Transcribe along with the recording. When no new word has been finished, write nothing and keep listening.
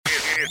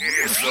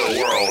It's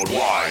the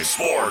Worldwide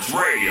Sports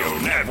Radio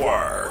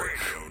Network.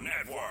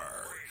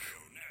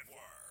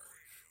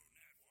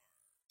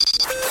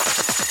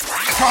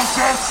 Cause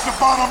that's the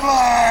bottom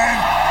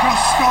line. Cause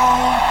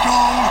Stone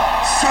Cold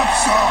said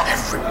so.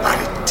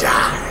 Everybody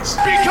dies.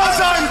 Because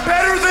I'm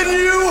better than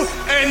you,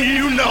 and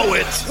you know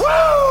it.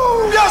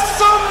 Woo! Yes,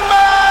 man!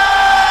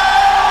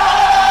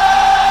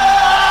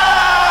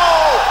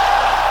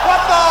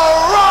 What the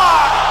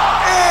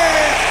rock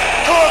is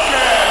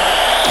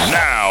cooking!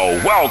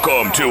 Now,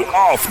 welcome to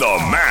Off the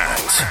Mat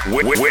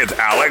with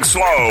Alex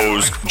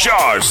Slows,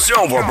 Josh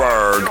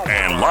Silverberg,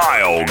 and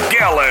Lyle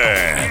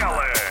Gillen.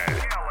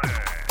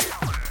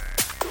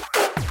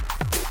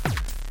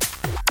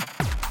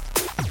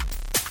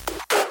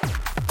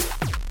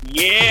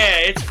 Yeah,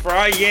 it's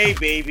Friday,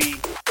 baby.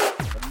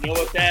 You know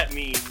what that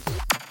means.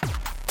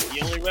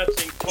 The only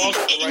wrestling talk.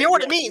 You know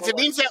what it means? It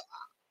means that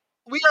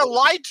we are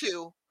lied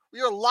to.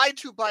 We are lied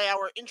to by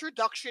our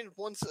introduction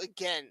once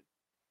again.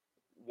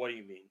 What do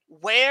you mean?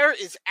 Where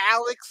is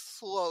Alex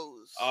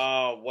Slows?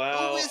 Oh,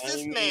 well. Who is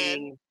this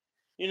man?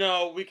 You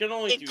know, we can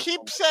only It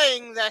keeps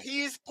saying that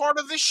he's part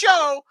of the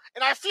show,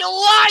 and I feel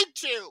lied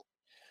to.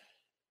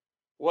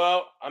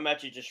 Well, I'm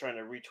actually just trying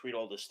to retweet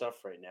all this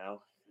stuff right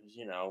now.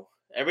 You know,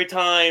 every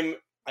time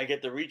I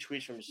get the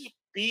retweets from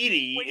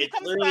Speedy, it's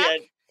literally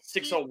at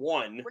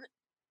 6:01.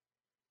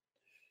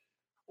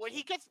 When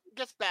he gets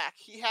back,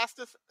 he has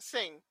to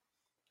sing,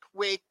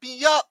 "Wake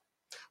me up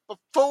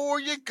before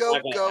you go."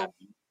 Happen.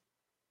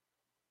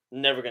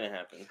 Never gonna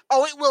happen.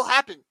 Oh, it will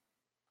happen.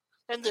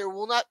 And there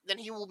will not. Then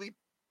he will be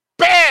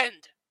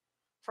banned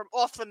from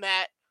Off the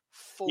Mat.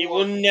 He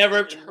will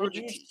never.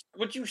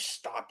 Would you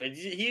stop it?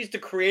 He's the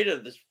creator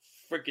of this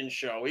freaking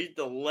show. He's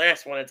the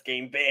last one that's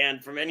getting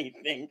banned from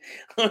anything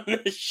on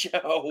the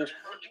show.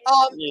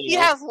 He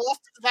has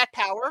lost that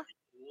power.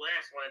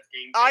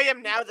 I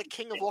am now the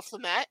king of Off the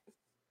Mat.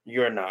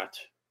 You're not.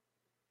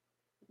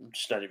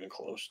 It's not even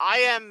close. I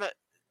am the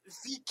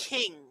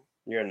king.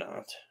 You're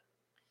not.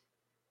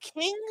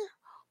 King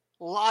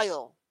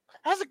Lyle.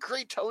 That has a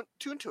great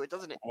tune to it,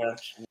 doesn't it? Yeah.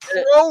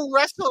 Pro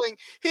wrestling.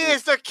 He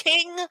is the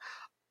king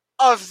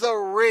of the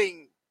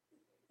ring.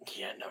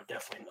 Yeah, no,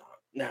 definitely not.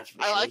 That's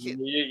I like it.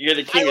 You're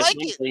the king of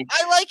something.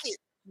 I like it.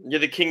 You're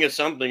the king of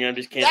something. I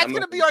just can't. That's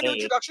going to be our new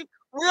introduction.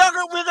 We're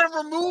going to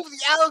remove the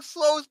Alex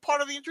Slows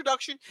part of the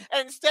introduction,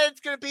 and instead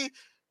it's going to be,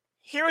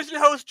 here is your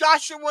host,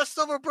 Joshua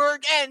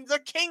Silverberg, and the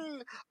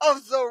king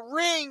of the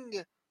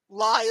ring,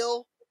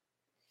 Lyle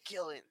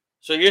Gillen.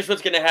 So here's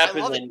what's going to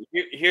happen then.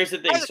 Here's the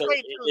thing. So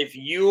if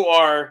you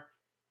are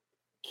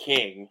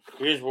king,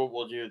 here's what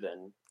we'll do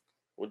then.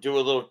 We'll do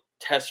a little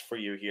test for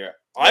you here.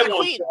 I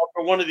won't show up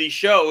for one of these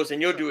shows,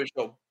 and you'll do a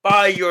show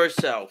by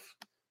yourself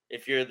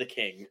if you're the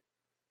king.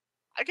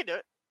 I can do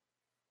it.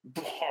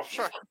 Oh,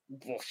 sure.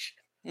 Bullshit.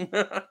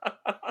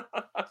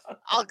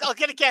 I'll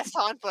get a guest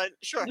on, but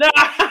sure. No!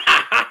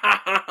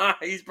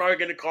 He's probably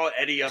going to call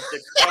Eddie up.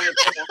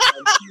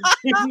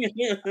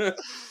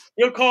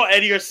 He'll call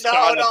Eddie or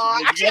Scott. No.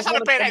 Actually, that's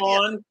not a bad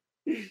idea.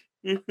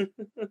 No,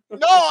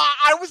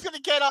 I was going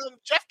to get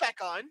Jeff back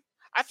on.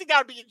 I think that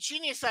would be a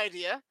genius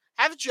idea.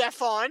 Have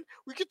Jeff on.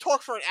 We could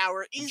talk for an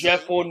hour. Easily.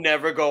 Jeff will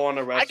never go on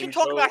a wrestling show. I can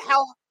talk about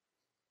how...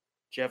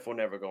 Jeff will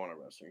never go on a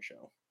wrestling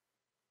show.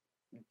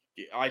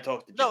 I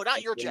talked to Jeff. No,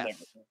 not your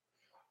Jeff.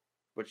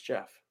 Which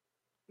Jeff?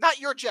 Not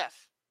your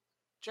Jeff.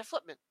 Jeff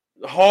Lippman.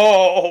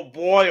 Oh,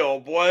 boy.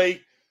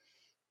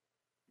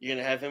 You're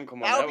going to have him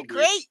come on? That would be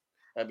great.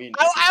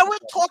 I would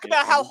talk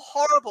about how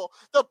horrible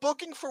the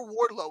booking for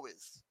Wardlow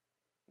is.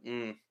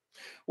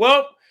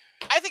 Well,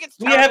 I think it's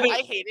terrible.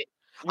 I hate it.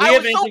 I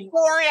was so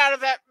boring out of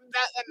that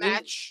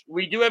match.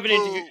 We do have an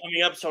interview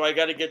coming up, so I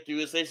got to get through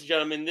this. Ladies and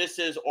gentlemen, this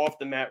is Off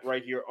the Mat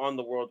right here on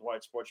the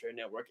Worldwide Sports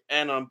Radio Network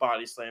and on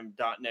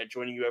Bodyslam.net,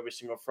 joining you every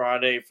single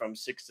Friday from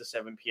 6 to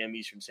 7 p.m.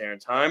 Eastern Standard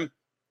Time.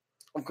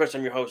 Of course,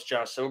 I'm your host,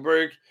 Josh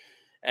Silverberg,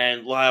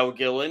 and Lyle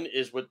Gillen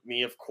is with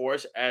me, of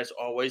course, as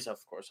always.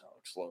 Of course,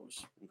 Alex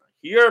Slows not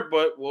here,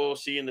 but we'll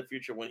see in the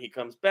future when he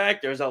comes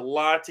back. There's a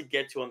lot to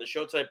get to on the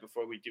show tonight.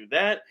 Before we do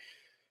that,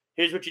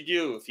 here's what you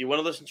do. If you want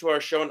to listen to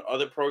our show and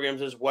other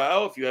programs as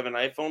well, if you have an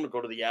iPhone,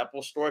 go to the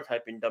Apple Store,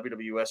 type in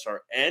WWSRN.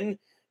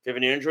 If you have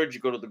an Android,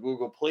 you go to the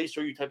Google Play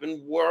Store, you type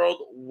in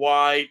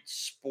Worldwide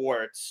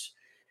Sports.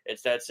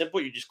 It's that simple.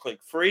 You just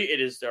click free.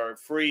 It is our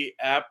free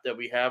app that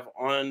we have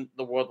on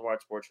the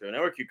Worldwide Sports Radio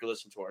Network. You can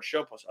listen to our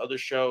show plus other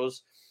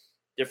shows,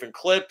 different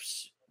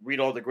clips, read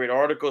all the great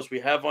articles we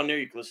have on there.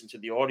 You can listen to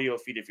the audio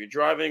feed if you're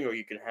driving, or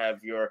you can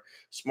have your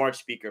smart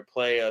speaker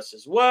play us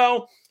as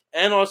well.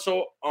 And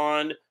also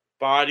on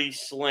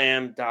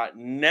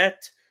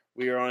Bodyslam.net.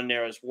 We are on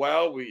there as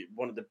well.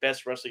 One of the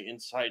best wrestling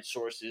inside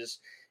sources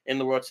in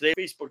the world today.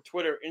 Facebook,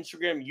 Twitter,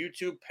 Instagram,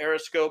 YouTube,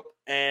 Periscope,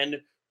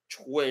 and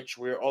Twitch.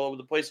 We're all over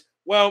the place.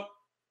 Well,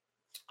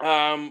 we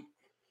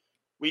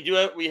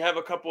have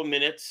a couple of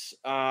minutes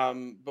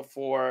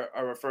before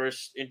our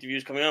first interview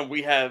is coming on.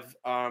 We have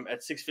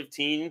at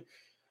 6:15,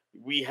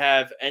 we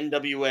have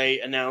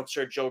NWA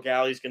announcer Joe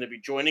Galli is going to be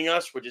joining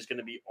us, which is going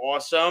to be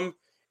awesome.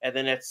 And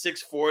then at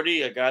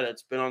 6:40, a guy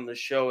that's been on the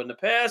show in the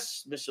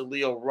past, Mr.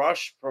 Lio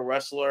Rush, pro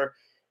wrestler,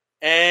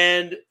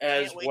 and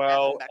as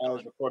well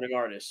as recording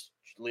artist,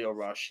 Lio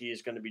Rush. He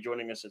is going to be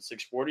joining us at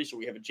 6:40, so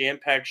we have a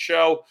jam-packed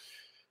show.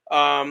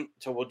 So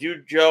we'll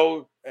do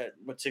Joe at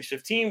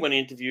 6:15 when the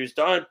interview is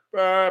done.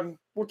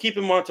 We'll keep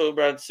him on till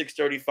about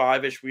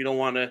 6:35-ish. We don't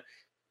want to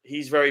 –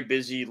 he's very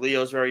busy.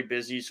 Leo's very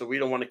busy, so we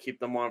don't want to keep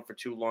them on for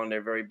too long.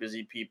 They're very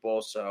busy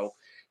people, so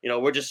 –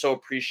 we're just so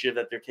appreciative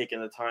that they're taking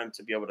the time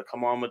to be able to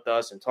come on with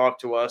us and talk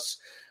to us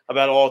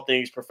about all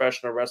things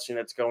professional wrestling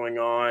that's going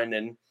on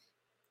and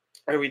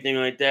everything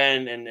like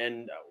that.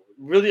 And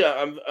really,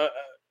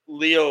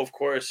 Leo, of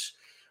course,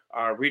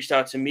 reached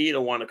out to me to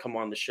want to come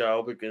on the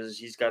show because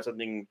he's got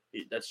something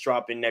that's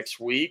dropping next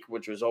week,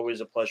 which was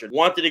always a pleasure.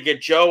 Wanted to get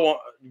Joe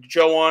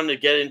on to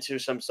get into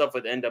some stuff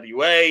with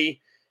NWA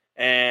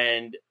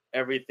and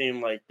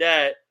everything like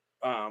that.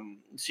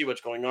 See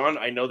what's going on.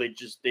 I know they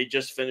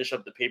just finished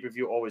up the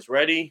pay-per-view Always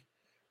Ready.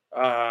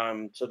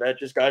 So that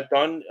just got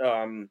done.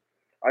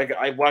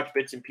 I watched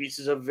bits and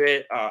pieces of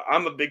it.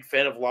 I'm a big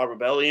fan of La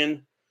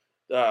Rebellion,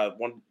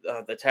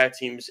 the tag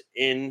teams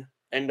in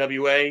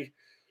NWA.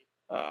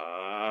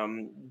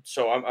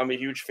 So I'm a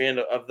huge fan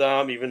of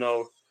them, even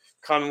though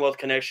Commonwealth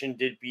Connection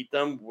did beat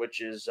them,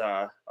 which is,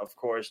 of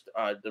course,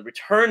 the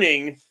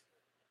returning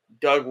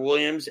Doug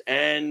Williams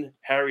and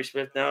Harry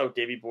Smith, now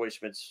Davey Boy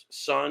Smith's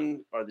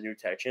son, are the new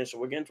tag champs. So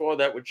we'll get into all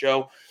that with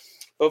Joe.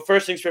 But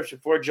first things first,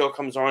 before Joe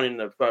comes on in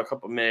a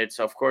couple of minutes,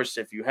 of course,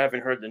 if you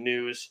haven't heard the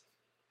news,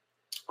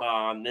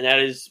 and that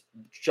is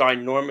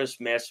ginormous,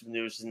 massive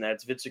news, and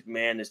that's Vince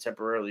McMahon is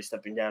temporarily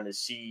stepping down as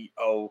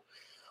CEO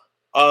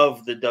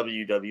of the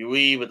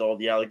WWE with all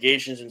the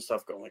allegations and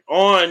stuff going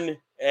on.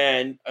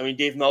 And, I mean,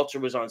 Dave Meltzer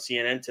was on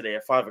CNN today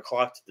at 5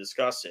 o'clock to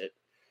discuss it.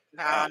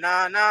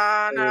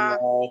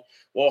 No.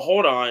 Well,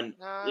 hold on.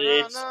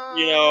 It's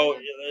no.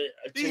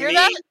 Do you hear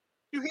that?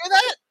 You hear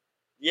that?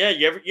 Yeah.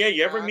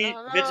 You ever meet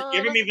Vince? You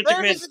ever meet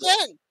Vince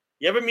McMahon's?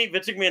 You ever meet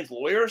Vince McMahon's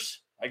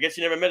lawyers? I guess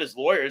you never met his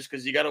lawyers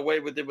because he got away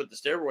with it with the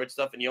steroid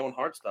stuff and the Owen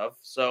Hart stuff.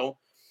 So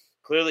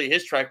clearly,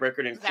 his track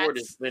record in court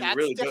has been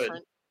really different.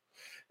 Good.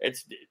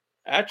 It's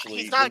actually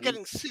he's not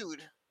getting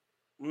sued.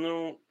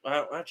 No,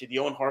 actually, the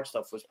Owen Hart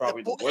stuff was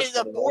probably the worst.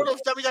 The board of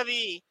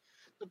WWE.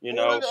 The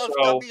board of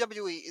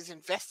WWE is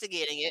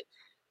investigating it,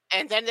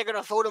 and then they're going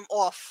to vote him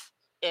off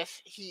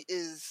if he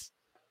is.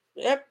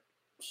 Yep.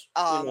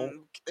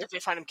 If they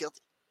find him guilty.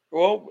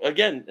 Well,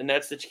 again, and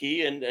that's the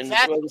key. And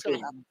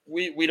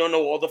we don't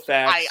know all the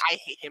facts. I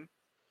hate him.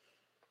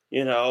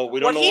 We don't know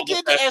what he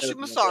did to Ashley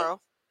Massaro.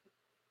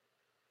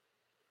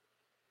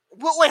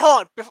 Well, wait,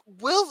 hold on.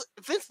 Will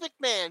Vince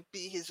McMahon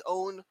be his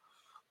own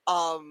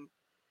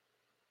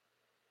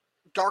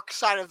dark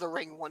side of the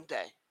ring one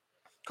day?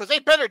 Because they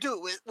better do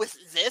it with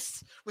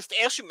the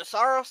Ashley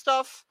Massaro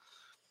stuff.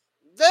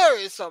 There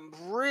is some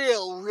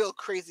real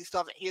crazy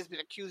stuff that he has been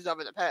accused of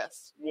in the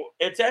past. Well,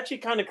 it's actually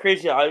kind of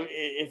crazy.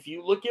 If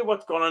you look at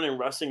what's gone on in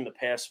wrestling the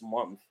past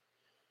month,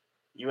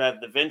 you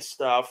have the Vince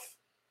stuff,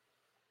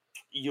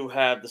 you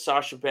have the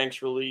Sasha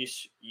Banks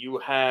release, you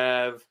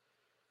have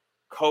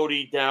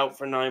Cody out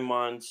for 9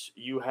 months,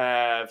 you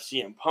have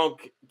CM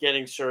Punk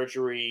getting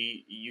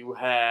surgery, you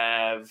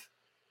have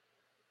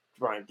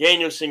Bryan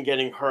Danielson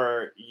getting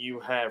hurt, you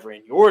have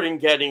Randy Orton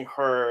getting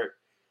hurt,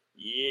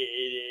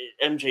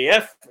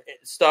 MJF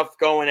stuff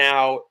going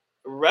out.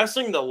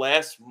 Wrestling the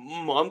last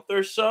month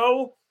or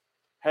so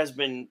has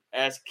been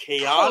as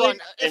chaotic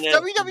and as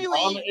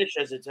drama-ish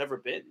as it's ever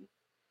been.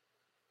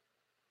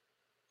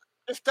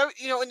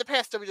 In the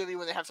past, WWE,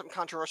 when they have something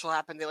controversial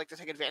happen, they like to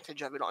take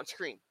advantage of it on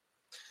screen.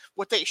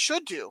 What they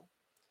should do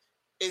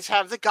is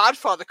have the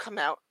Godfather come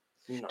out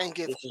and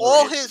give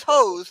all his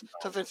hoes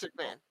to Vince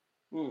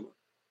McMahon.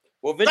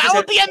 Well, that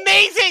would be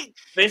amazing.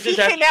 He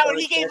came out and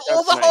he gave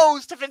all the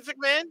hoes to Vince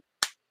McMahon.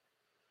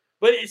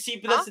 But that's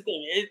the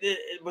thing.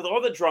 With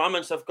all the drama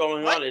and stuff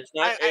going on, it's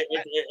not.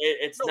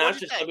 It's not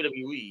just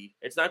WWE.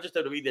 It's not just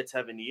WWE that's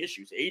having the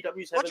issues.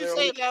 AEW's having their own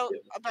issues.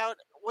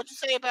 What'd you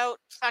say about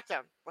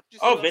SmackDown?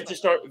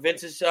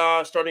 Vince is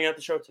starting out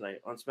the show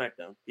tonight on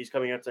SmackDown. He's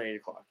coming out tonight at 8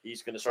 o'clock.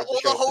 He's going to start the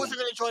show. All the hoes are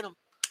going to join him.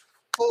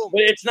 Boom.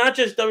 But it's not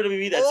just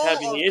WWE that's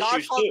having the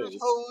issues too. Godfather's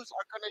hoes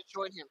are going to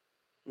join him.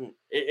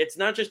 It's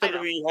not just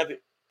WWE having.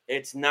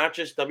 It's not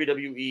just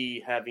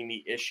WWE having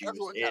the issues.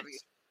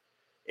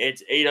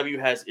 It's AEW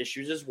has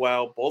issues as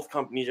well. Both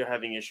companies are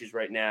having issues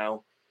right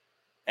now,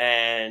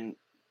 and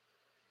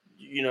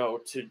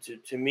to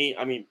me,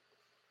 I mean,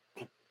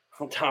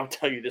 I'll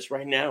tell you this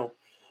right now: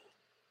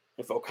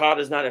 if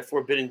Okada's not at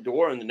Forbidden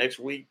Door in the next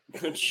week,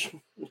 to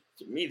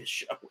me the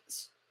show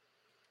is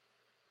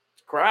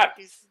crap.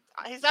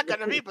 He's not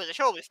gonna be, but the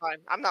show will be fine.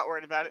 I'm not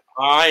worried about it.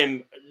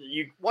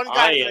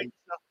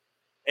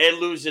 It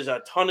loses a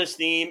ton of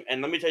steam,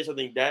 and let me tell you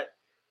something that.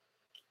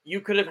 You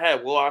could have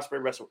had Will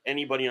Ospreay wrestle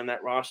anybody on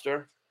that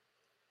roster,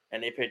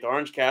 and they picked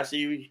Orange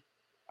Cassidy,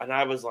 and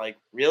I was like,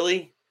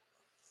 really?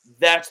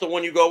 That's the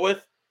one you go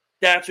with?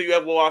 That's who you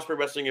have Will Ospreay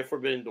wrestling at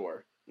Forbidden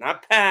Door.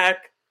 Not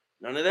Pac.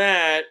 None of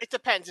that. It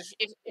depends.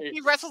 If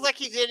he wrestles like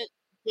he did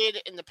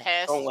in the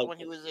past when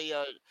he was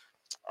a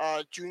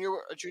Junior.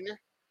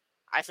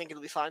 I think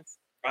it'll be fine.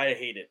 I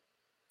hate it.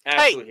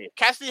 Absolutely hate it.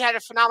 Cassidy had a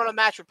phenomenal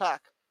match with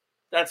Pac.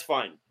 That's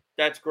fine.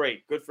 That's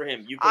great. Good for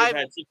him. You could have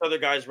had 6 other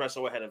guys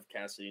wrestle ahead of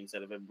Cassidy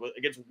instead of him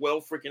against Will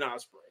freaking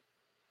Ospreay.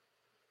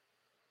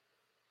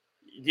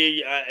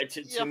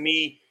 To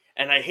me,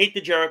 and I hate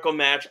the Jericho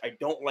match. I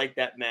don't like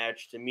that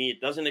match. To me, it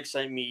doesn't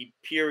excite me,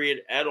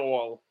 period, at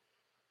all.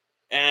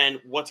 And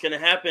what's going to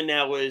happen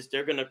now is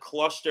they're going to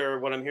cluster.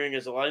 What I'm hearing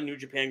is a lot of New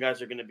Japan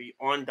guys are going to be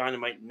on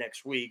Dynamite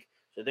next week.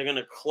 So they're going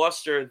to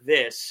cluster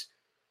this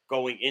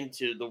going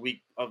into the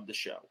week of the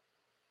show.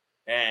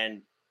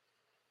 And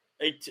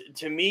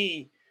to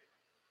me,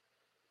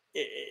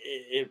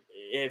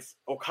 if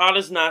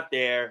Okada's not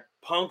there,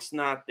 Punk's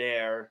not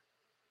there,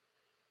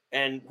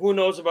 and who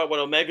knows about what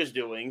Omega's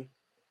doing,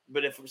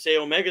 but if, say,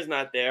 Omega's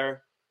not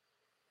there,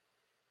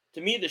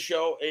 to me, the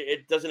show,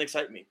 it doesn't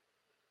excite me.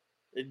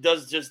 It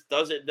does it.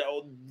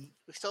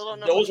 We still don't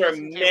know. Those are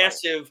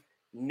massive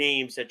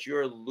names that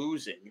you're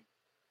losing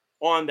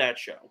on that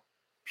show.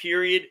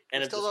 Period.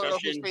 And we still don't know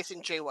who's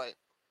facing Jay White.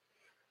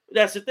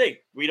 That's the thing.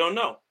 We don't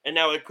know. And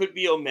now it could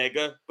be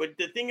Omega, but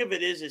the thing of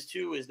it is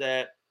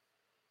that,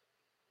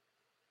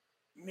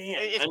 man,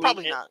 it's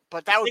probably not.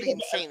 But that would be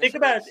insane. Think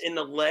about it. In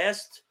the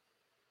last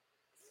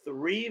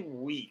 3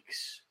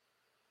 weeks,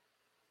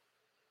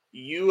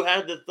 you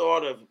had the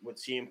thought of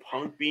with CM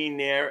Punk being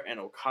there and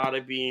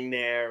Okada being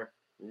there,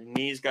 and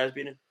these guys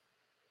being there.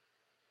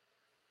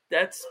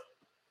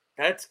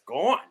 That's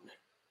gone.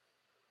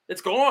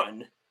 It's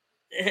gone.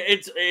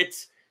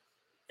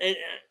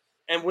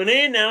 And when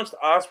they announced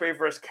Ospreay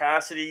versus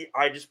Cassidy,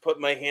 I just put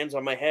my hands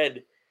on my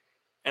head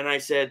and I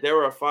said there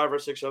were 5 or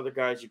 6 other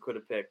guys you could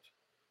have picked.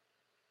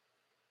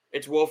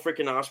 It's Will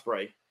freaking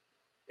Ospreay.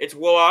 It's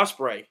Will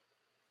Ospreay.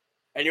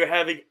 And you're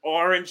having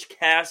Orange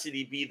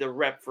Cassidy be the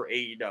rep for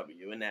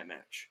AEW in that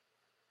match.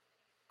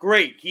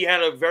 Great. He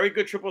had a very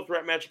good triple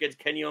threat match against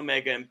Kenny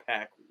Omega and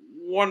Pac.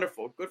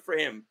 Wonderful. Good for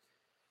him.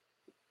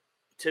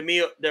 To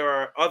me, there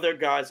are other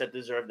guys that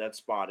deserve that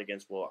spot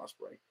against Will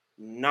Ospreay,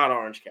 not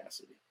Orange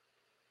Cassidy.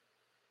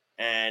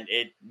 And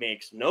it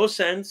makes no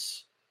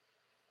sense.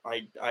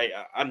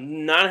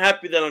 I'm not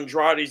happy that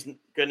Andrade's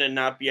going to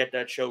not be at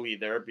that show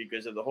either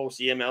because of the whole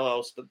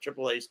CMLL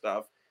AAA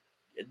stuff.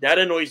 That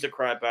annoys the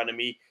crap out of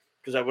me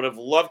because I would have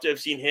loved to have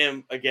seen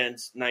him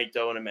against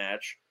Naito in a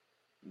match.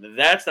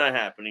 That's not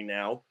happening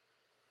now.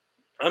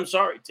 I'm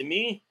sorry. To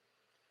me,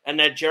 and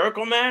that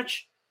Jericho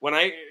match,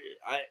 when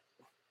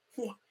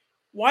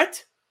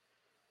what?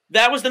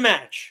 That was the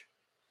match.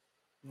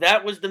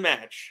 That was the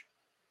match.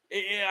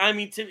 I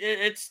mean,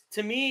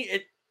 to me,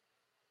 it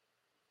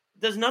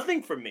does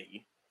nothing for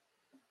me.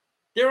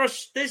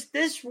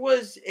 This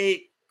was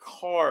a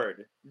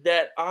card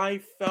that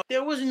I felt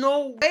there was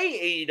no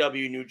way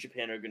AEW New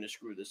Japan are going to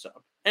screw this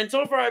up. And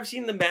so far, I've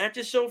seen the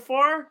matches so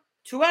far.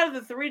 2 out of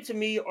the 3 to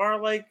me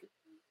are like,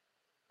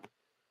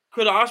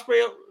 could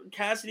Ospreay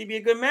Cassidy be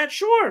a good match?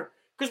 Sure,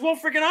 because Will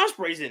freaking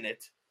Ospreay's in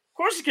it. Of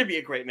course, it could be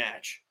a great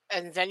match.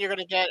 And then you're going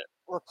to get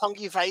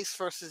Roppongi Vice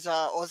versus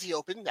Aussie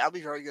Open. That'll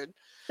be very good.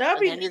 And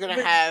then you're going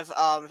to have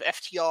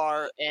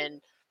FTR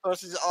and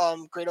versus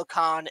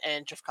Great-O-Khan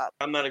and Jeff Cobb.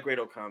 I'm not a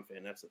Great-O-Khan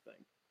fan. That's the thing.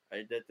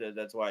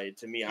 That's why,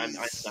 to me, I'm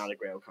not a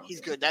Great-O-Khan fan. He's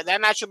good.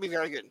 That match will be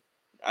very good.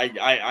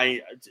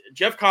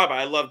 Jeff Cobb,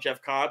 I love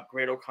Jeff Cobb.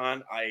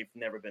 Great-O-Khan, I've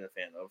never been a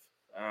fan of.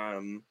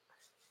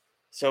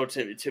 So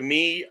to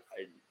me...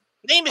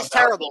 Name is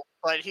terrible,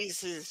 but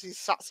he's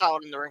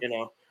solid in the ring. You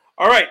know.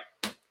 All right.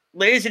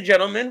 Ladies and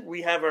gentlemen,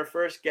 we have our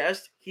first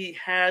guest. He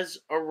has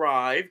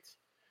arrived.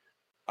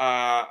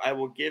 I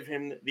will give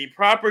him the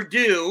proper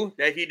due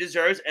that he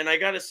deserves. And I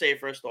got to say,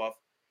 first off,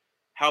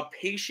 how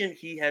patient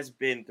he has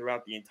been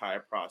throughout the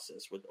entire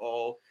process with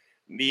all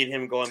me and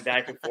him going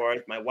back and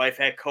forth. My wife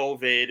had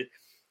COVID,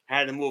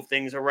 had to move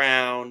things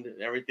around,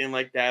 and everything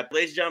like that.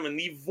 Ladies and gentlemen,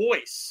 the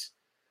voice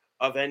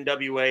of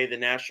NWA, the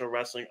National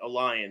Wrestling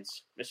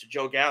Alliance, Mr.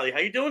 Joe Galli. How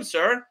you doing,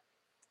 sir?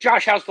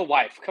 Josh, how's the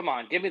wife? Come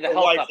on, give me the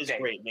health wife update. Is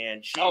great,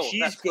 man. Glad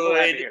She's to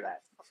good. hear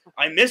that.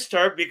 I missed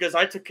her because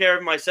I took care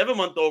of my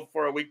 7-month-old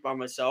for a week by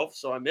myself,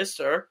 so I missed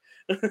her.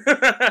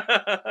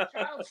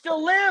 Child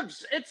still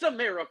lives. It's a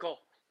miracle.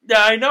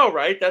 Yeah, I know,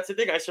 right? That's the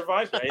thing. I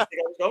survived. I didn't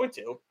think I was going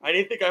to. I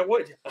didn't think I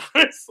would.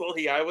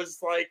 Honestly, I was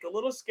like a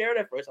little scared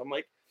at first. I'm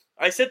like,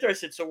 I said,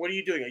 so what are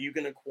you doing? Are you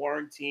going to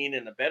quarantine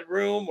in a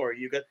bedroom, or are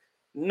you going?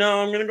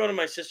 No, I'm going to go to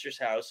my sister's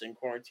house and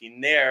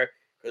quarantine there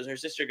because her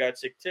sister got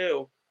sick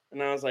too.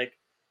 And I was like,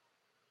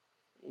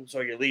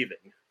 so you're leaving?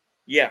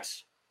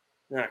 Yes.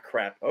 Ah,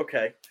 crap.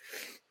 Okay.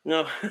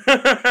 No.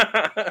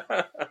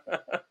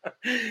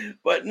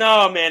 But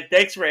no, man,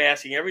 thanks for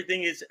asking.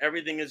 Everything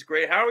is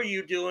great. How are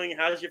you doing?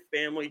 How's your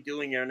family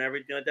doing and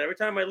everything like that? Every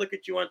time I look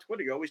at you on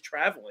Twitter, you're always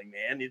traveling,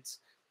 man.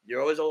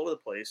 You're always all over the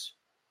place.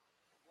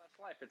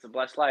 Blessed life. It's a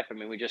blessed life. I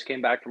mean, we just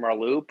came back from our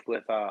loop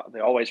with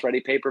the Always Ready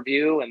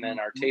pay-per-view and then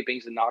our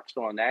tapings in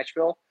Knoxville and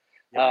Nashville.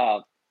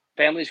 Yep.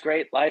 Family's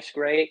great. Life's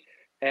great.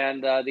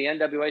 And the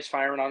NWA is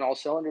firing on all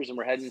cylinders, and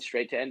we're heading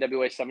straight to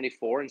NWA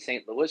 74 in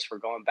St. Louis. We're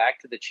going back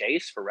to the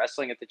Chase for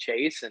wrestling at the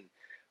Chase, and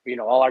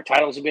all our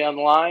titles will be on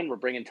the line. We're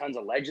bringing tons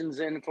of legends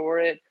in for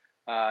it.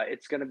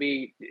 It's going to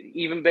be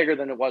even bigger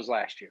than it was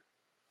last year.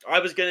 I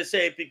was going to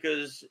say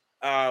because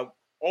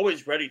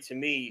Always Ready to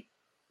me,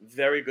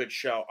 very good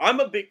show.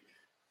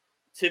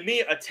 To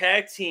me, a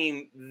tag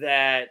team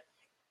that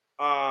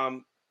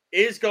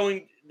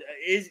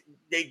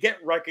they get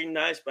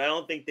recognized, but I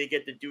don't think they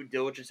get the due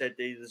diligence that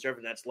they deserve,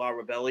 and that's La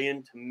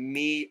Rebellion. To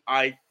me,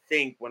 I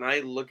think when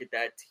I look at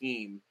that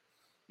team,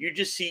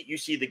 you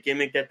see the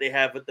gimmick that they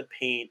have with the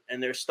paint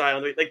and their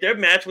style. Like their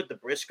match with the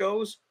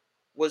Briscoes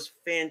was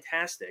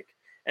fantastic.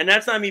 And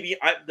that's not me.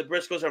 The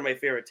Briscoes are my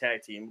favorite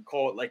tag team.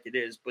 Call it like it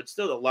is, but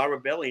still, the La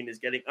Rebellion is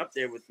getting up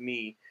there with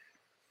me.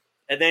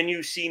 And then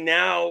you see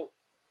now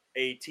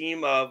a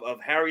team of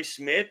Harry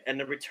Smith and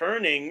the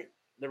returning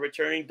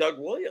Doug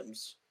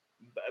Williams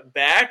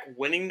back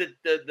winning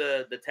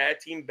the tag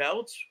team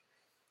belts.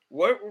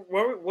 What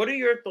are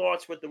your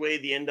thoughts with the way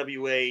the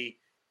NWA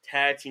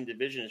tag team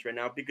division is right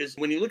now? Because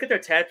when you look at their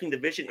tag team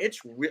division,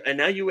 it's real, and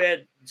now you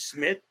add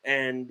Smith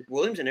and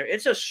Williams in there.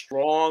 It's a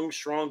strong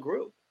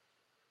group.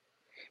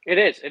 It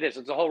is.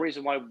 It's the whole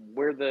reason why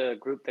we're the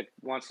group that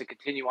wants to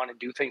continue on and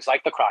do things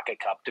like the Crockett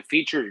Cup to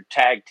feature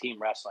tag team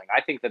wrestling.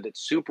 I think that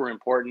it's super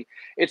important.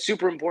 It's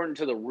super important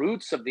to the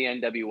roots of the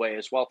NWA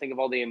as well. Think of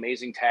all the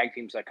amazing tag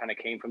teams that kind of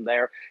came from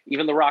there.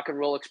 Even the Rock and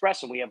Roll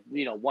Express, and we have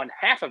one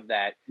half of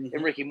that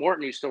in Ricky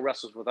Morton, who still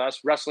wrestles with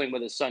us, wrestling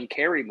with his son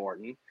Kerry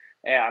Morton.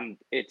 And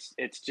it's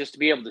just to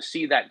be able to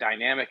see that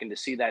dynamic and to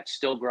see that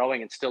still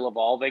growing and still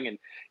evolving. And,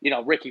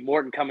 Ricky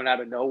Morton coming out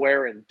of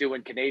nowhere and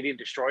doing Canadian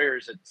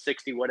Destroyers at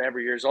 60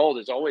 whatever years old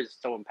is always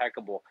so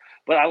impeccable.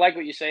 But I like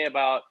what you say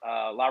about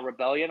La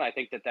Rebellion. I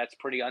think that that's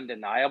pretty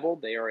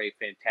undeniable. They are a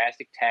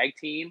fantastic tag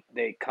team.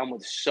 They come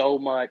with so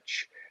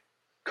much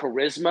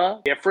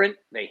charisma, different.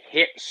 They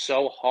hit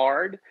so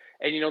hard.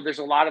 And, there's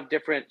a lot of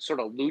different sort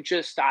of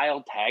lucha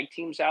style tag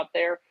teams out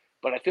there.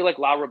 But I feel like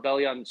La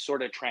Rebellion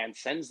sort of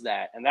transcends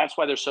that. And that's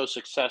why they're so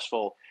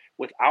successful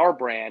with our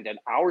brand and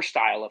our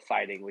style of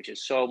fighting, which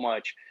is so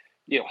much,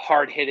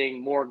 hard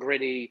hitting, more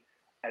gritty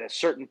at a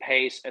certain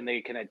pace. And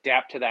they can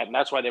adapt to that. And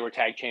that's why they were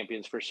tag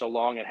champions for so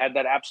long and had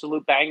that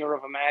absolute banger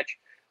of a match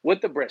with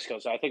the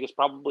Briscoes. I think it's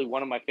probably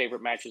one of my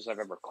favorite matches I've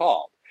ever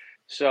called.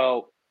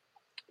 So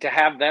to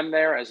have them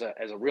there as a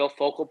real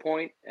focal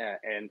point,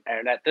 and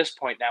at this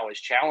point now as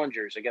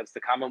challengers against the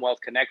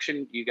Commonwealth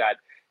Connection, you got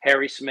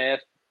Harry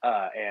Smith,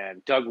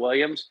 and Doug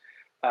Williams,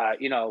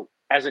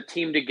 as a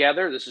team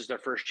together, this is their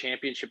first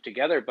championship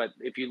together. But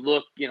if you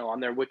look,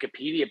 on their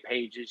Wikipedia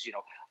pages,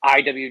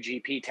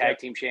 IWGP tag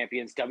team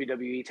champions,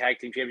 WWE tag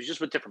team champions, just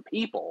with different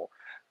people,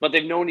 but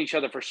they've known each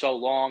other for so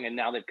long. And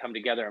now they've come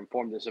together and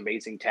formed this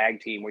amazing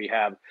tag team where you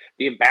have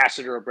the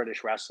ambassador of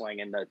British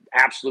wrestling and the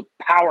absolute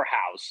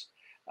powerhouse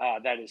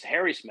that is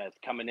Harry Smith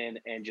coming in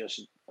and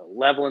just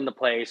leveling the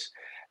place.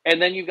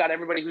 And then you've got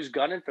everybody who's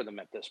gunning for them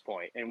at this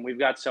point. And we've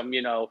got some,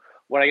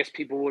 what I guess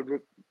people would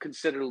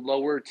consider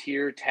lower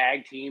tier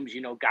tag teams,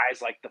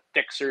 guys like the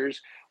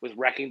Fixers with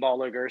Wrecking Ball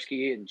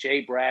Legursky and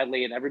Jay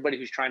Bradley and everybody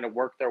who's trying to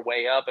work their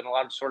way up, and a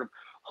lot of sort of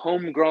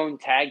homegrown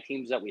tag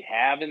teams that we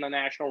have in the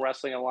National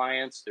Wrestling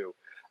Alliance through,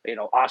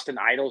 Austin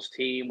Idol's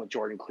team with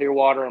Jordan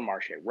Clearwater and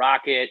Marshe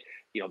Rockett,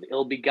 the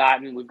Ill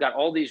Begotten. We've got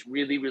all these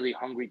really, really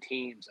hungry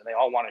teams, and they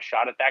all want a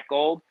shot at that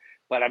gold.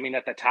 But I mean,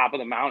 at the top of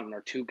the mountain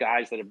are two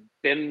guys that have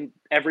been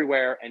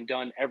everywhere and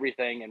done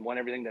everything and won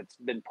everything that's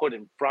been put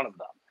in front of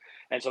them.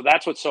 And so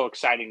that's what's so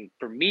exciting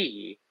for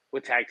me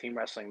with tag team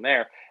wrestling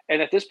there.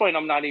 And at this point,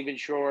 I'm not even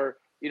sure,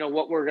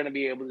 what we're going to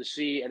be able to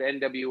see at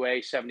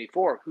NWA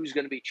 74, who's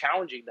going to be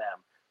challenging them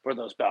for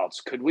those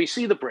belts. Could we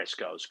see the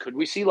Briscoes? Could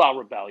we see La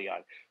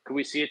Rebellion? Could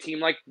we see a team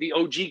like the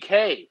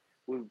OGK,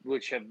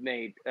 which have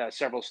made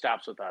several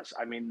stops with us?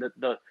 I mean,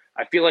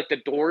 I feel like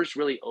the door's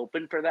really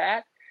open for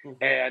that.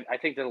 Mm-hmm. And I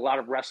think that a lot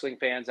of wrestling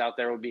fans out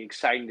there would be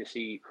exciting to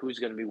see who's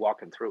going to be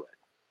walking through it.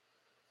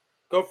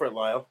 Go for it,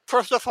 Lyle.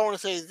 First off, I want to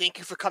say thank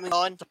you for coming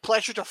on. It's a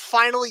pleasure to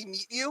finally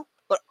meet you.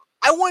 But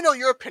I want to know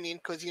your opinion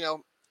because,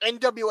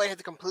 NWA has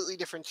a completely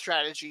different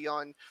strategy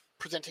on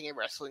presenting a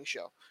wrestling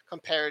show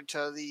compared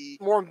to the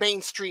more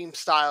mainstream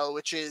style,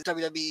 which is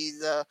WWE,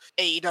 the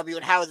AEW,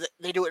 and how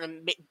they do it in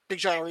a big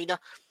giant arena.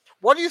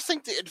 What do you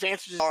think the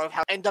advantages are of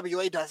how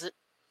NWA does it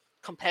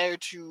compared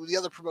to the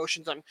other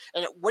promotions, and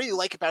what do you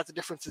like about the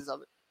differences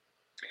of it?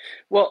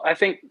 Well, I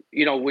think,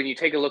 when you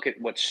take a look at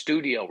what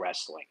studio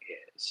wrestling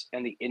is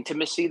and the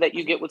intimacy that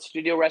you get with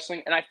studio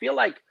wrestling, and I feel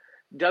like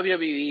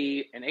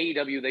WWE and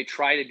AEW, they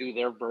try to do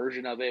their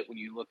version of it when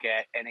you look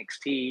at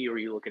NXT or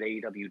you look at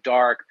AEW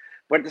Dark.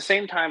 But at the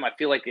same time, I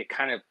feel like it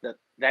kind of,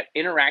 that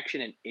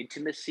interaction and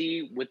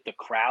intimacy with the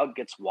crowd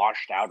gets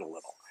washed out a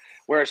little.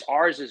 Whereas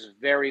ours is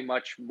very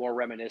much more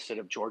reminiscent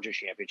of Georgia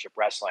Championship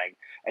Wrestling.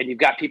 And you've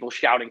got people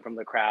shouting from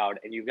the crowd,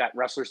 and you've got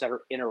wrestlers that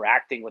are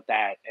interacting with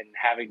that and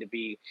having to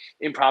be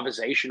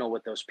improvisational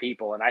with those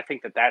people. And I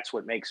think that that's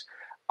what makes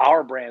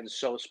our brand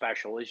so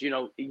special is,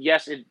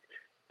 yes,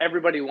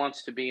 everybody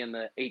wants to be in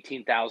the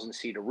 18,000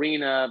 seat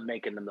arena,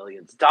 making the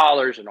millions of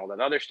dollars and all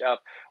that other stuff.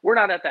 We're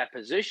not at that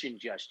position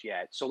just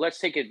yet. So let's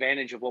take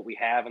advantage of what we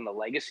have and the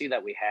legacy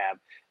that we have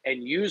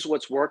and use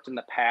what's worked in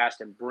the past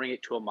and bring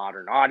it to a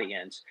modern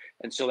audience.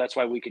 And so that's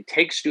why we could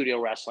take studio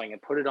wrestling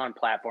and put it on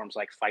platforms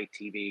like Fight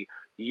TV,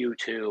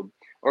 YouTube,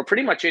 or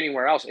pretty much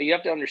anywhere else. And you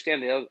have to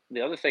understand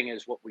the other thing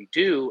is what we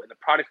do and the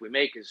product we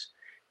make is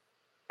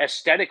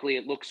aesthetically,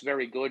 it looks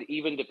very good,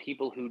 even to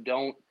people who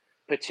don't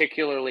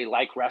particularly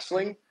like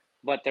wrestling,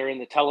 but they're in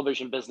the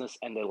television business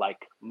and they like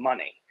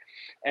money.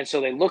 And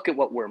so they look at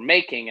what we're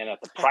making and at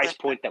the price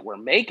point that we're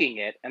making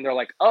it, and they're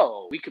like,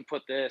 oh, we could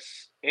put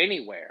this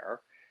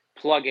anywhere,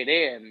 plug it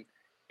in,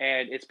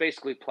 and it's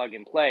basically plug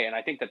and play. And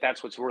I think that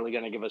that's what's really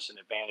going to give us an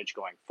advantage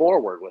going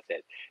forward with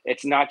it.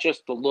 It's not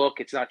just the look,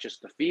 it's not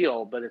just the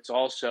feel, but it's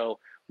also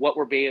what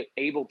we're being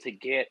able to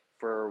get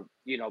for,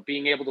 you know,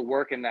 being able to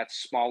work in that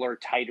smaller,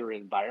 tighter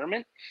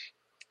environment.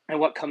 And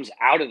what comes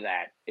out of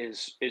that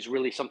is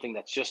really something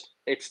that's just,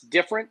 it's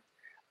different.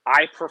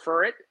 I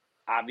prefer it,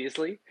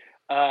 obviously,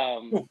 but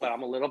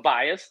I'm a little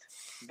biased.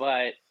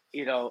 But,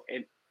 you know,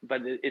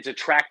 it's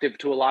attractive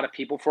to a lot of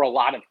people for a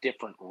lot of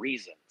different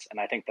reasons. And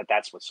I think that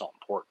that's what's so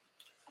important.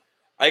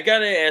 I got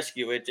to ask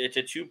you, it's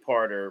a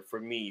two-parter for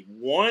me.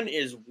 One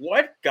is,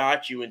 what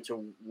got you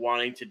into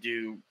wanting to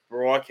do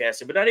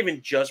broadcasting, but not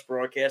even just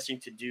broadcasting,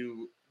 to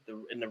do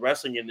in the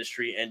wrestling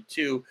industry? And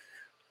two,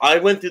 I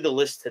went through the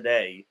list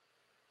today.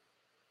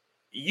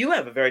 You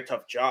have a very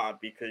tough job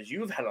because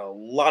you've had a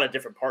lot of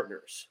different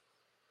partners.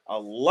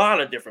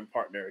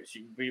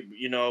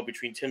 You know,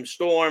 between Tim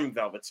Storm,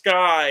 Velvet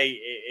Sky,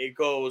 it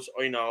goes,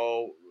 you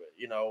know,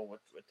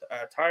 with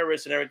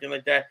Tyrus and everything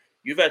like that.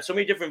 You've had so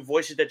many different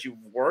voices that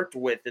you've worked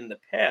with in the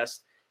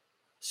past.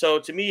 So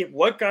to me,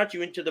 what got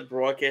you into the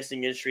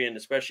broadcasting industry and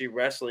especially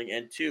wrestling?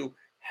 And two,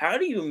 how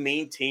do you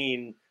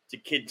maintain to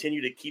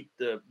continue to keep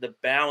the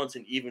balance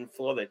and even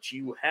flow that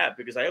you have?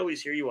 Because I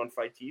always hear you on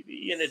Fight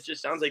TV, and it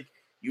just sounds like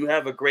you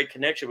have a great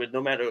connection with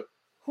no matter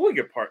who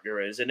your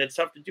partner is. And it's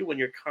tough to do when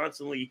you're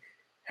constantly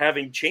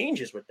having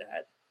changes with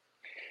that.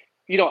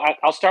 You know,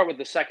 I'll start with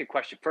the second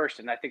question first.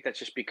 And I think that's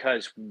just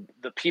because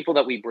the people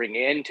that we bring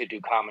in to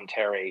do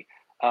commentary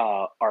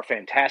are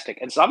fantastic.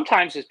 And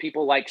sometimes it's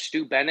people like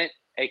Stu Bennett,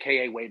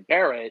 a.k.a. Wade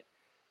Barrett.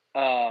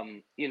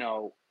 You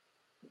know,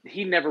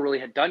 he never really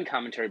had done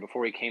commentary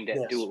before he came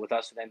to do it with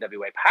us at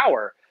NWA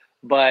Power.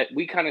 But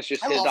we kind of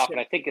just hit it off. And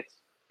I think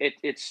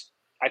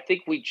I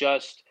think we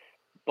just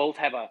both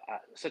have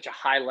such a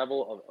high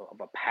level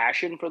of a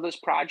passion for this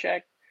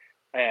project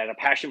and a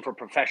passion for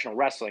professional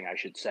wrestling, I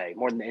should say,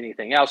 more than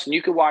anything else. And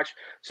you could watch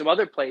some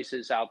other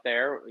places out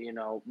there, you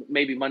know,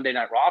 maybe Monday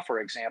Night Raw, for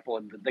example,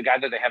 and the guy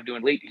that they have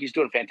doing Elite, he's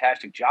doing a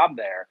fantastic job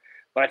there.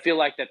 But I feel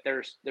like that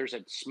there's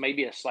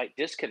maybe a slight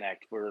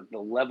disconnect where the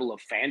level of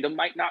fandom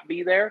might not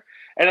be there.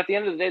 And at the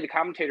end of the day, the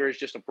commentator is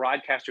just a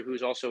broadcaster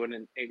who's also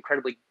an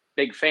incredibly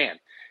big fan.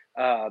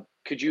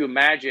 Could you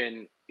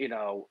imagine, you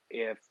know,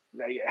 if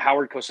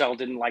Howard Cosell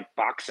didn't like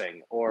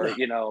boxing, or,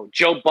 you know,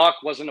 Joe Buck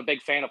wasn't a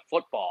big fan of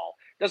football?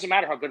 It doesn't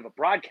matter how good of a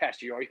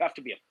broadcaster you are. You have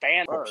to be a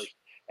fan first,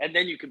 and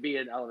then you can be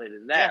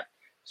elevated in that. Yeah.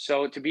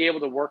 So to be able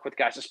to work with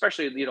guys,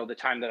 especially, you know, the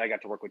time that I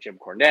got to work with Jim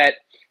Cornette,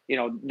 you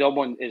know, no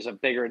one is a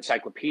bigger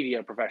encyclopedia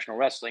of professional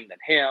wrestling than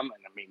him.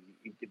 And I mean,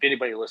 if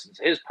anybody listens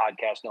to his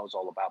podcast knows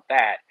all about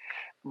that.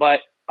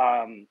 But,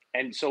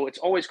 and so it's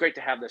always great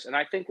to have this. And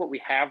I think what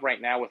we have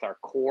right now with our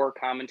core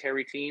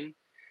commentary team,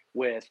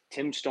 with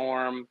Tim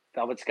Storm,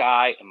 Velvet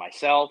Sky, and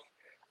myself,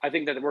 I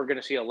think that we're going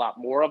to see a lot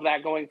more of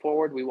that going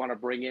forward. We want to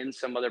bring in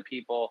some other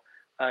people,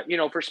 you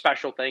know, for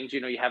special things.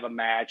 You know, you have a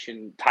match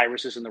and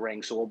Tyrus is in the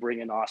ring, so we'll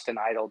bring in Austin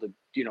Idol to,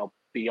 you know,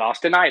 be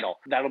Austin Idol.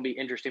 That'll be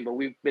interesting. But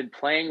we've been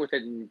playing with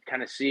it and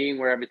kind of seeing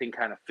where everything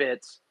kind of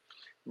fits.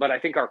 But I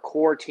think our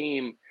core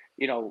team,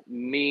 you know,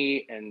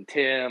 me and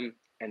Tim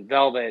and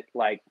Velvet,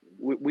 like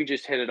we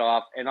just hit it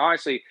off. And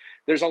honestly,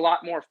 there's a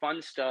lot more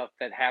fun stuff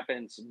that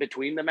happens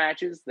between the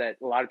matches that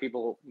a lot of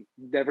people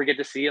never get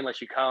to see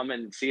unless you come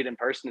and see it in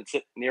person and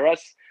sit near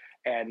us.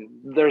 And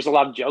there's a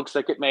lot of jokes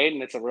that get made,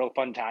 and it's a real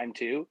fun time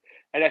too.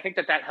 And I think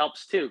that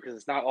helps too, because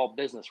it's not all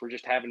business. We're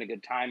just having a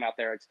good time out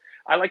there.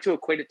 I like to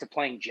equate it to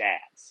playing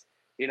jazz.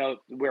 You know,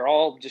 we're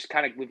all just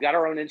we've got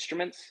our own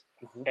instruments,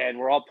 and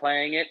we're all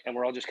playing it, and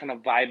we're all just kind of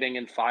vibing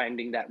and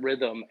finding that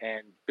rhythm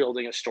and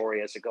building a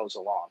story as it goes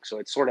along. So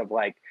it's sort of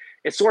like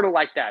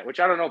that, which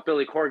I don't know if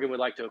Billy Corgan would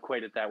like to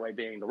equate it that way,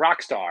 being the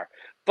rock star,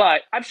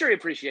 but I'm sure he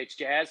appreciates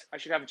jazz. I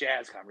should have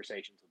jazz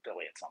conversations with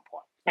Billy at some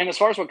point. And as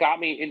far as what got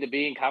me into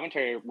being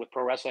commentary with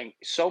pro wrestling,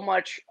 so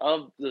much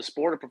of the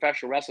sport of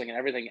professional wrestling and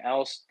everything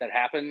else that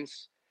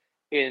happens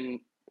in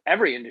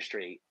every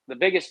industry, the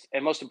biggest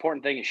and most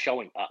important thing is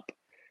showing up.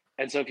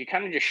 And so if you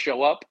kind of just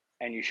show up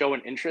and you show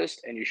an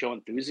interest and you show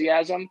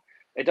enthusiasm,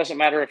 it doesn't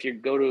matter if you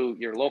go to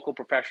your local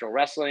professional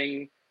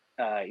wrestling,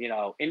 you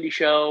know, indie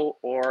show,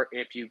 or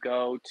if you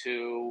go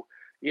to,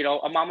 you know,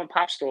 a mom and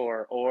pop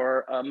store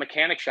or a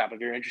mechanic shop, if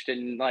you're interested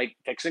in like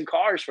fixing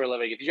cars for a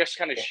living, if you just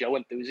kind of show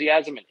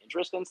enthusiasm and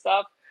interest in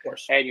stuff,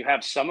 and you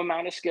have some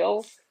amount of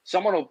skill,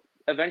 someone will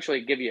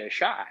eventually give you a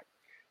shot.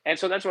 And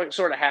so that's what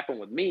sort of happened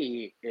with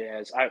me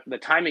is the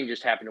timing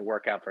just happened to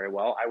work out very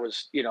well. I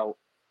was,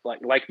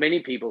 like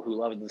many people who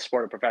love the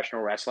sport of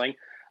professional wrestling,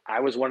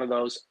 I was one of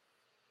those,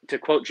 to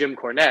quote Jim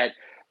Cornette,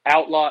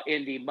 outlaw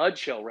indie mud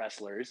show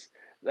wrestlers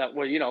that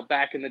were,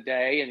 back in the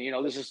day.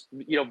 And, this is,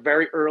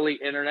 very early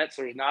internet.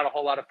 So there's not a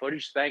whole lot of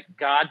footage, thank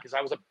God, because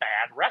I was a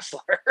bad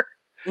wrestler.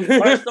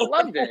 But I still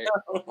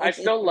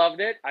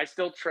loved it. I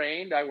still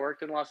trained. I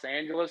worked in Los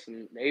Angeles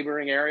and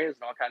neighboring areas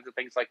and all kinds of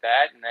things like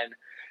that. And then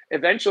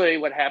eventually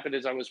what happened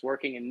is I was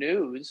working in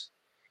news,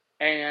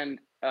 and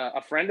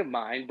a friend of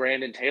mine,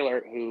 Brandon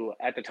Taylor, who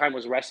at the time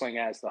was wrestling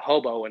as the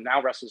Hobo and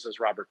now wrestles as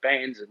Robert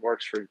Baines and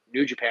works for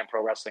New Japan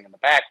Pro Wrestling in the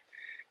back.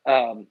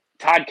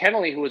 Todd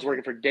Kennelly, who was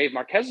working for Dave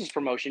Marquez's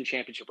promotion,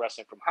 Championship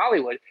Wrestling from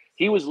Hollywood,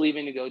 he was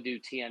leaving to go do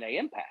TNA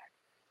Impact.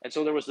 And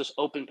so there was this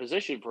open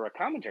position for a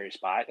commentary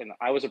spot, and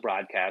I was a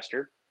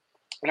broadcaster.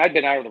 And I'd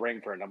been out of the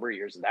ring for a number of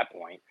years at that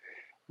point.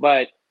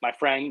 But my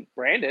friend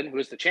Brandon, who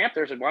was the champ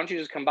there, said, why don't you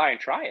just come by and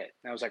try it?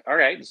 And I was like, all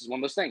right, this is one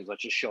of those things.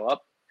 Let's just show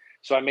up.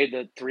 So I made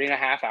the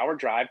 3.5-hour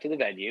drive to the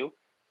venue,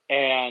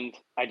 and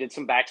I did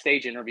some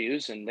backstage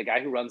interviews. And the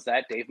guy who runs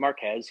that, Dave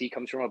Marquez, he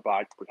comes from a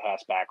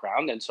broadcast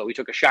background. And so he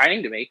took a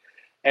shining to me.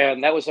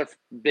 And that was their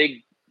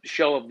big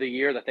show of the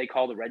year that they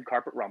call the Red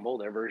Carpet Rumble,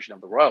 their version of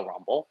the Royal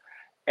Rumble.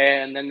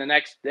 And then the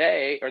next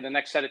day, or the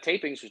next set of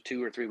tapings was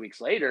 2 or 3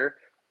 weeks later,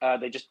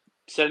 they just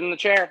sit in the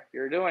chair.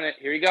 You're doing it.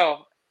 Here you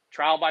go.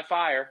 Trial by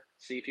fire.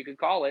 See if you could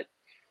call it.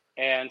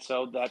 And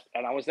so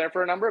and I was there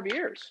for a number of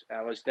years.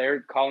 I was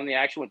there calling the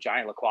action with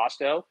Johnny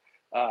LaQuasto,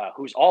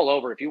 who's all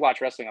over. If you watch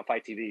wrestling on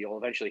Fight TV, you'll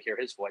eventually hear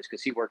his voice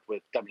because he worked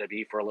with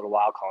WWE for a little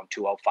while, calling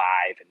 205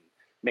 and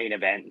Main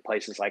Event and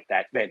places like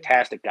that.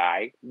 Fantastic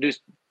guy.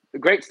 Just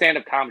great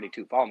stand-up comedy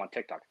too. Follow him on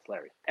TikTok. It's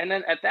hilarious. And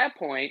then at that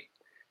point,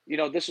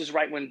 this is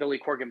right when Billy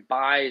Corgan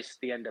buys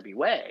the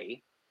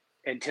NWA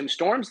and Tim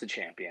Storm's the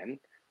champion.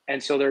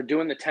 And so they're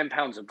doing the 10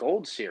 Pounds of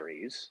Gold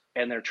series,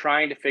 and they're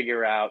trying to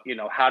figure out,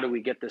 how do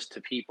we get this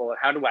to people?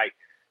 How do I,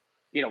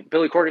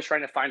 Billy Corgan's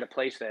trying to find a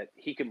place that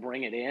he can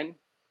bring it in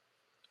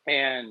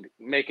and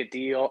make a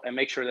deal and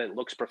make sure that it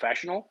looks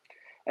professional.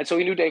 And so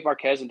he knew Dave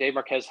Marquez, and Dave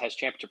Marquez has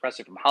Championship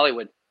Wrestling from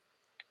Hollywood,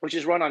 which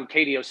is run on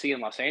KDOC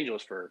in Los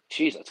Angeles for,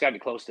 it's got to be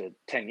close to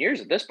 10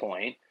 years at this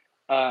point.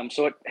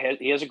 So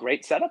he has a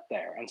great setup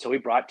there. And so he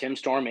brought Tim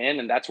Storm in,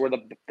 and that's where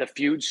the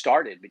feud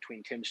started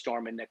between Tim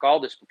Storm and Nick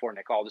Aldis before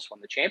Nick Aldis won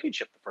the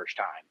championship the first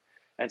time.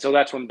 And so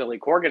that's when Billy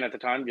Corgan at the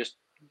time just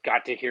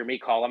got to hear me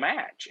call a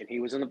match, and he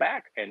was in the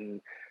back.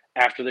 And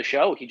after the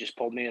show, he just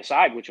pulled me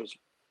aside, which was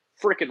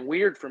freaking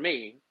weird for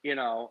me.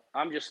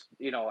 I'm just,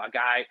 a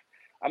guy.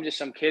 I'm just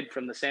some kid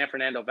from the San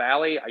Fernando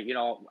Valley.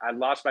 I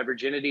lost my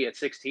virginity at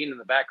 16 in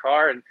the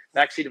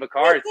backseat of a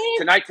car.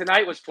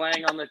 Tonight was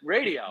playing on the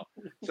radio.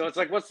 So it's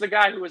like, what's the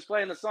guy who was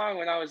playing the song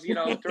when I was,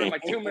 during my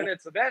 2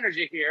 minutes of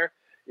energy here?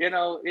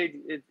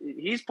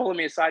 He's pulling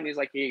me aside, and he's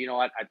like, hey,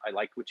 I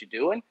like what you're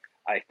doing.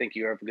 I think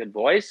you have a good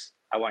voice.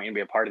 I want you to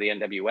be a part of the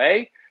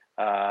NWA.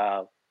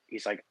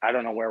 He's like, I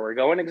don't know where we're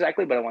going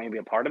exactly, but I want you to be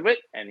a part of it.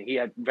 And he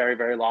had very,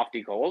 very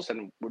lofty goals.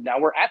 And now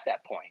we're at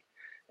that point.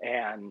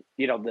 And,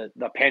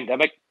 the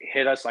pandemic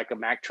hit us like a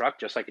Mack truck,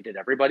 just like it did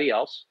everybody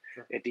else.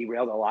 Sure. It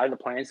derailed a lot of the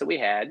plans that we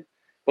had.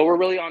 But we're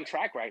really on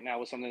track right now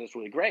with something that's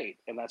really great.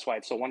 And that's why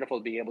it's so wonderful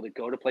to be able to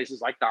go to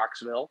places like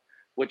Knoxville,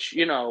 which,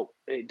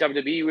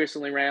 WWE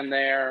recently ran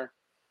there.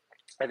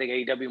 I think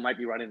AEW might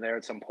be running there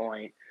at some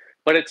point.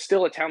 But it's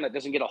still a town that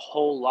doesn't get a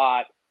whole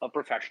lot of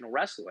professional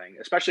wrestling,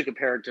 especially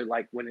compared to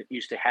like when it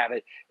used to have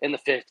it in the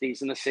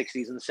 50s and the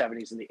 60s and the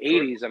 70s and the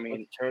 80s. I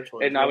mean,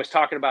 and I was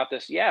talking about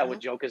this, with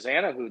Joe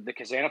Kazana, who the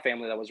Kazana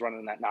family that was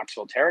running that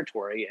Knoxville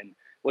territory and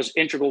was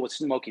integral with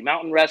Smoky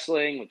Mountain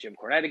Wrestling, with Jim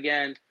Cornette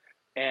again.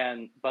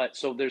 But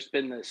so there's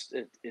been this,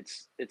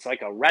 it's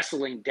like a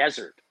wrestling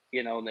desert,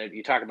 and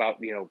you talk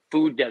about,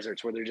 food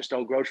deserts where there's just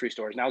no grocery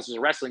stores. Now this is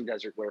a wrestling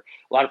desert where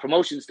a lot of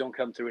promotions don't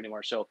come through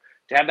anymore. So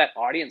to have that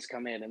audience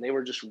come in, and they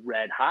were just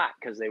red hot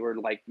because they were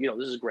like,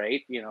 this is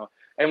great,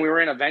 and we were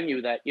in a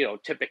venue that,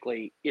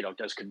 typically,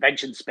 does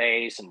convention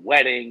space and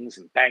weddings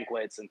and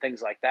banquets and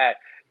things like that.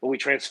 But we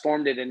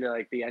transformed it into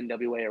like the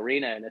NWA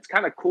arena, and it's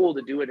kind of cool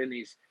to do it in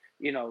these,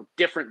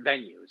 different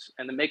venues,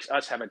 and it makes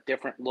us have a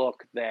different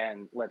look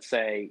than, let's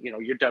say,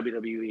 your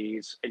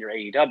WWEs and your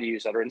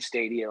AEWs that are in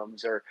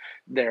stadiums or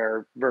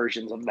their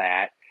versions of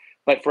that.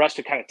 But for us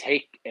to kind of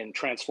take and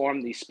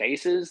transform these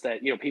spaces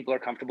that, people are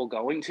comfortable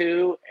going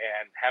to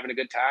and having a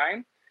good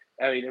time,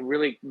 I mean, it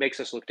really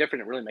makes us look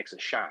different. It really makes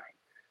us shine.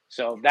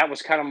 So that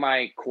was kind of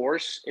my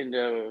course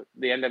into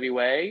the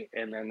NWA.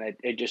 And then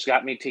it just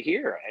got me to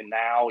here. And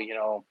now,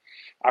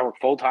 I work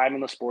full time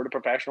in the sport of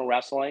professional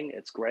wrestling.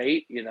 It's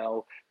great.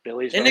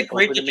 Billy's. Isn't it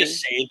great to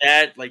just say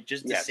that? Like,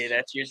 just to say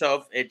that to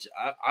yourself.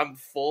 I'm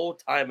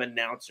full-time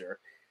announcer.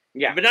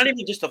 Yeah. But not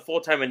even just a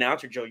full-time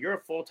announcer, Joe. You're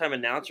a full-time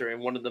announcer in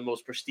one of the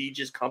most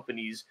prestigious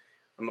companies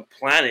on the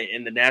planet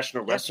in the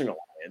National Wrestling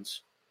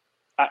Alliance.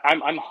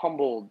 I'm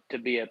humbled to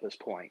be at this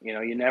point.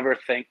 You never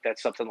think that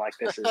something like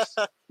this is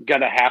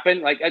going to happen.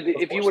 Like,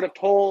 if you would have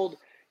told,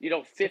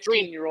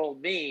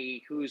 15-year-old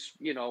me who's,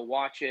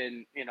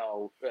 watching,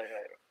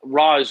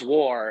 Raw is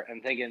War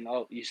and thinking,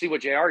 oh, you see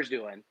what JR's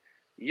doing?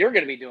 You're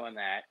going to be doing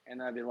that.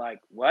 And I'd be like,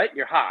 what?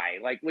 You're high.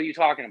 Like, what are you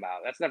talking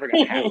about? That's never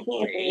going to happen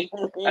to me.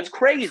 That's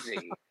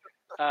crazy.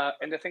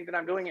 And to think that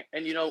I'm doing it.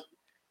 And,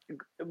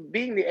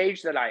 being the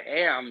age that I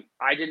am,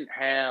 I didn't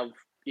have,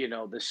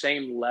 the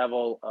same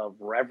level of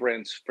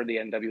reverence for the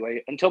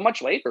NWA until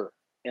much later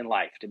in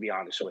life, to be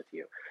honest with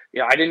you.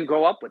 I didn't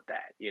grow up with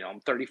that.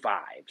 I'm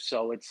 35.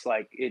 So it's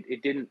like,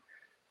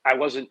 I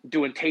wasn't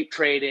doing tape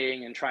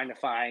trading and trying to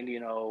find,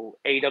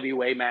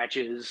 AWA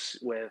matches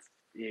with,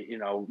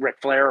 Ric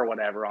Flair or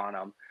whatever on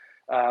them.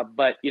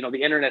 But,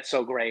 the internet's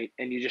so great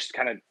and you just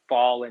kind of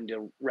fall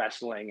into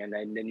wrestling and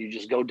then you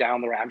just go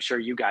down I'm sure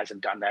you guys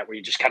have done that where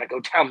you just kind of go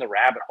down the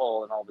rabbit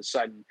hole and all of a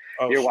sudden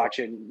you're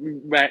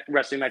watching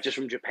wrestling matches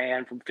from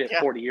Japan from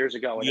 40 years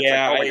ago. And it's like,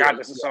 oh my God,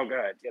 this is so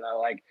good.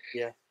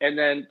 And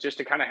then just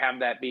to kind of have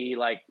that be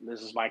like,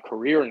 this is my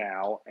career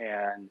now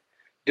and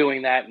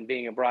doing that and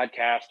being a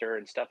broadcaster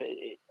and stuff.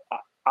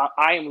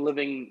 I am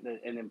living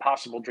an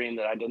impossible dream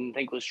that I didn't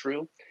think was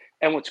true.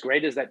 And what's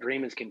great is that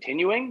dream is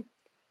continuing.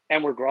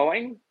 And we're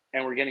growing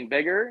and we're getting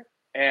bigger.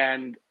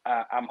 And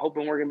I'm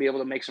hoping we're going to be able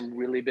to make some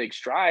really big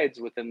strides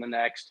within the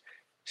next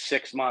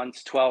 6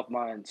 months, 12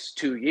 months,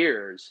 2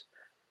 years.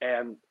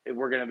 And I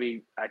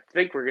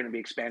think we're going to be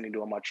expanding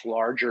to a much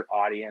larger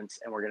audience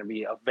and we're going to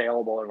be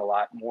available in a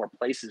lot more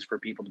places for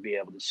people to be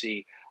able to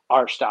see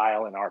our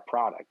style and our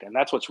product. And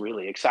that's what's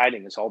really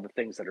exciting is all the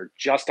things that are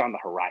just on the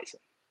horizon.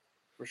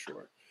 For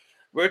sure.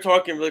 We're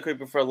talking really quick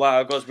before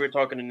Lyle goes. We're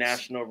talking to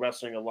National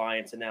Wrestling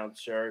Alliance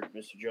announcer,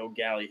 Mr. Joe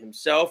Galli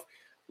himself.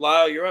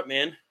 Lyle, you're up,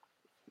 man.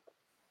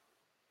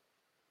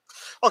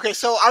 Okay,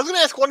 so I was going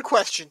to ask one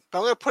question, but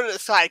I'm going to put it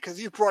aside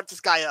because you brought this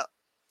guy up.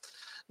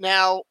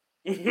 Now,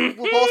 we'll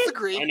both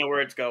agree. I know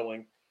where it's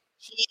going.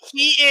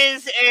 He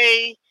is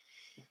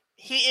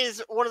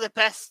one of the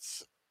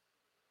best,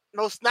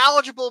 most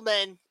knowledgeable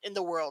men in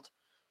the world.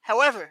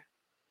 However,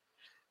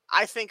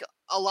 I think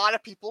a lot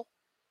of people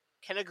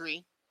can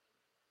agree.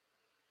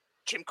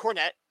 Jim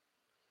Cornette,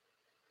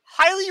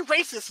 highly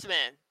racist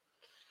man.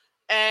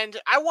 And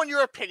I want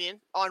your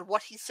opinion on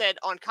what he said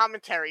on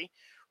commentary.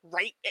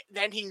 Right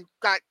then he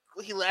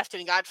left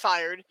and he got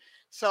fired.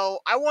 So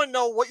I want to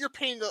know what your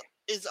opinion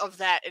is of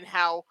that and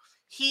how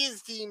he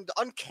is deemed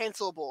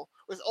uncancelable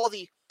with all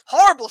the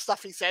horrible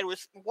stuff he said.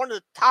 With one of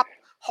the top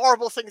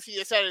horrible things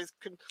he said is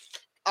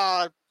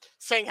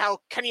saying how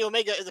Kenny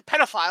Omega is a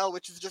pedophile,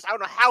 which is just, I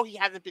don't know how he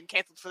hasn't been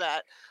canceled for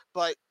that.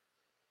 But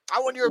I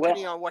want your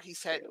opinion on what he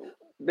said.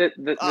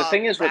 The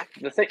thing is with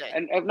the thing,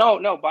 and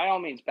no, by all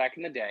means, back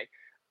in the day,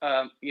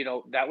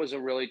 that was a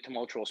really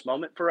tumultuous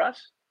moment for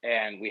us,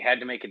 and we had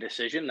to make a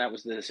decision. That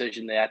was the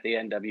decision that the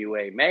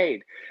NWA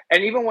made.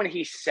 And even when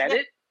he said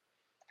it,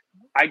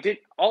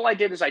 all I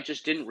did is I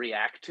just didn't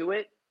react to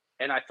it,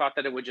 and I thought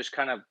that it would just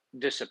kind of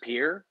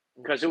disappear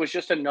because it was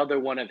just another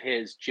one of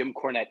his Jim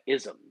Cornette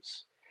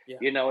isms.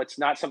 Yeah. It's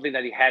not something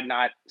that he had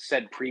not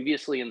said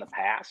previously in the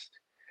past,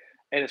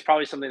 and it's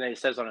probably something that he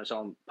says on his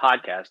own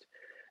podcast.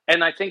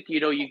 And I think,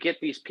 you get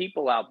these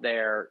people out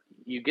there,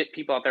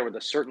 with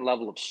a certain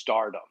level of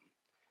stardom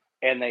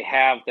and they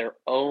have their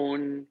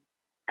own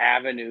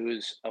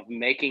avenues of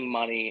making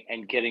money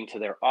and getting to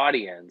their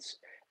audience.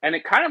 And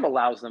it kind of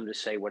allows them to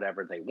say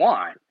whatever they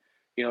want.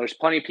 There's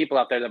plenty of people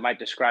out there that might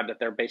describe that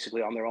they're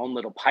basically on their own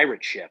little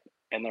pirate ship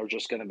and they're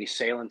just going to be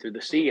sailing through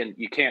the sea and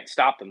you can't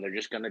stop them. They're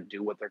just going to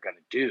do what they're going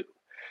to do.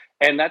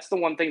 And that's the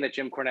one thing that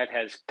Jim Cornette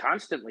has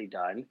constantly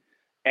done.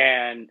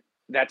 And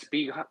that's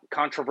being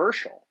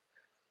controversial.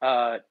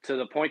 To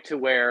the point to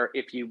where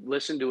if you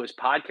listen to his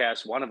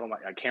podcast, one of them,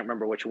 I can't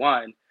remember which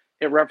one,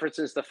 it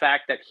references the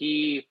fact that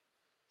he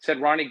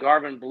said Ronnie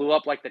Garvin blew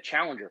up like the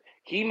Challenger.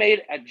 He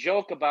made a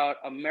joke about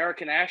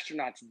American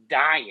astronauts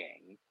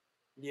dying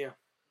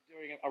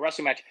during a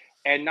wrestling match.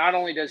 And not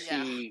only does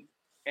he,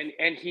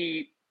 and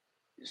he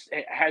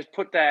has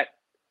put that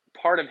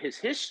part of his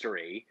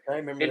history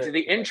into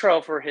the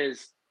intro for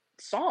his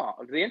song,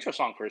 the intro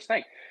song for his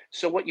thing.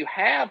 So what you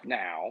have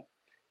now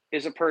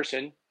is a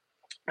person.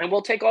 And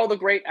we'll take all the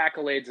great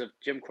accolades of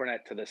Jim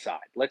Cornette to the side.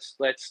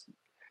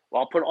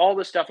 I'll put all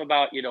the stuff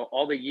about,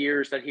 all the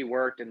years that he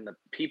worked and the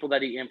people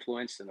that he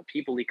influenced and the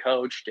people he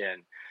coached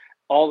and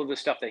all of the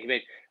stuff that he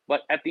made.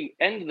 But at the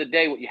end of the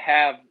day, what you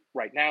have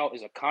right now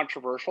is a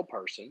controversial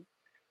person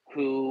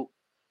who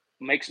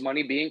makes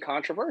money being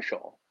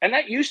controversial. And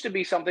that used to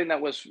be something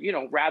that was,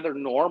 rather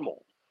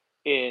normal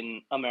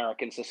in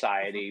American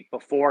society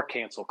before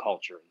cancel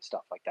culture and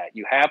stuff like that.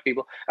 You have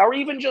people, or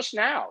even just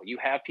now, you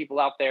have people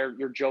out there,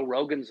 your Joe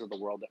Rogans of the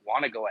world that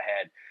want to go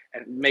ahead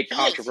and make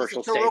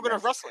controversial statements. Joe Rogan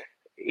of wrestling.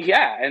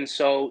 Yeah, and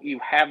so you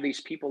have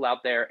these people out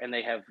there and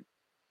they have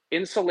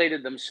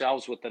insulated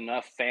themselves with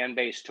enough fan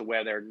base to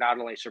where they're not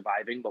only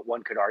surviving, but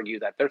one could argue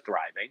that they're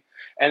thriving.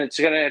 And it's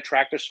going to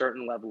attract a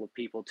certain level of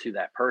people to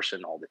that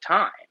person all the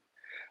time.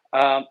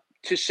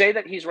 To say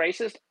that he's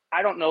racist,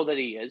 I don't know that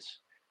he is.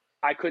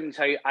 I couldn't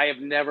tell you. I have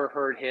never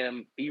heard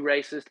him be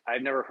racist.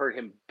 I've never heard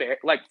him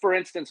like, for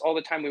instance, all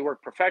the time we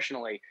worked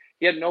professionally,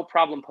 he had no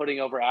problem putting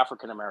over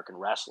African American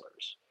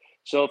wrestlers.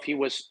 So if he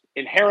was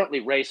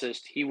inherently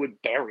racist, he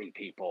would bury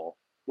people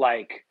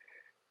like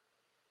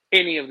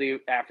any of the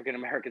African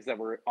Americans that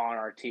were on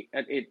our team.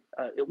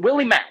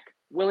 Willie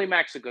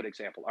Mack's a good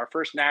example. Our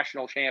first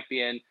national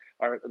champion,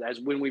 as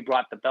when we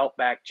brought the belt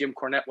back, Jim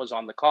Cornette was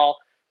on the call,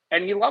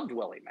 and he loved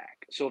Willie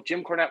Mack. So if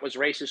Jim Cornette was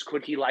racist,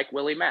 could he like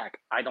Willie Mack?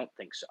 I don't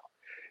think so.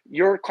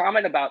 Your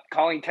comment about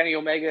calling Kenny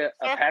Omega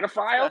a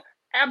pedophile?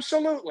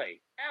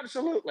 Absolutely.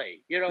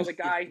 You know, the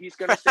guy, he's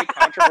going to say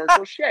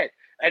controversial shit.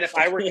 And if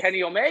I were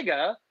Kenny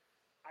Omega,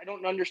 I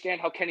don't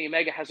understand how Kenny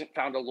Omega hasn't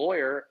found a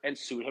lawyer and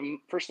sued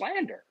him for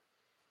slander.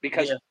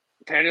 Because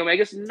Kenny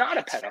Omega's not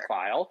a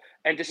pedophile.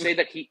 And to say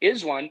that he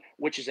is one,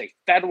 which is a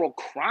federal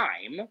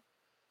crime,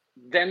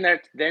 then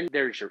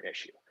there's your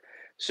issue.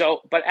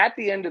 So, but at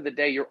the end of the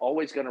day, you're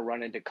always going to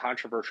run into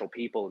controversial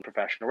people in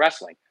professional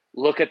wrestling.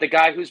 Look at the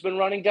guy who's been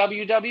running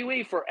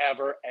WWE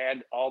forever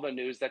and all the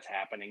news that's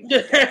happening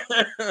today.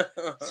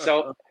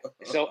 So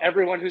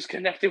everyone who's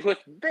connected with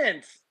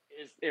Vince,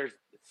 there's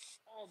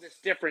all this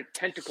different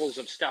tentacles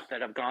of stuff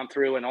that have gone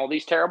through and all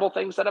these terrible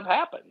things that have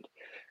happened.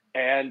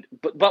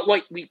 But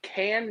what we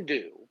can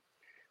do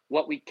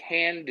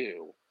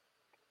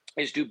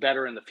is do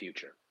better in the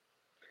future.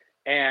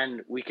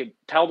 And we could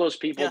tell those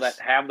people that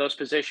have those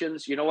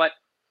positions, you know what,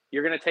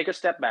 you're going to take a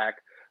step back.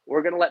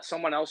 We're going to let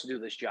someone else do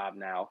this job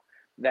now.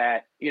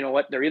 That, you know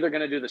what, they're either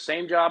going to do the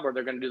same job or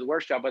they're going to do the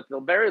worst job. But at the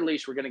very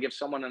least, we're going to give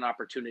someone an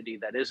opportunity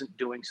that isn't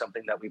doing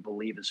something that we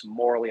believe is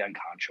morally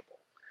unconscionable.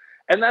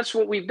 And that's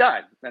what we've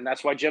done. And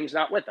that's why Jim's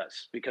not with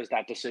us, because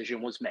that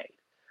decision was made.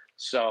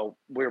 So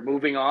we're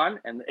moving on.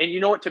 And you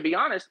know what, to be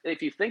honest,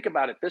 if you think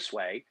about it this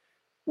way,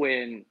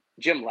 when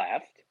Jim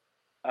left,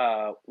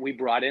 we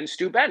brought in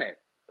Stu Bennett,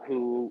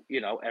 who,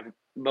 you know,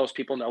 most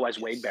people know as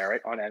Wade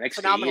Barrett on NXT.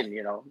 Phenomenal. And,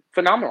 you know,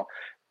 phenomenal.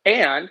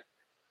 And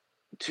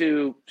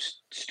to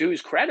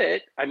Stu's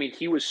credit, I mean,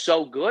 he was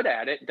so good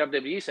at it.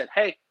 WWE said,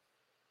 hey,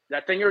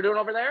 that thing you're doing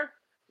over there,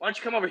 why don't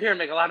you come over here and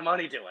make a lot of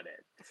money doing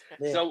it?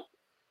 Yeah. So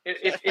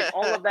if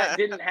all of that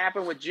didn't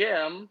happen with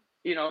Jim,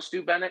 you know,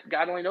 Stu Bennett,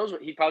 God only knows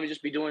what he'd probably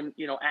just be doing,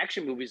 you know,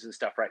 action movies and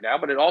stuff right now.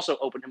 But it also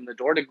opened him the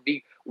door to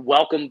be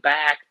welcomed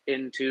back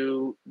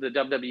into the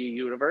WWE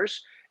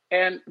universe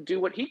and do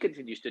what he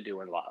continues to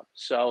do and love.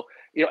 So,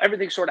 you know,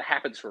 everything sort of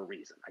happens for a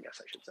reason, I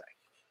guess I should say.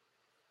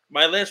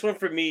 My last one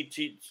for me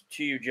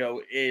to you,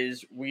 Joe,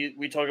 is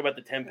we talk about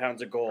the 10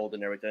 pounds of gold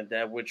and everything like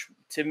that, which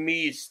to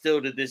me still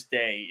to this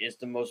day is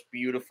the most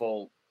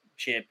beautiful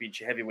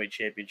championship, heavyweight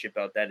championship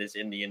belt that is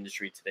in the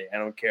industry today. I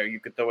don't care. You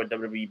could throw a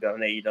WWE belt,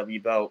 an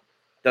AEW belt.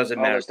 Doesn't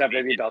matter. Those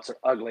WWE belts are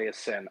ugly as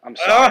sin. I'm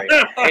sorry.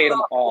 I hate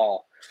them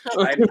all.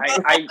 I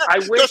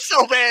wish they're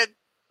so bad.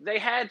 They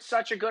had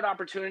such a good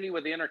opportunity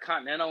with the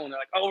Intercontinental, and they're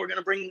like, "Oh, we're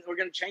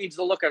gonna change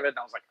the look of it." And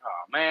I was like,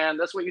 "Oh man,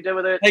 that's what you did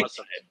with it." Like,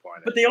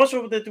 but they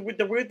also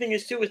the weird thing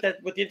is too is that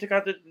with the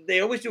Intercontinental,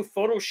 they always do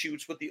photo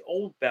shoots with the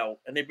old belt,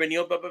 and they bring the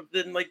old belt. But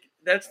then, like,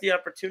 that's the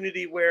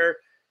opportunity where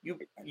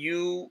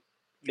you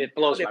it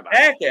blows my mind.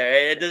 Back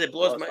there. It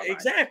blows my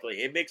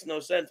exactly. It makes no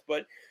sense,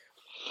 but.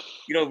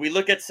 You know, we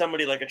look at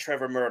somebody like a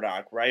Trevor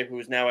Murdoch, right,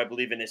 who's now, I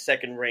believe, in his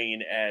second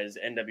reign as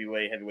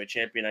NWA heavyweight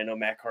champion. I know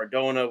Matt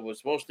Cardona was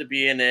supposed to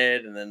be in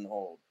it, and then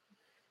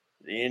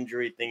the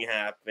injury thing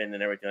happened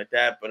and everything like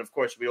that. But, of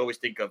course, we always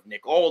think of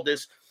Nick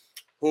Aldis,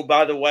 who,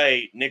 by the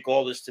way, Nick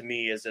Aldis to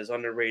me is as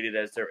underrated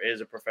as there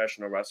is a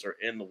professional wrestler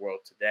in the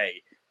world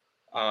today,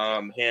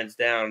 hands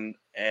down.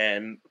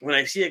 And when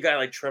I see a guy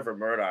like Trevor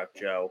Murdoch,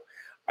 Joe,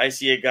 I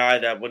see a guy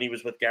that when he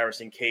was with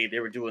Garrison Cade,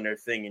 they were doing their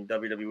thing in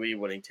WWE,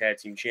 winning tag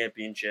team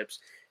championships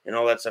and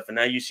all that stuff. And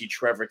now you see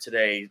Trevor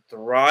today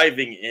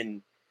thriving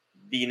in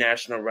the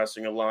National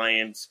Wrestling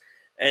Alliance.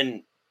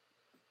 And,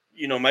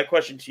 you know, my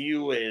question to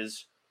you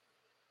is,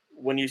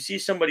 when you see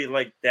somebody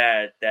like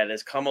that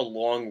has come a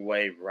long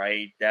way,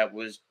 right, that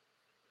was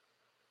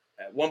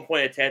at one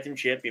point a tag team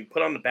champion,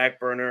 put on the back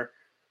burner,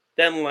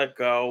 then let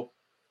go.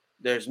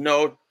 There's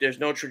no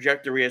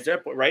trajectory as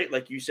that point, right?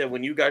 Like you said,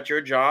 when you got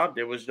your job,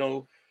 there was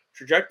no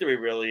trajectory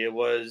really. It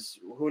was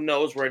who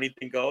knows where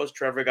anything goes.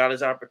 Trevor got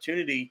his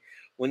opportunity.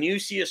 When you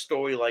see a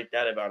story like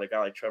that about a guy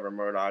like Trevor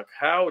Murdoch,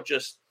 how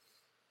just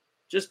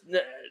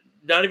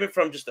not even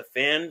from just a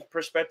fan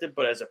perspective,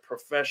 but as a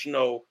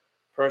professional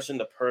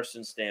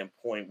person-to-person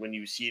standpoint, when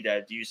you see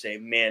that, do you say,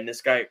 man,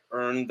 this guy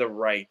earned the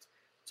right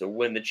to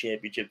win the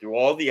championship through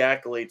all the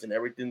accolades and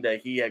everything that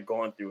he had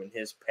gone through in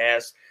his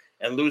past?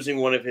 And losing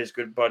one of his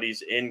good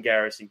buddies in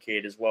Garrison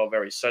Cade as well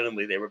very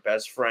suddenly. They were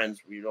best friends.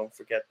 We don't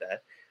forget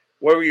that.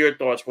 What were your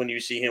thoughts when you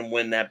see him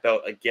win that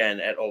belt again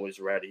at Always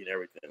Ready and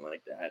everything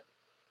like that?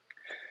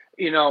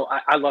 You know,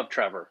 I love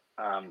Trevor.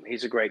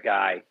 He's a great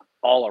guy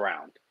all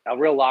around. A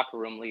real locker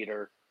room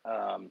leader,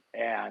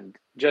 and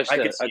just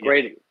a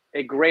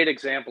great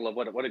example of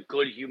what a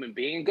good human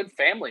being, good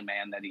family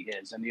man that he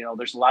is. And, you know,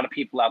 there's a lot of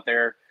people out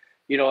there,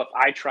 you know, if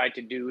I tried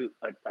to do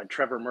a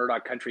Trevor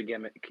Murdoch country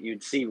gimmick,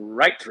 you'd see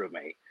right through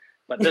me.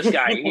 But this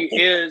guy,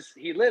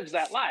 he lives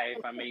that life.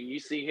 I mean, you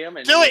see him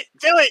and do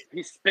it.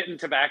 He's spitting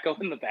tobacco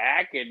in the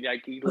back, and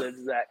like he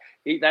lives that.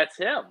 That's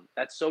him.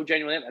 That's so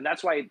genuine, and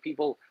that's why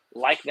people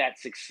like that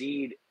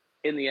succeed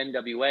in the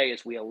NWA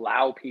is we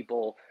allow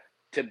people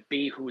to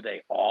be who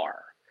they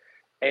are,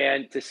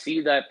 and to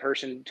see that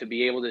person to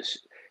be able to.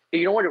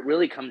 You know what it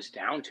really comes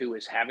down to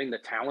is having the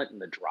talent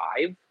and the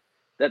drive.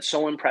 That's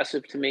so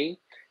impressive to me,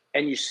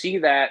 and you see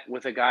that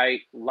with a guy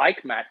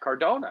like Matt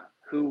Cardona,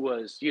 who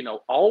was,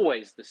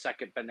 always the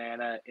second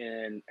banana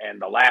and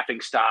the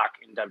laughing stock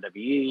in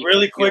WWE.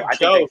 Really quick,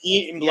 Joe,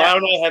 Lyle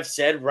and I have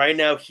said right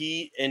now,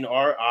 he, in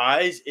our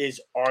eyes,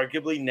 is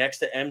arguably next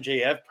to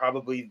MJF,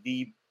 probably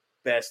the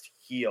best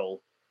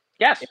heel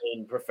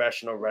in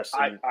professional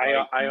wrestling.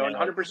 I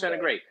 100%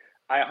 agree.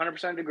 I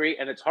 100% agree,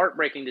 and it's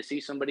heartbreaking to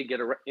see somebody get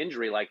an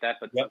injury like that,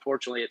 but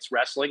unfortunately it's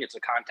wrestling. It's a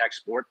contact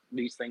sport.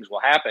 These things will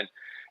happen.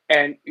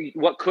 And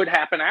what could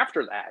happen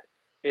after that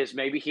is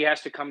maybe he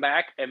has to come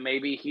back and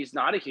maybe he's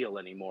not a heel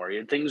anymore.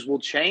 And things will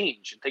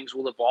change and things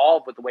will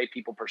evolve with the way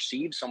people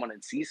perceive someone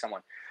and see someone.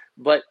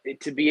 But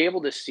to be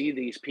able to see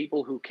these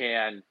people who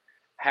can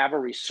have a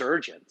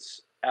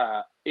resurgence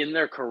in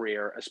their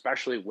career,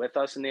 especially with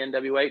us in the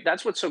NWA,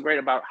 that's what's so great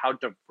about how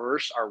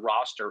diverse our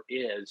roster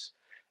is.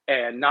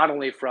 And not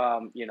only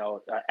from,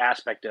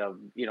 aspect of,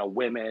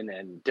 women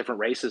and different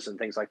races and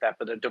things like that,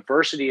 but the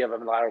diversity of a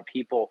lot of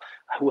people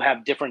who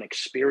have different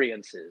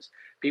experiences,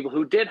 people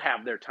who did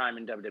have their time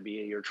in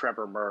WWE, your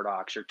Trevor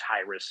Murdochs, your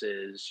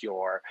Tyruses,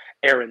 your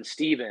Aaron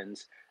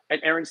Stevens.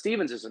 And Aaron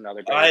Stevens is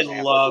another guy. I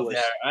love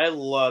that. I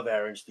love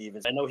Aaron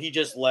Stevens. I know he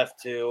just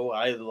left too.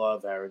 I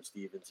love Aaron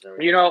Stevens.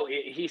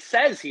 He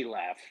says he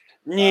left.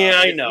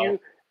 Yeah, I know.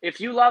 If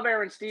you love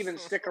Aaron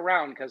Stevens, stick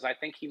around because I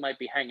think he might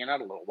be hanging out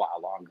a little while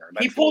longer.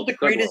 He pulled the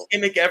greatest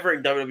gimmick ever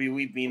in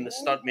WWE, being the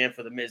stuntman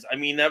for The Miz. I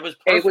mean, that was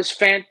perfect. It was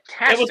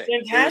fantastic. It was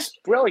fantastic.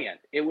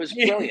 It was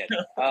brilliant.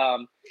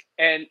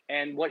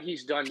 And what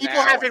he's done People now.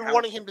 People have been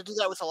wanting him to do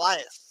that with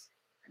Elias.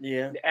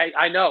 Yeah,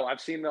 I know. I've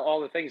seen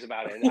all the things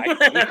about it.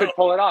 He could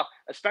pull it off,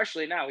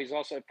 especially now. He's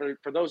also,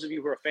 for those of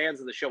you who are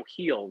fans of the show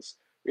Heels,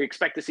 you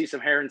expect to see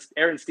some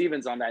Aaron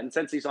Stevens on that. And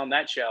since he's on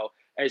that show,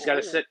 and he's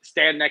got to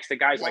stand next to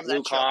guys like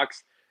Luke Hawx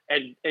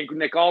and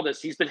Nick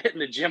Aldis, he's been hitting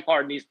the gym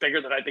hard, and he's bigger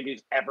than I think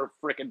he's ever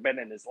freaking been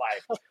in his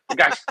life. The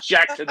guy's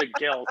jacked to the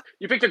gills.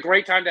 You picked a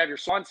great time to have your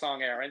swan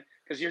song, Aaron,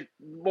 because you're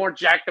more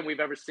jacked than we've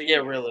ever seen. Yeah,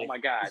 really. Oh, my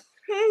God.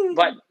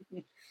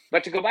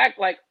 But to go back,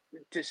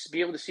 to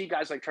be able to see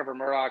guys like Trevor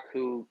Murdoch,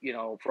 who,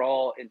 for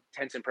all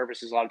intents and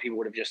purposes, a lot of people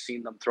would have just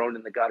seen them thrown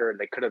in the gutter, and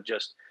they could have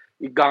just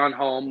gone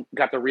home,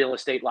 got the real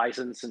estate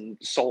license and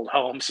sold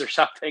homes or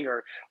something,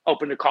 or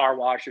opened a car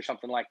wash or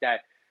something like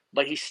that.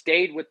 But he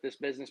stayed with this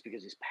business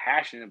because he's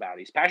passionate about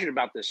it. He's passionate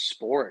about this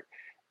sport.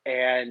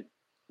 And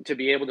to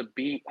be able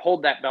to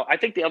hold that belt. I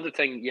think the other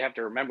thing you have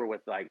to remember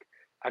with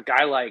a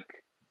guy like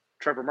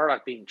Trevor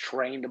Murdoch being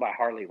trained by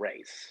Harley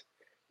Race,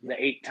 the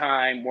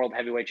 8-time world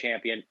heavyweight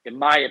champion, in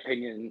my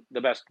opinion,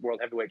 the best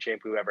world heavyweight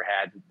champion we've ever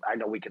had. I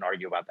know we can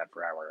argue about that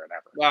forever and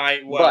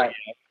ever.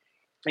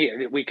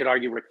 Yeah, we could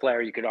argue Ric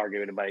Flair. You could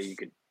argue anybody.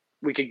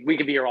 We could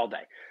be here all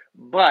day.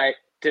 But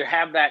to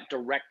have that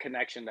direct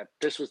connection that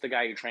this was the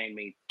guy who trained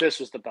me, this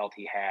was the belt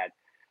he had.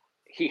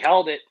 He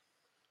held it,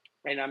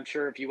 and I'm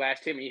sure if you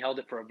asked him, he held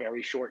it for a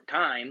very short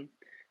time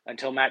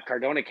until Matt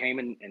Cardona came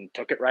and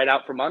took it right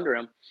out from under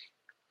him.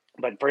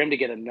 But for him to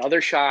get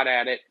another shot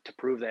at it to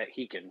prove that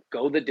he can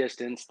go the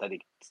distance, that he's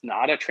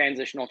not a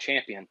transitional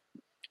champion,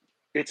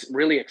 it's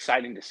really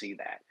exciting to see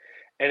that.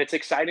 And it's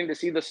exciting to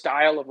see the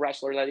style of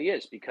wrestler that he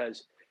is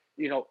because,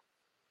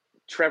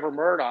 Trevor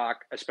Murdoch,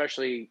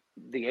 especially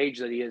the age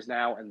that he is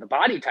now and the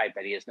body type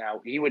that he is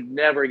now, he would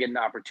never get an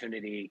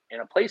opportunity in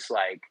a place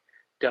like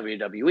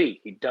WWE.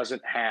 He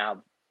doesn't have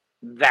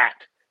that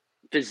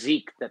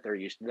physique that they're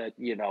used to, that,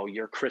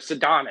 your Chris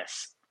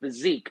Adonis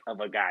physique of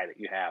a guy that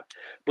you have.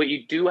 But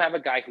you do have a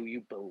guy who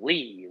you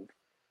believe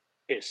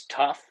is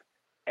tough.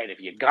 And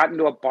if you got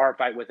into a bar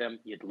fight with him,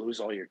 you'd lose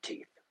all your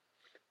teeth.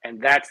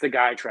 And that's the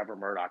guy Trevor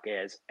Murdoch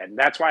is. And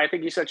that's why I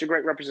think he's such a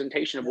great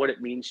representation of what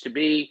it means to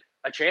be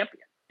a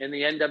champion in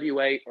the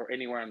NWA or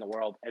anywhere in the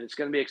world. And it's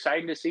going to be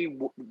exciting to see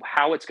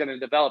how it's going to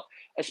develop,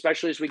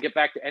 especially as we get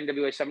back to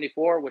NWA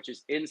 74, which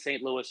is in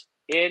St. Louis,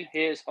 in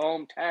his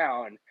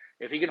hometown.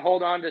 If he can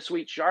hold on to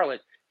Sweet Charlotte,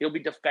 he'll be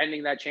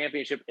defending that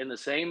championship in the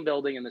same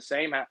building, in the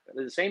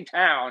same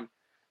town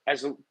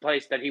as the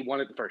place that he won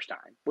it the first time,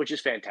 which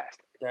is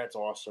fantastic. That's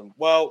awesome.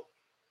 Well,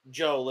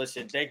 Joe,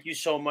 listen, thank you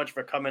so much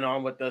for coming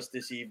on with us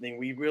this evening.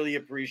 We really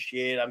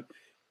appreciate it. I'm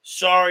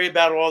sorry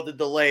about all the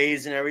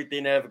delays and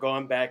everything that have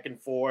gone back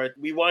and forth.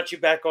 We want you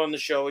back on the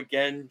show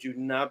again. Do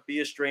not be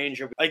a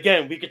stranger.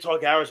 Again, we could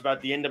talk hours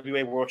about the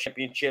NWA World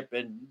Championship.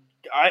 And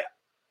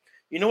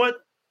you know what?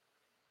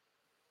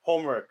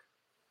 Homework.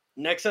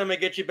 Next time I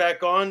get you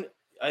back on,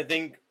 I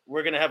think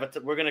we're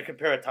gonna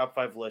compare a top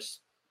 5 list.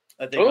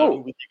 I think who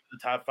we think the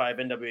top 5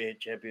 NWA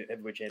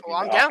heavyweight champions. Well,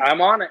 I'm down.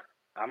 I'm on it.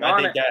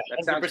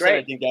 That sounds great.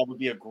 I think that would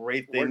be a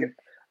great thing.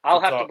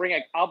 I'll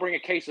bring a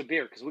case of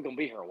beer because we're gonna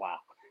be here a while.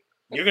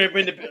 You're gonna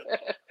bring the.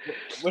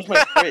 Where's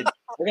my fridge?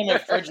 I got my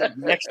fridge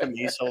next to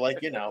me, so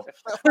like Joe,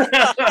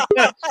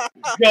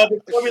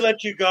 before we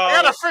let you go,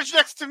 I got a fridge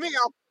next to me.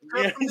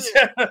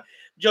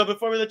 Joe,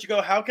 before we let you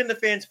go, how can the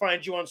fans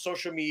find you on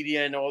social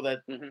media and all that,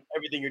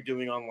 everything you're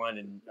doing online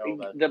and all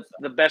that?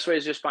 The best way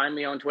is just find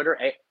me on Twitter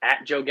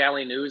at Joe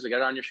Galley News. I got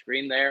it on your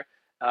screen there.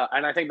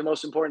 And I think the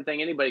most important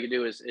thing anybody can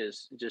do is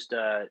just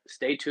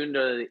stay tuned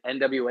to the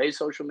NWA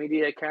social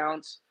media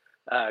accounts.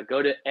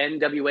 Go to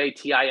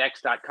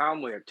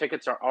nwatix.com where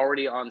tickets are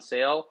already on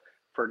sale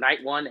for night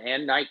 1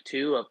 and night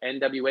 2 of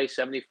NWA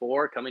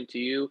 74, coming to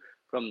you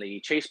from the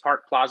Chase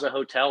Park Plaza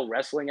Hotel,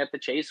 Wrestling at the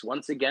Chase.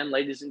 Once again,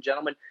 ladies and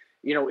gentlemen,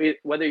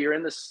 whether you're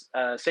in the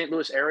St.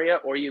 Louis area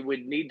or you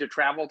would need to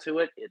travel to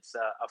it, it's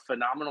a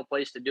phenomenal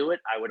place to do it.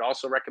 I would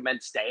also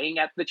recommend staying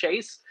at the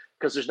Chase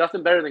because there's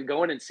nothing better than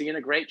going and seeing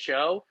a great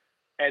show.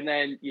 And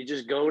then you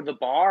just go to the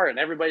bar and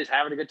everybody's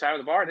having a good time at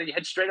the bar. And then you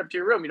head straight up to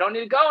your room. You don't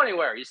need to go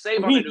anywhere. You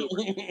save on an Uber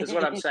is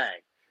what I'm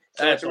saying.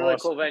 So it's a really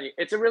cool venue.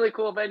 It's a really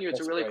cool venue. It's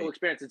a really cool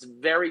experience. It's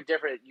very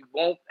different. You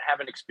won't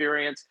have an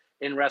experience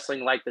in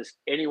wrestling like this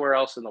anywhere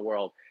else in the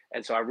world.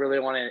 And so I really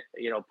want to,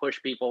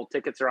 push people.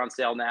 Tickets are on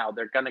sale now.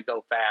 They're going to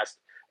go fast.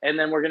 And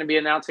then we're going to be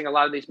announcing a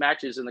lot of these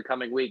matches in the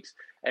coming weeks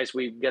as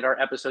we get our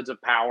episodes of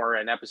Power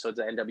and episodes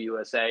of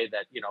NWSA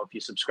that, if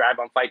you subscribe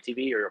on Fight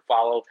TV or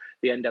follow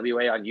the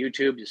NWA on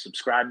YouTube, you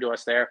subscribe to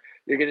us there,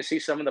 you're going to see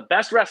some of the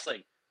best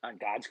wrestling on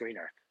God's green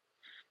earth.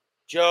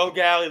 Joe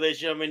Galley, ladies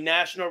and gentlemen,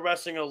 National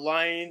Wrestling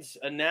Alliance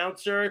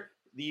announcer,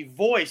 the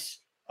voice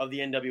of the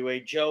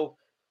NWA. Joe,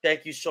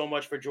 thank you so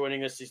much for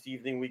joining us this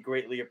evening. We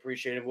greatly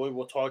appreciate it. We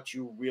will talk to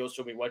you real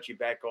soon. We want you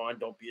back on.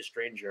 Don't be a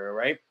stranger, all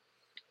right?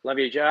 Love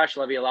you, Josh.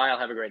 Love you, Lyle.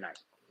 Have a great night.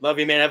 Love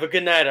you, man. Have a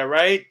good night, all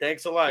right?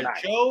 Thanks a lot.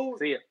 Joe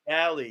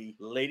Galley,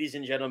 ladies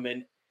and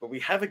gentlemen, but we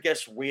have a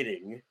guest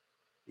waiting.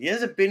 He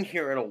hasn't been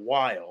here in a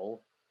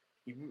while,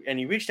 and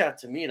he reached out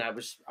to me, and I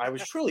was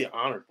truly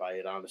honored by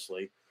it,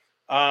 honestly.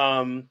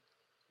 And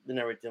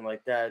everything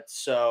like that.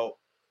 So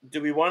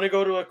do we want to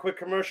go to a quick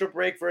commercial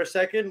break for a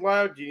second,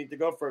 Lyle? Do you need to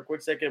go for a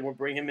quick second? We'll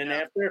bring him in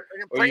after.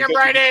 Bring him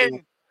right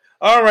in.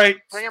 All right,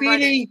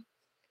 Speedy,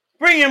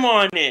 bring him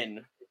on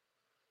in.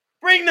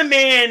 Bring the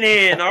man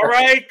in, all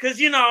right? Because,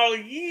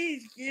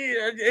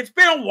 it's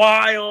been a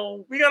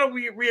while. We got to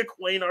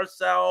reacquaint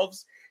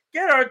ourselves,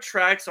 get our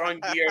tracks on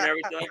gear and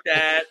everything like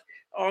that,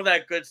 all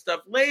that good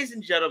stuff. Ladies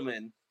and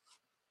gentlemen,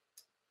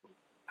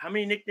 how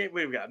many nicknames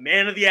we've got?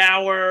 Man of the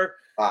Hour.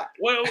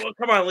 Well,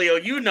 come on, Leo.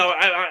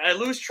 I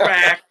lose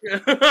track.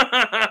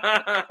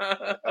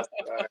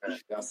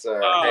 Yes,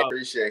 sir. I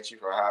appreciate you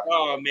for having me.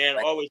 Oh, man,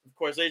 always, of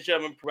course. Ladies and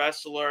gentlemen,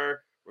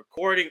 wrestler,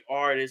 recording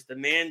artist. The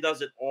man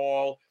does it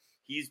all.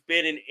 He's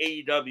been in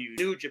AEW,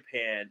 New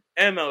Japan,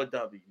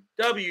 MLW,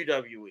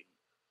 WWE,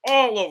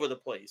 all over the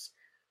place.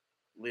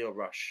 Leo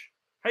Rush.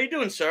 How you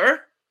doing,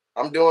 sir?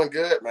 I'm doing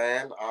good,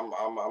 man.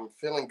 I'm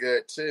feeling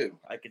good too.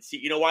 I could see.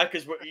 You know why?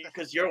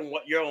 Because you're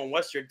on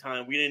Western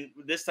time. We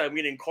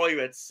didn't call you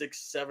at 6,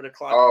 7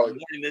 o'clock in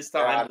the morning this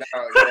time.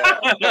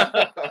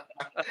 Yeah.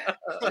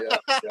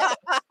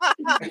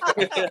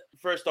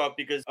 First off,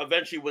 because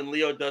eventually when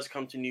Leo does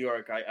come to New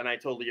York, I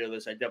told Leo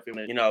this, I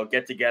definitely want to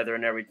get together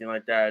and everything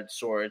like that,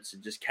 sorts,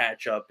 and just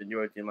catch up and do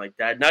everything like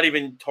that. Not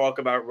even talk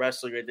about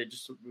wrestling, right?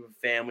 Just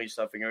family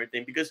stuff and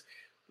everything. Because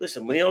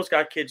listen, Leo's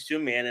got kids too,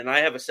 man, and I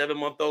have a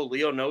 7-month-old.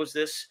 Leo knows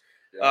this,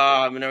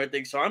 and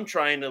everything. So I'm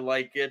trying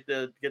to get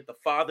the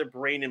father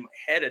brain in my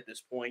head at this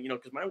point,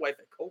 because my wife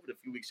had COVID a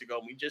few weeks ago,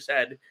 and we just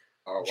had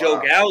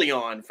Joe Galley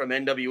on from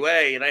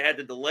NWA, and I had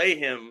to delay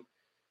him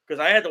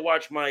because I had to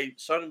watch my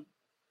son.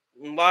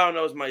 Lyle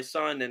knows my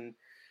son, and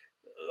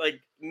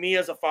me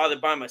as a father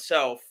by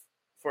myself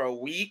for a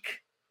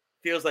week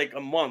feels like a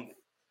month,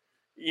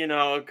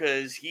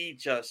 because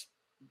he's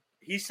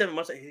 7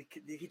 months.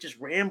 He just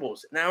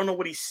rambles, and I don't know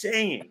what he's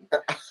saying.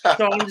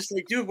 So I'm just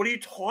like, dude, what are you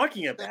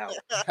talking about?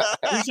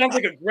 He sounds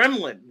like a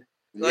gremlin.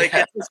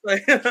 It's just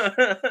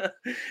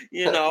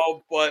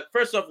But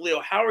first off, Leo,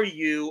 how are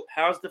you?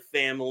 How's the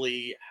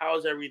family?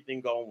 How's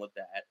everything going with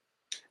that?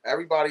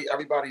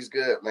 Everybody's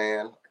good,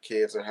 man.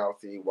 Kids are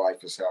healthy.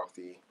 Wife is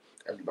healthy.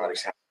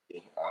 Everybody's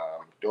happy.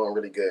 Doing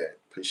really good.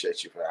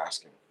 Appreciate you for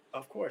asking.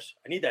 Of course.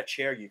 I need that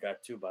chair you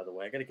got too, by the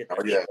way. I got to get that.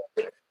 Oh, yeah.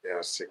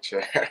 Yeah, sick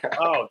chair.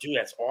 Oh, dude,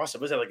 that's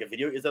awesome. Is that like a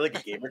video? Is that like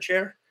a gamer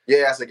chair?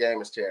 Yeah, it's a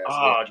gamer's chair.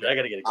 Oh, dude, I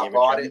got to get a gamer chair. I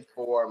bought it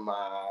for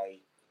my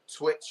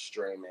Twitch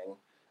streaming.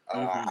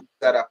 I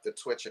set up the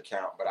Twitch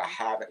account, but I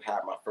haven't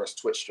had my first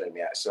Twitch stream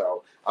yet.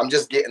 So I'm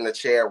just getting the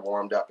chair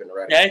warmed up and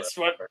ready. That's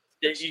what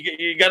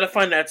you got to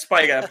find that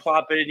spot. You got to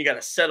plop it in. You got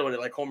to settle it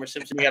like Homer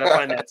Simpson. You got to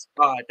find that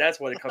spot. That's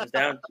what it comes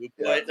down to.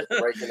 Yeah,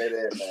 breaking it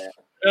in, man.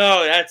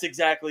 Oh, that's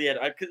exactly it.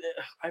 I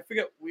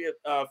forget.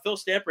 Phil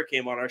Stamper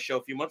came on our show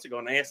a few months ago,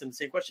 and I asked him the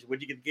same question.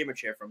 Where'd you get the gamer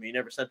chair from? He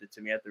never sent it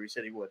to me after he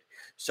said he would.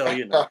 So,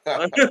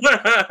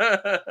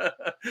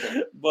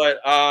 But,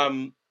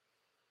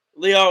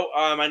 Leo,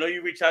 I know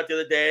you reached out the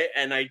other day,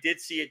 and I did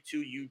see it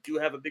too. You do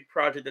have a big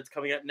project that's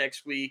coming up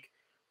next week.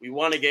 We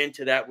want to get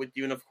into that with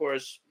you, and of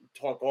course,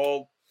 talk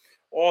all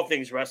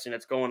things wrestling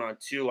that's going on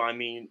too. I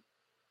mean,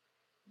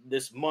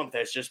 this month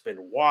has just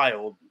been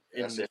wild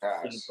in, Yes, in it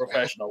has.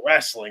 professional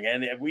wrestling,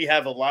 and we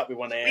have a lot we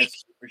want to Sweet.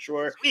 answer for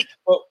sure. Sweet.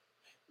 But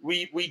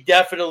we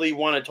definitely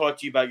want to talk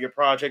to you about your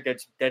project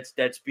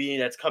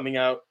that's coming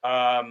out.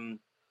 I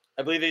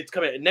believe it's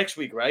coming next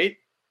week, right?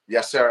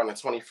 Yes, sir. On the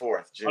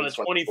 24th, June On the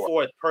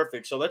 24th.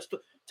 Perfect. So let's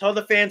tell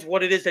the fans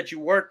what it is that you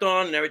worked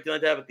on and everything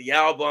like that with the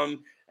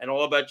album and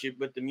all about you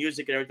with the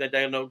music and everything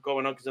like that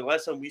going on. Because the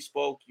last time we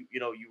spoke, you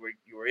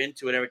were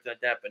into it and everything like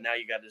that, but now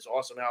you got this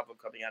awesome album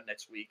coming out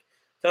next week.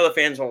 Tell the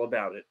fans all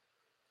about it.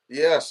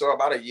 Yeah, so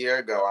about a year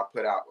ago, I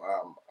put out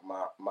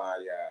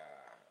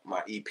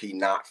my EP,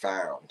 Not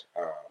Found,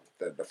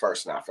 the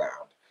first Not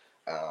Found,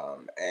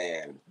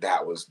 and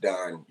that was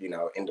done,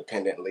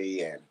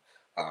 independently, and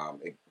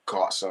it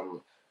caught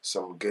some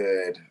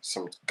good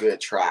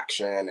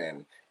traction,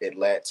 and it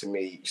led to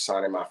me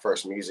signing my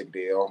first music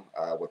deal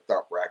with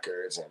Thump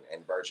Records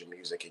and Virgin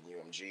Music and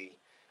UMG.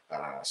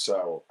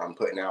 So I'm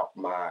putting out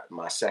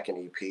my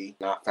second EP,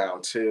 Not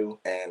Found 2,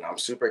 and I'm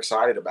super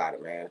excited about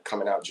it, man.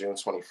 Coming out June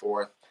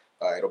 24th.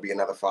 It'll be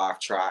another 5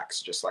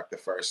 tracks, just like the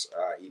first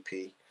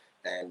EP.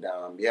 And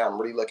I'm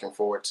really looking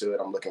forward to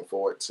it. I'm looking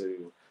forward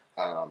to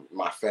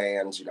my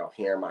fans,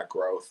 hearing my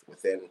growth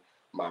within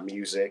my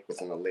music,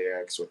 within the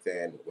lyrics,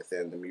 within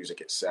the music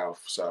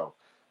itself. So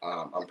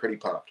I'm pretty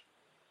pumped.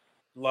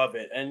 Love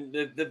it. And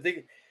the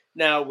thing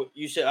now,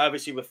 you said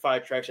obviously with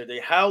 5 tracks a day,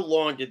 how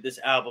long did this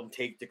album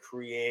take to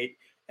create,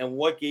 and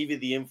what gave you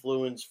the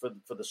influence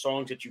for the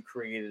songs that you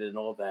created and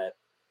all that?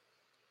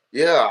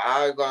 Yeah,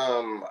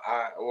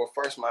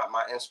 first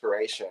my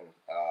inspiration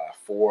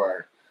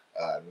for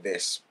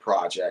this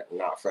project,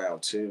 Not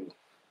Found 2,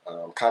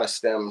 kind of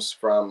stems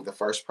from the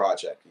first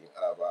project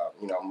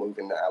of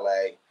moving to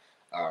LA,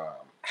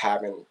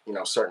 having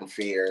certain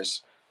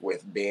fears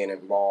with being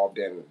involved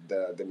in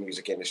the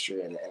music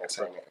industry and the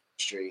entertainment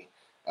industry,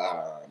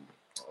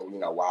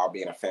 while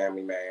being a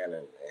family man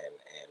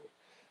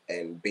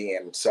and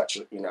being such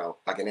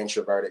like an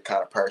introverted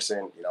kind of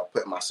person,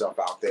 putting myself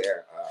out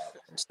there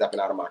and stepping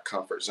out of my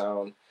comfort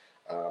zone.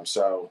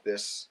 So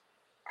this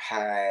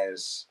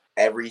has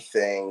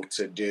everything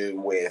to do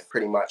with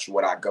pretty much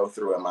what I go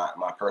through in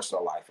my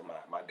personal life and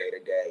my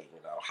day-to-day,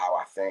 how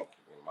I think,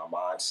 my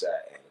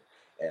mindset,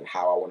 and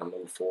how I want to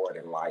move forward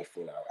in life,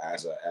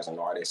 as an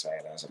artist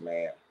and as a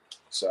man.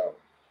 So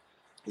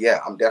yeah,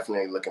 I'm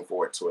definitely looking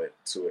forward to it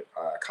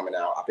coming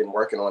out. I've been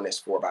working on this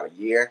for about a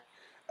year.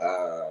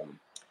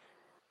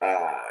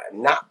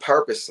 Not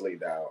purposely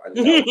though. I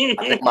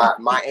think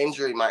my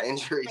injury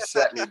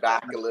set me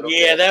back a little bit.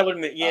 Yeah, that would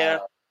mean, yeah.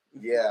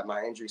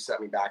 My injury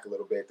set me back a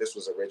little bit. This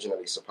was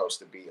originally supposed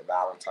to be a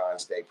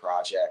Valentine's Day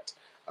project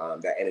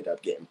that ended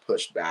up getting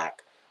pushed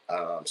back,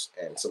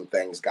 and some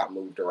things got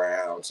moved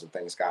around, some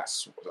things got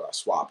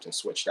swapped and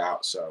switched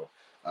out. So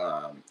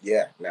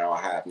now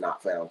I have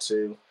Not Found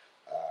 2,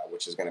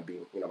 which is going to be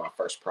my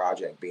first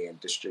project being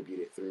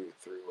distributed through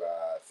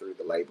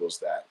the labels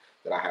that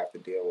I have to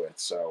deal with.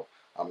 So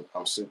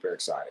I'm super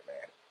excited, man.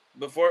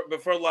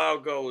 Before Lyle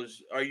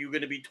goes, are you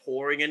going to be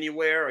touring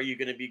anywhere? Are you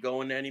going to be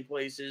going to any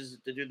places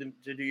to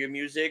do your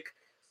music?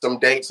 Some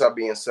dates are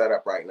being set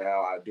up right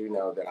now. I do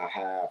know that I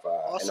have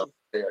Awesome.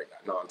 an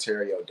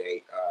Ontario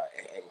date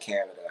in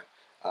Canada.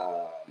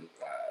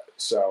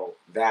 So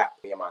that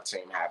me and my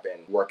team have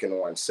been working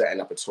on setting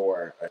up a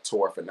tour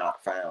for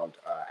Not Found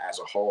as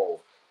a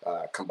whole,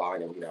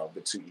 combining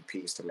the 2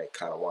 EPs to make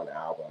kind of one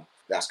album.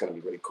 That's going to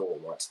be really cool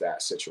once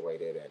that's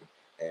situated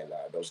and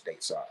those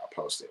dates are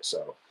posted.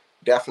 So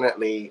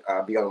definitely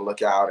be on the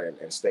lookout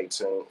and stay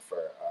tuned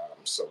for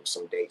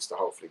some dates to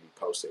hopefully be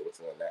posted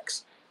within the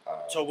next.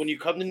 So when you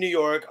come to New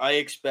York, I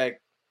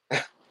expect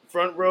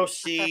front row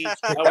seats.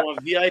 I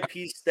want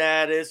VIP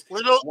status.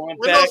 Little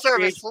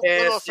service.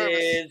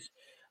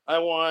 I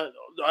want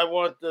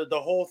the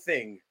whole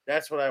thing.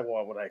 That's what I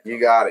want when I come. You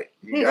got it.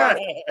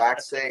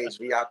 Backstage,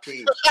 VIP.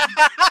 Bring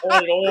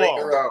it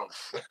all.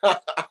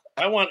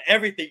 I want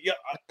everything. Yeah,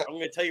 I'm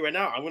going to tell you right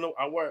now. I'm going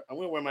to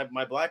wear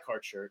my Black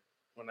Heart shirt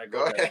when I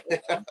go there.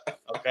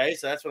 Okay,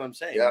 so that's what I'm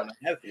saying. Yeah.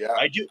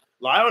 I do.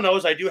 Lyle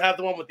knows I do have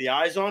the one with the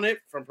eyes on it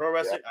from Pro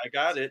Wrestling. I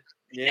got it.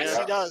 Yeah. Yes,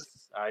 he does.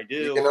 I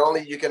do.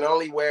 You can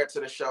only wear it to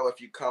the show if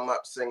you come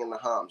up singing the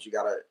hums. You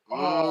gotta.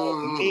 Oh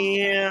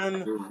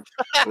man.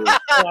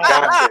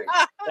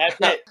 That's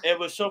it. It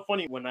was so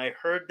funny when I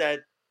heard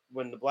that.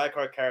 When the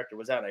Blackheart character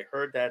was out, I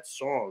heard that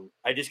song.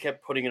 I just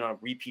kept putting it on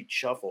repeat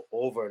shuffle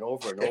over and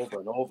over and over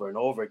and over and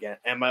over again.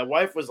 And my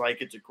wife was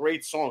like, "It's a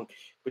great song,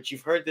 but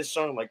you've heard this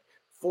song like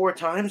 4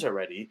 times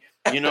already."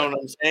 You know what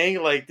I'm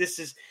saying? Like this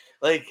is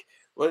like.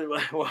 She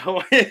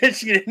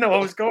didn't know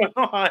what was going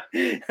on.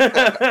 But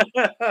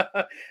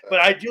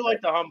I do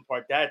like the hum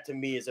part. That to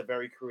me is a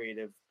very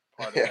creative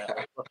part of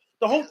that.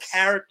 The whole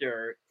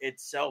character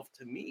itself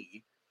to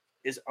me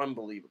is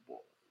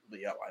unbelievable,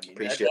 Leo. I mean,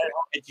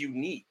 it's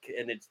unique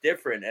and it's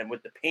different, and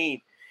with the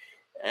paint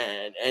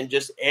and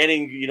just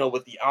adding,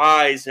 with the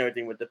eyes and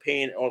everything, with the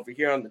paint over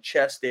here on the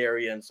chest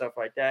area and stuff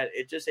like that,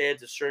 it just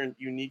adds a certain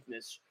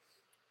uniqueness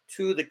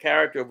to the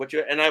character of what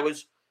you. And I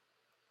was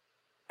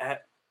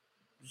at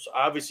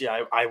obviously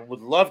I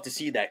would love to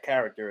see that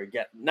character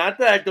again. Not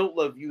that I don't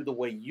love you the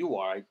way you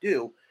are, I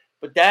do,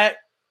 but that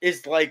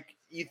is like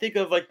you think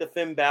of like the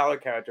Finn Balor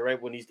character,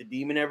 right? When he's the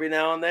demon every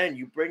now and then,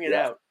 you bring it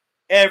out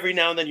every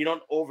now and then. You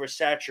don't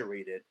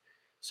oversaturate it.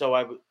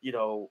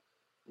 So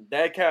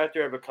that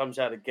character ever comes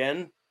out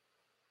again,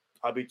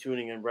 I'll be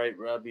tuning in. Right,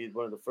 I'll be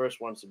one of the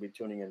first ones to be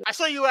tuning in. I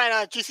saw you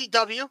at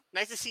GCW.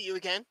 Nice to see you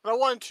again. But I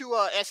wanted to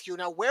ask you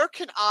now, where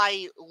can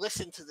I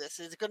listen to this?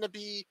 Is it going to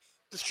be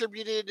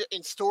distributed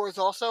in stores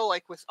also,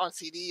 like on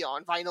CD,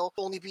 on vinyl?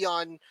 Only be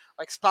on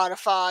like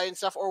Spotify and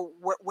stuff, or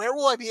where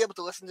will I be able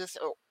to listen to this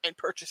and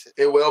purchase it?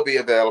 It will be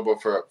available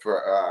for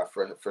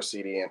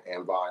CD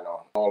and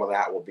vinyl. All of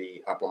that will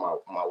be up on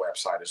my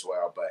website as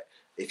well. But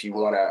if you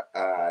want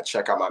to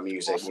check out my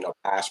music,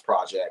 past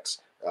projects,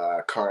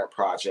 current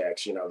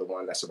projects, the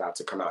one that's about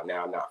to come out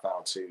now, Not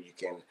Found 2,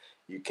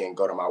 you can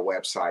go to my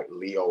website,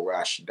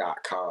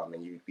 leorush.com,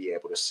 and you'd be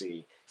able to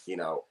see,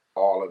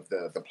 all of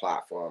the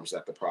platforms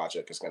that the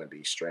project is going to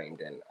be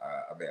streamed and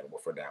available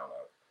for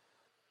download.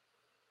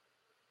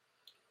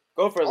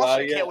 Go for it,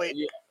 awesome. Can't wait.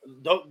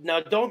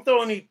 Don't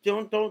throw any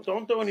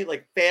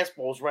like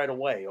fastballs right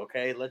away.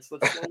 Okay, let's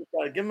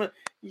give him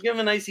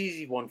a nice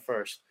easy one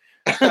first.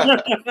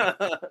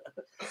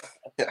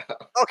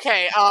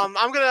 Okay, I'm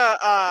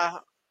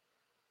gonna.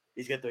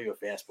 He's gonna throw you a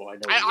fastball. I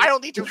know. I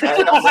don't need to.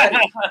 Okay.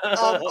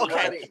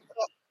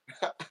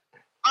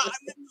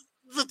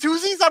 The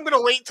doozies, I'm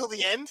gonna wait till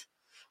the end,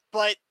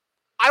 but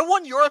I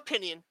want your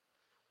opinion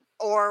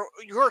or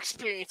your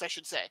experience, I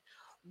should say.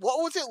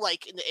 What was it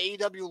like in the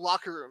AEW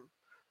locker room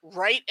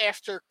right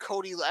after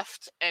Cody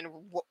left, and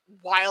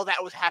while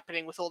that was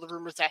happening with all the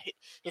rumors that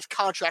his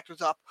contract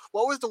was up?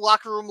 What was the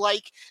locker room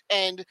like,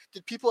 and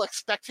did people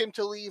expect him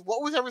to leave?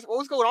 What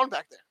was going on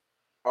back there?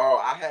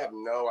 Oh, I have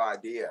no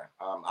idea.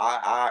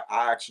 I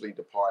actually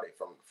departed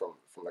from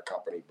the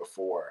company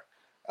before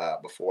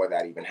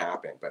that even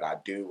happened, but I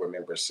do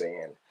remember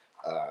seeing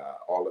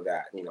all of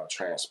that,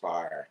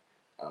 transpire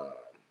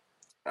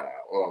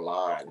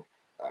online.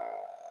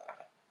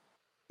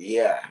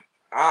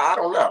 I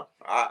don't know.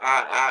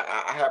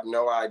 I have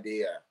no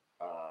idea.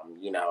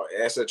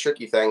 It's a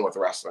tricky thing with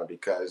wrestling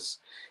because,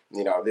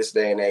 this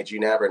day and age, you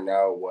never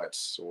know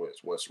what's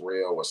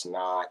real, what's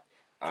not.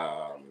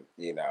 I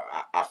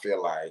feel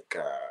like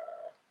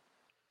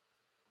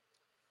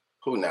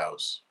who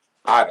knows?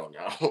 I don't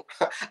know.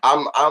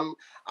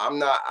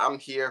 I'm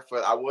here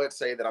for. I would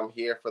say that I'm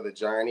here for the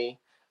journey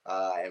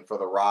and for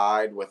the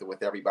ride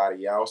with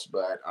everybody else,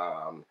 but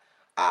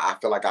I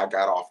feel like I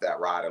got off that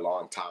ride a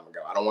long time ago.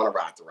 I don't want to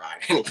ride the ride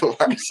anymore.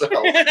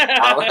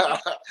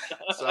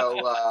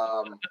 So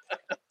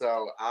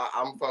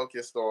I'm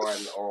focused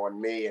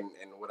on me and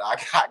what I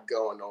got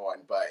going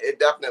on. But it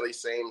definitely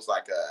seems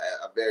like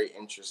a very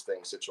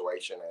interesting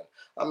situation, and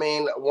I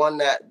mean one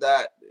that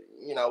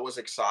was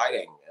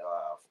exciting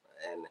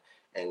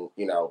and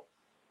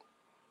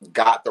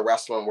got the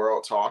wrestling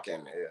world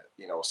talking.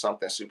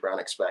 Something super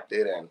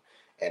unexpected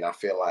and I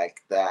feel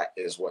like that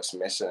is what's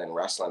missing in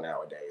wrestling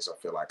nowadays. I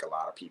feel like a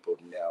lot of people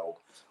know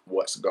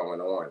what's going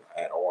on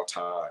at all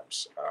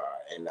times.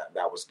 And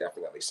that was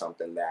definitely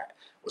something that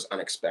was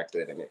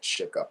unexpected and it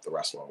shook up the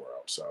wrestling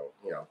world. So,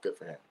 good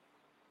for him.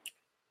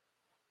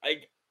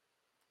 I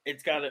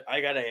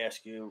gotta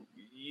ask you,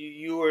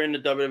 you were in the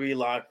WWE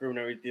locker room and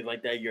everything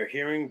like that. You're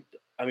hearing,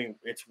 I mean,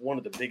 it's one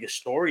of the biggest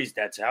stories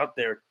that's out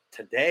there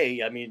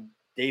today. I mean,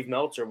 Dave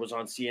Meltzer was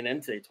on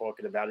CNN today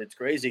talking about it. It's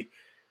crazy.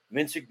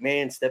 Vince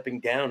McMahon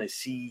stepping down as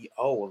CEO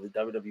of the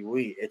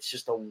WWE. It's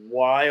just a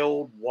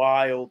wild,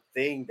 wild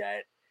thing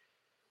that,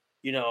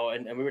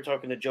 and we were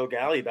talking to Joe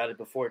Galli about it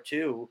before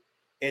too.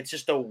 It's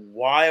just a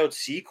wild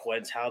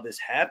sequence how this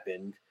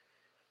happened.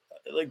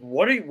 Like,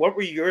 what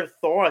were your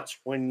thoughts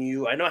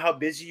when I know how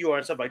busy you are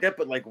and stuff like that,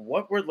 but like,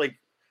 what were like,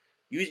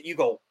 you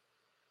go,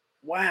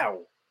 wow,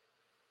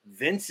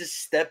 Vince has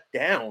stepped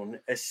down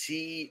as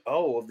CEO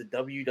of the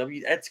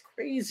WWE. That's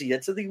crazy.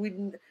 That's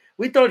something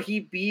we thought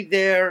he'd be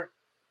there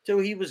till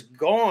he was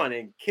gone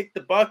and kicked the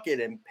bucket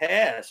and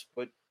passed,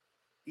 but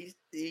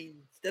he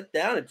stepped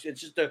down. It's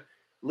just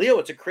Leo,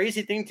 it's a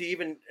crazy thing to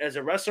even as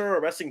a wrestler or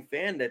a wrestling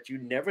fan that you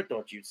never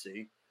thought you'd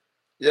see.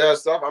 Yeah,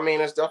 it's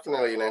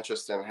definitely an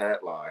interesting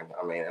headline.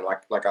 I mean, and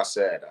like I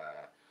said,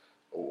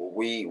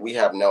 we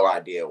have no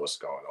idea what's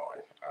going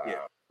on.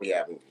 We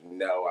have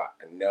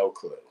no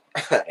clue.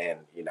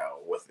 And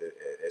with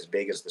as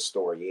big as the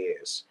story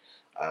is,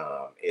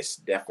 it's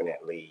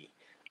definitely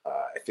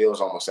it feels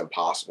almost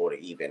impossible to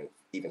even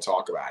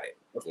talk about it,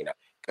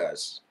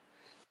 because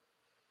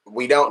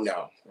we don't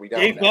know.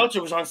 Dave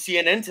Meltzer was on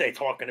CNN today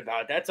talking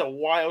about it. That's a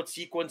wild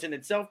sequence in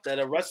itself that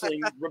a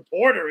wrestling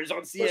reporter is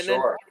on CNN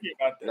talking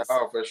about this.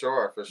 No, for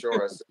sure.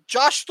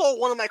 Josh stole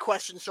one of my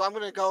questions, so I'm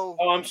going to go.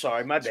 Oh, I'm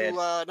sorry, my bad.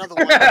 Another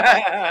one. If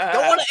you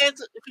don't want to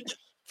answer, if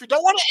you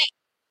don't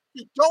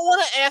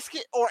want to ask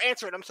it or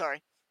answer it, I'm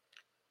sorry.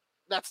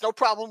 That's no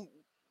problem.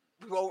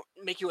 We won't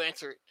make you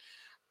answer it.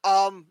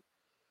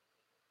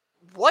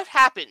 What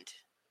happened?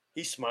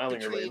 He's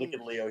smiling already. Look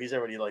at Leo. He's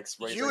already like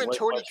you and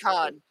Tony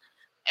Khan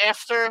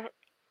after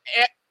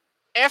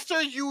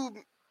you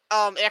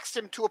asked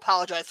him to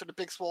apologize for the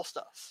Big Swole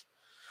stuff.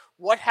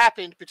 What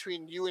happened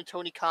between you and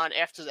Tony Khan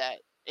after that,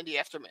 in the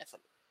aftermath of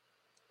it?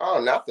 Oh,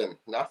 nothing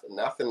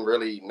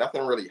really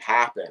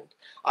happened.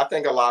 I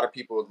think a lot of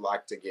people would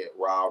like to get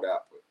riled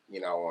up,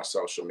 on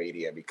social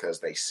media because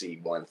they see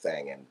one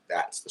thing and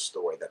that's the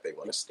story that they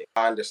want to stick.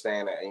 I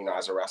understand that,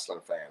 as a wrestling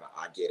fan,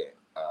 I get it.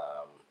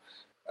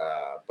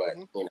 But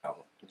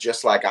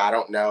just like I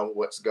don't know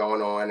what's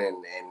going on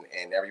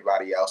in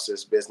everybody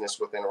else's business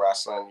within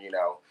wrestling,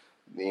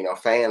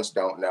 fans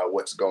don't know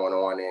what's going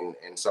on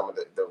in some of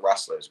the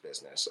wrestlers'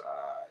 business.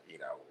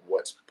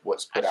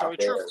 What's put out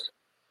there.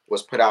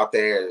 What's put out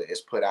there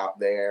is put out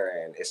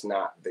there, and it's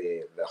not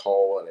the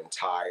whole and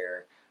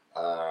entire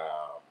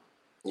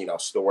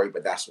story,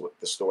 but that's what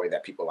the story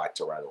that people like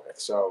to run with.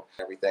 So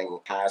everything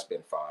has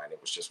been fine. It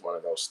was just one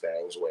of those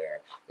things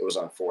where it was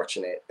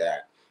unfortunate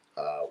that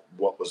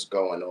what was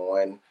going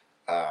on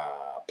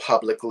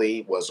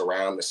publicly was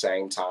around the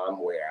same time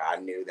where I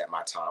knew that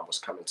my time was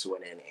coming to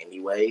an end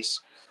anyways.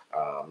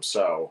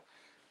 So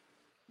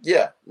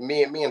yeah,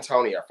 me and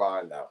Tony are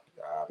fine though.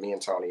 Me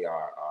and Tony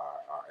are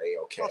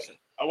A-okay. Awesome.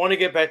 I want to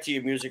get back to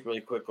your music really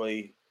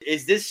quickly.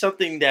 Is this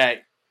something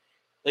that,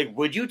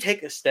 would you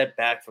take a step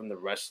back from the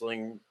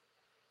wrestling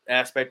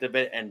aspect of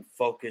it and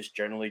focus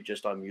generally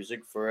just on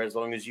music for as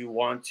long as you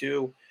want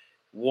to?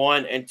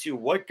 One, and two,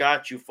 what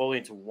got you fully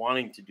into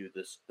wanting to do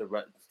this,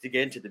 to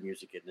get into the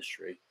music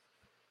industry?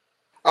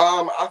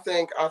 I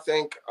think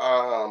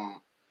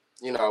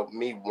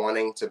me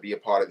wanting to be a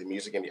part of the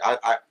music industry.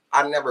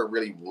 I never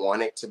really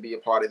wanted to be a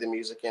part of the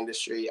music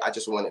industry. I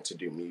just wanted to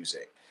do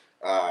music.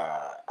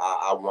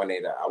 I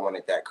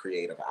wanted that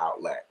creative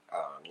outlet,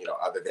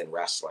 other than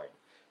wrestling.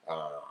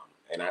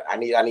 And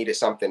I needed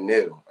something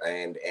new.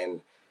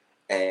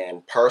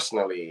 And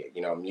personally,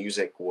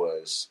 music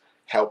was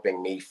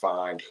helping me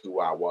find who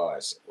I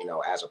was,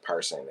 as a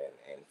person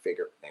and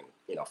figure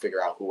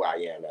out who I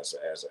am as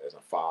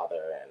a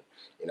father and,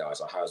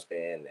 as a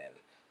husband and,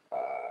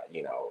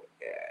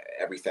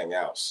 everything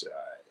else.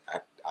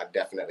 I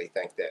definitely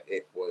think that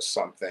it was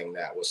something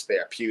that was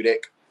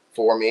therapeutic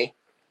for me.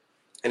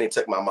 And it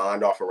took my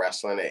mind off of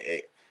wrestling.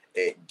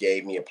 It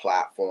gave me a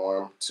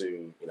platform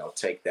to,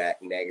 take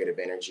that negative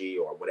energy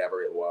or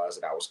whatever it was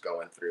that I was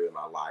going through in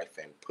my life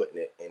and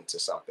putting it into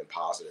something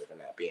positive, and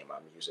that being my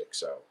music.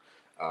 So,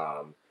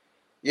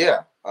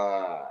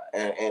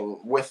 and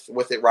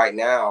with it right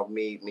now,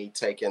 me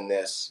taking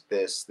this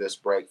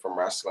break from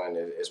wrestling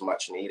is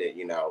much needed.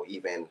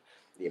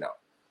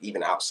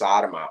 Even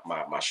outside of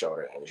my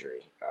shoulder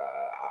injury,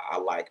 I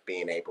like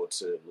being able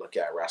to look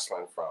at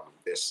wrestling from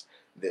this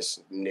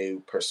new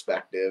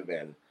perspective,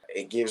 and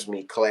it gives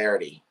me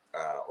clarity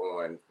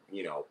on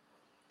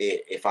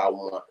if I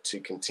want to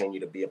continue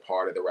to be a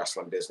part of the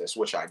wrestling business,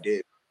 which I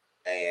do,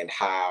 and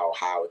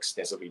how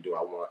extensively do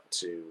I want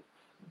to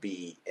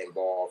be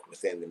involved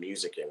within the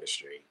music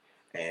industry.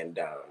 And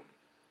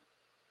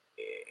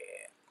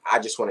I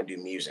just want to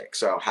do music.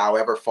 So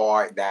however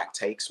far that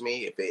takes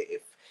me,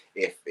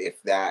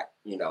 if that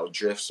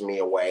drifts me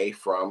away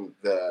from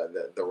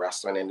the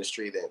wrestling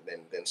industry,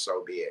 then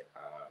so be it.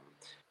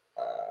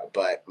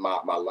 But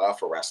my love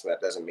for wrestling,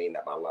 that doesn't mean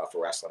that my love for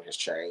wrestling has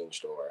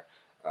changed or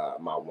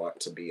my want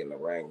to be in the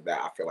ring.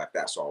 That I feel like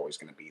that's always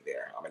going to be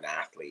there. I'm an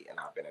athlete, and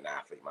I've been an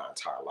athlete my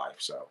entire life,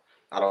 so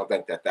I don't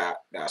think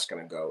that's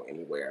going to go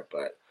anywhere.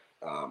 But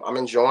I'm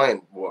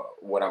enjoying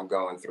what I'm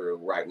going through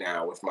right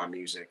now with my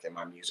music and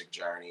my music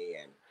journey,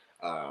 and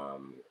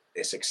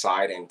it's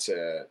exciting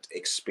to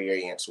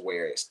experience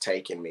where it's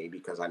taken me,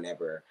 because I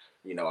never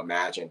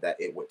imagined that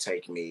it would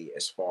take me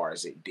as far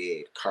as it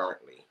did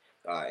currently.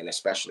 And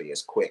especially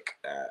as quick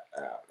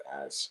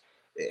as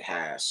it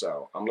has.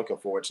 So I'm looking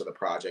forward to the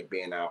project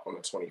being out on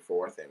the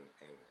 24th and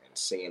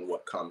seeing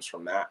what comes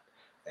from that.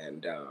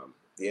 And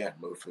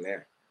move from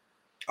there.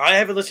 I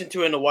haven't listened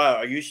to it in a while.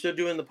 Are you still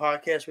doing the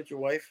podcast with your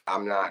wife?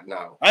 I'm not,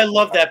 no. I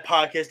love that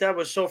podcast. That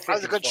was so freaking That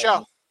was a good fun.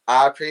 show.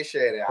 I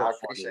appreciate it.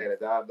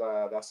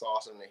 That's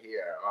awesome to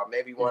hear.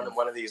 Maybe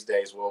one of these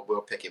days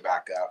we'll pick it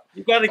back up.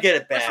 You got to get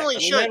it back.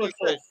 Really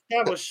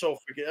that was so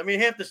freaking. I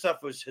mean, half the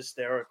stuff was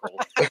hysterical.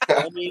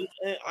 I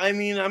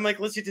mean, I'm like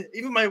listening to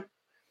even my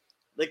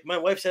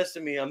wife says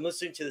to me, I'm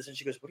listening to this, and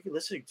she goes, "What are you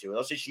listening to?" And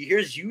I'll say, she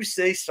hears you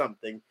say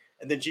something,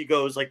 and then she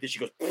goes like this. She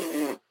goes,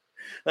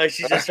 like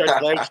she just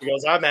starts laughing. She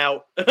goes, "I'm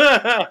out."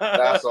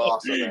 That's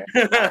awesome, man.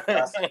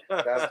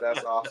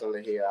 That's awesome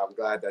to hear. I'm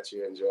glad that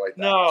you enjoyed that.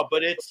 No,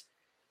 but it's.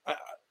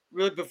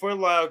 Really, before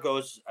Lyle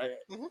goes,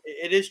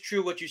 it is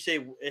true what you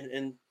say,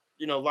 and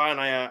Lyle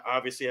and I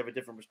obviously have a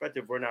different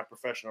perspective. We're not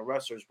professional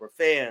wrestlers; we're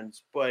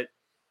fans. But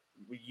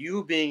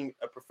you being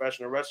a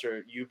professional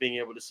wrestler, you being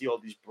able to see all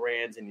these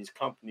brands and these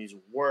companies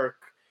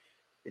work,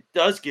 it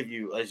does give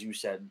you, as you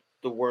said,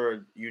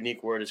 the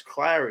unique word is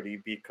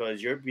clarity,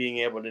 because you're being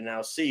able to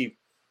now see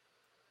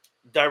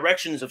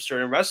directions of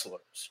certain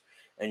wrestlers,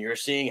 and you're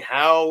seeing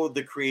how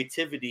the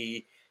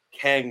creativity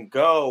can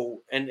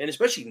go, and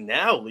especially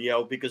now,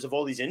 Leo, because of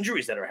all these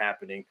injuries that are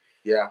happening.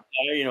 Yeah.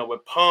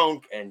 With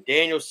Punk and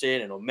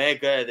Danielson and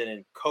Omega, and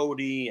then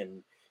Cody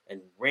and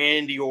and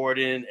Randy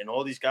Orton and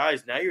all these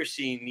guys. Now you're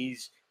seeing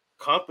these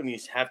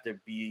companies have to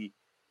be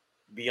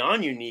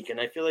beyond unique. And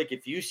I feel like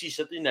if you see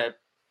something that,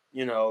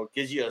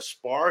 gives you a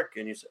spark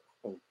and you say,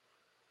 oh,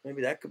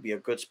 maybe that could be a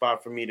good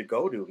spot for me to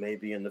go to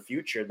maybe in the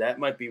future, that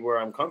might be where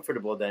I'm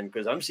comfortable then,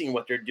 because I'm seeing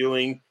what they're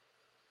doing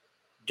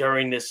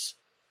during this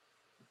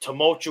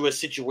tumultuous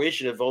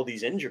situation of all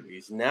these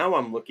injuries. Now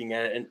I'm looking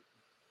at it and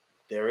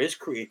there is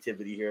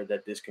creativity here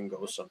that this can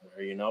go somewhere.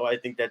 I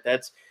think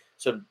that's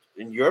so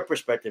in your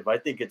perspective, I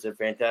think it's a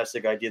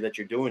fantastic idea that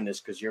you're doing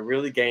this, because you're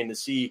really getting to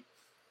see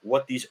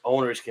what these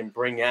owners can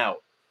bring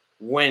out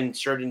when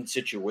certain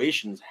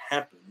situations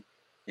happen.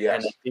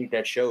 Yes. And I think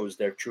that shows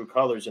their true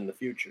colors in the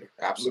future.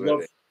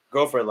 Absolutely.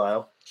 Go for it,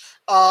 Lyle.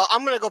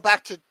 I'm going to go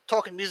back to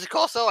talking music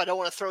also. I don't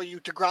want to throw you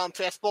DeGrom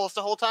fastballs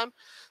the whole time.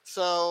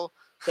 So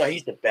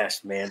he's the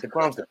best, man.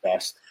 DeGrom's the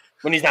best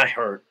when he's not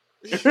hurt.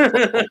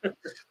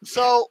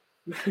 So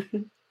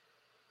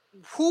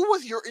who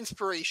was your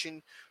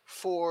inspiration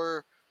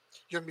for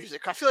your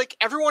music? I feel like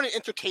everyone in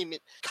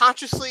entertainment,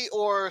 consciously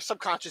or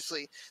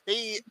subconsciously,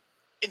 they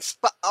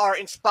are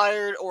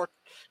inspired or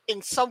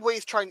in some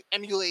ways try and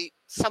emulate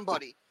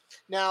somebody.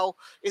 Now,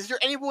 is there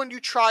anyone you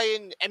try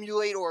and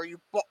emulate or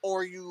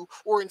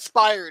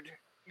inspired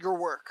your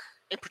work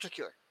in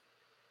particular?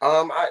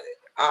 I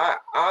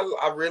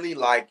really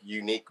like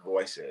unique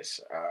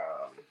voices.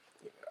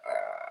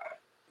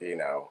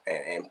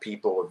 And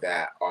people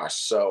that are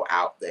so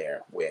out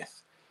there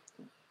with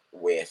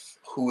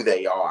who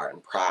they are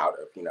and proud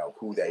of,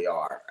 who they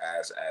are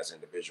as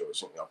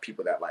individuals,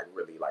 people that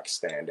really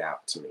stand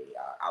out to me.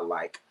 I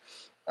like,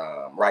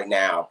 right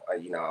now,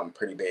 I'm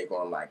pretty big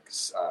on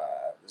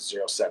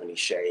 070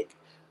 Shake.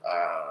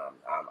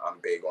 I'm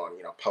big on,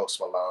 Post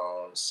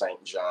Malone,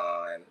 St.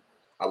 John.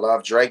 I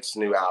love Drake's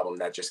new album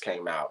that just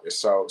came out. It's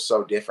so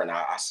different.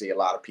 I see a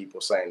lot of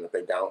people saying that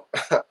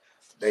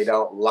they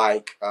don't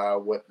like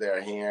what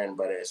they're hearing,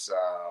 but it's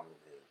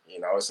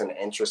it's an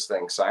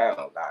interesting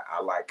sound.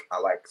 I like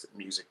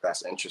music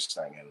that's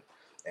interesting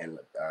and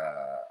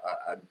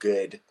a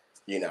good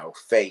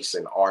face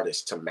and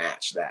artist to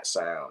match that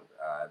sound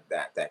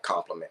that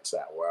complements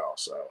that well.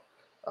 So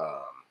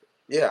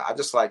I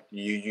just like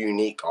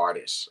unique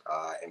artists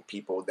and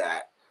people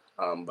that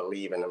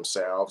believe in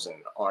themselves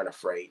and aren't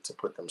afraid to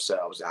put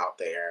themselves out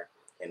there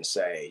and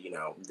say,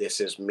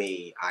 this is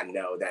me. I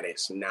know that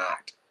it's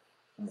not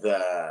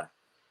the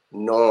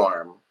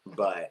norm,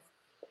 but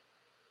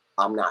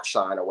I'm not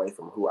shying away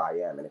from who I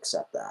am and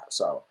accept that.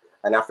 So,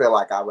 and I feel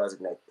like I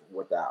resonate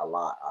with that a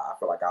lot. I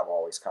feel like I've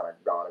always kind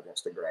of gone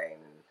against the grain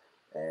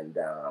and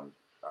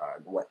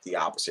went the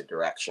opposite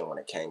direction when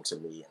it came to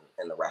me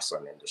in the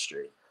wrestling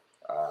industry.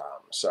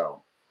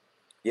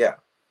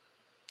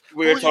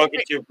 We're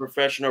talking to a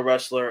professional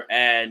wrestler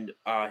and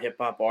hip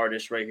hop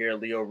artist right here,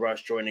 Lio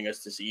Rush, joining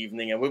us this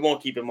evening, and we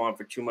won't keep him on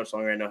for too much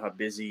longer. I know how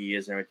busy he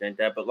is and everything like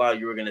that. But Lyle,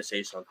 you were going to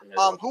say something.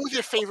 Who was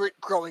your favorite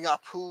growing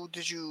up? Who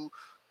did you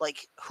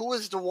like? Who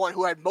was the one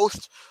who had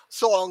most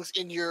songs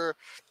in your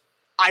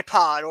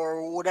iPod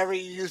or whatever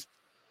you used?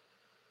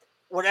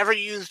 Whatever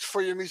you used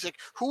for your music.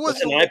 Who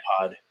was an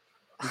iPod?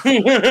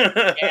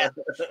 Yeah.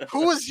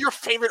 Who was your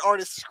favorite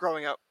artist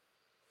growing up?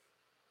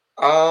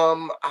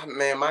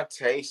 Man, my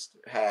taste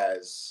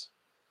has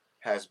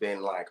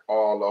been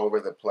all over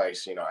the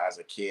place, as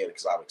a kid,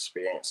 because I've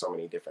experienced so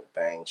many different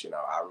things.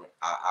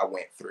 I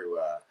went through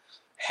a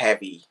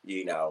heavy,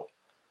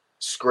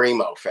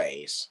 screamo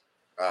phase.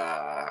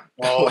 You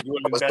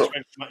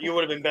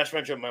would have been best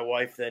friends with my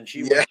wife then.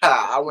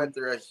 I went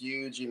through a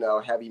huge,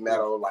 heavy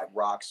metal,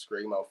 rock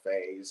screamo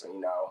phase.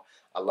 And,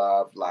 I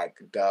love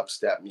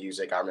dubstep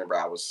music. I remember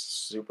I was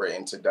super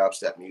into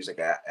dubstep music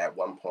at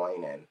one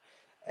point,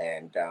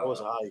 and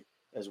was I,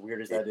 as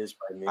weird as that is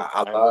by me.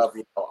 I love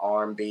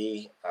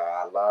R&B.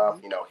 I love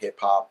hip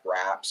hop,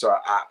 rap. So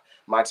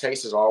my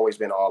taste has always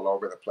been all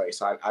over the place.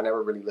 I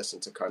never really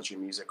listened to country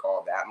music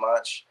all that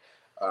much,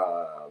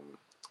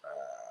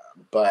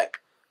 but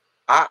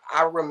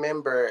I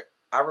remember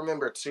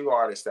two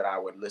artists that I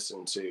would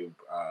listen to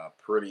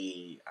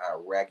pretty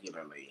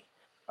regularly.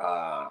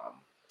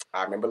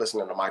 I remember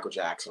listening to Michael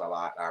Jackson a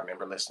lot. I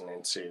remember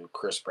listening to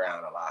Chris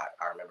Brown a lot.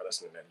 I remember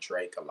listening to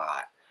Drake a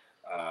lot.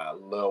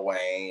 Lil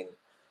Wayne,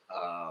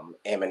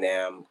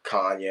 Eminem,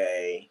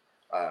 Kanye,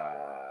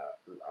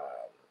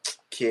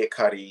 Kid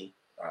Cudi,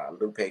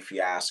 Lupe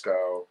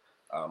Fiasco,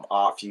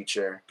 Odd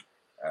Future.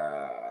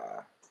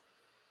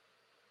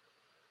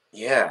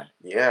 You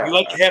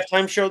like the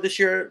halftime show this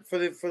year for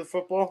the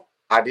football?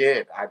 I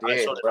did. What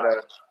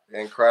an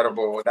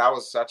incredible! That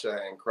was such an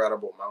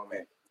incredible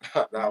moment.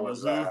 That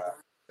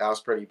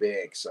was pretty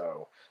big.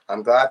 So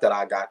I'm glad that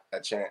I got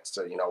a chance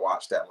to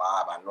watch that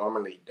live. I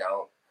normally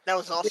don't. That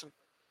was awesome.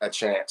 A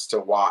chance to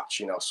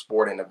watch,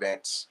 sporting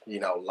events,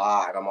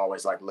 live. I'm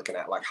always looking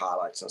at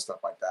highlights and stuff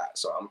like that.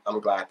 So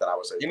I'm glad that I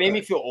was able. It made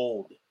me feel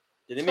old.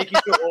 Did it make you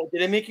feel old?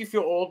 Did it make you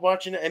feel old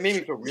watching it? It made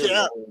me feel really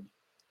old.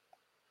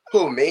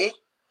 Who, me?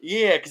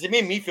 Yeah, because it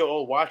made me feel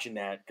old watching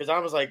that. Because I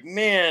was like,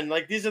 man,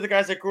 these are the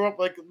guys that grew up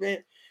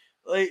man,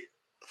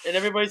 and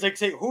everybody's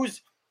saying,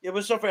 who's It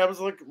was so funny. I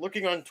was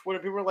looking on Twitter.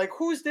 People were like,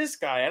 "Who's this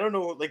guy? I don't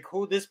know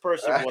who this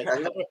person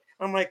was."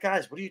 I'm like,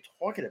 guys, what are you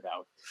talking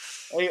about?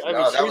 I mean,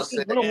 seriously,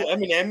 you don't know who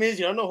Eminem is?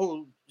 You don't know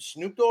who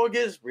Snoop Dogg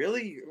is?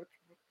 Really? What's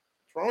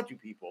wrong with you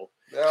people?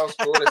 That was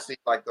cool to see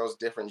like those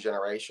different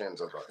generations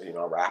of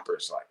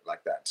rappers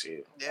like that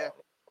too. Yeah.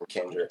 From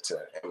Kendrick to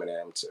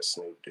Eminem to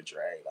Snoop to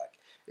Dre. Like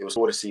it was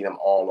cool to see them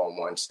all on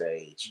one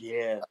stage.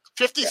 Yeah.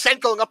 50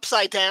 Cent going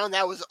upside down.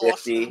 That was awesome.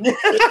 50.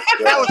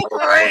 That was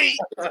great.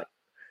 That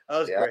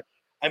was great.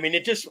 I mean,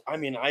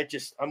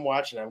 I'm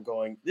watching, I'm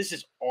going, this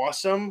is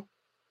awesome.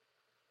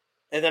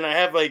 And then I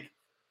have like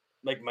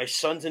my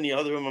son's in the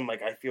other room. I'm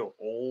like, I feel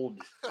old.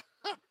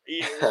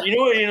 You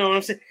know what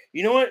I'm saying?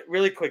 You know what?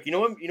 Really quick. You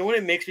know what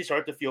it makes me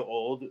start to feel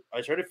old?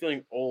 I started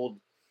feeling old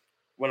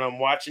when I'm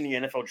watching the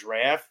NFL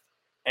draft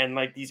and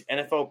like these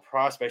NFL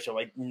prospects are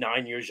like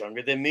 9 years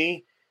younger than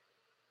me.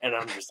 And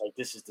I'm just like,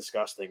 this is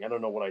disgusting. I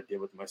don't know what I did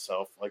with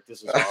myself. Like,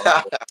 this is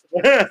horrible.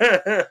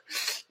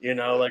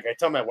 Like I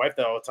tell my wife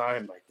that all the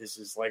time. Like, this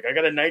is like, I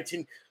got a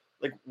 19.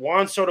 Like,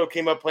 Juan Soto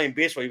came up playing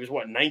baseball. He was,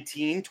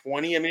 19,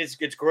 20? I mean,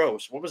 it's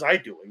gross. What was I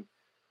doing?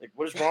 Like,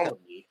 what is wrong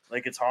with me?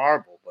 Like, it's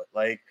horrible.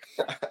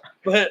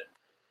 But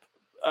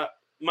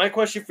my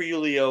question for you,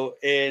 Leo,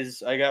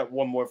 is I got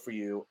one more for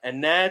you.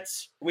 And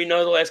that's, we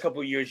know the last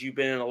couple of years you've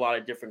been in a lot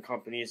of different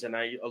companies, and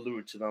I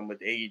alluded to them with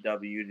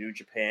AEW, New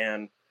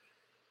Japan,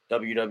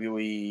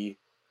 WWE,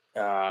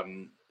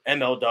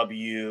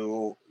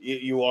 MLW.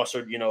 You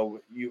also,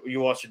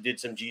 you also did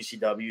some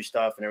GCW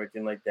stuff and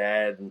everything like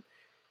that,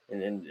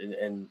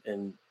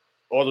 and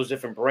all those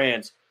different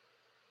brands.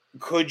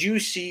 Could you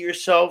see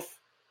yourself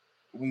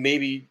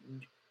maybe?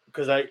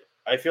 Because I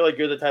feel like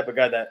you're the type of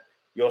guy that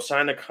you'll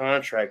sign a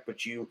contract,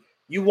 but you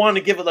want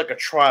to give it like a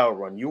trial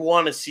run. You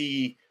want to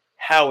see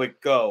how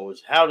it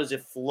goes. How does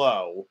it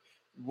flow?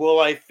 Will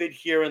I fit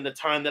here in the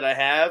time that I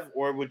have,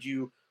 or would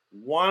you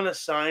want to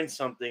sign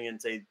something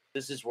and say,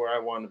 this is where I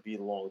want to be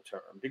long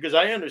term? Because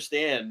I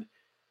understand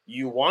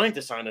you wanting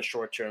to sign a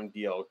short term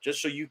deal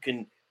just so you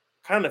can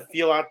kind of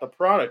feel out the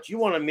product. You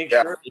want to make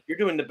sure that you're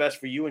doing the best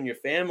for you and your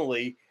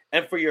family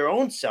and for your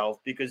own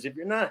self, because if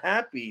you're not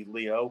happy,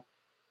 Leo,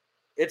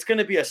 it's going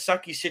to be a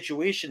sucky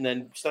situation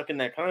then stuck in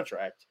that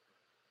contract.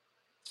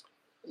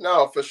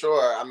 No, for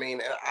sure. I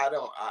mean,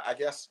 I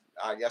guess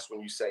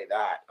when you say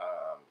that,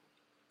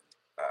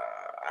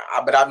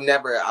 but I've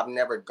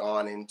never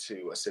gone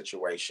into a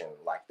situation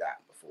like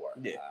that before.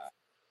 Yeah.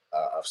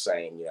 Of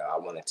saying, I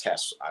want to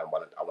test. I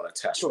want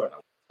to test. Sure. I want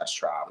to test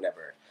try.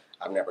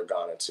 I've never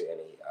gone into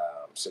any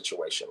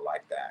situation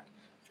like that.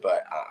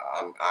 But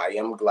I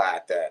am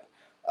glad that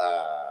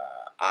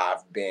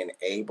I've been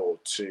able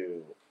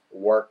to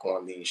work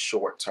on these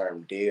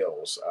short-term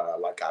deals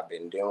like I've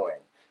been doing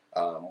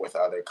with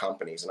other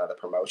companies and other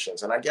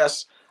promotions. And I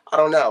guess, I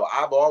don't know,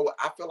 I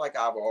feel like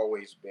I've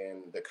always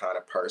been the kind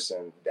of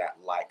person that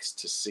likes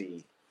to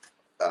see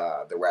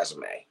the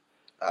resume.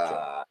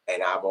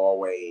 And I've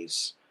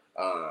always,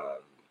 I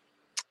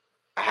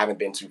haven't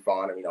been too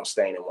fond of,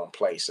 staying in one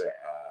place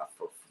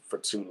for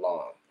too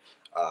long.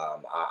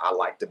 I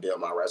like to build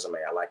my resume.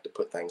 I like to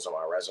put things on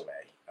my resume.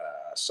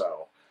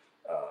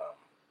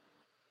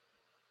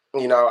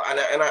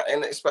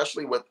 And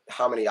especially with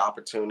how many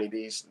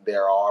opportunities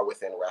there are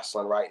within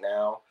wrestling right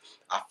now,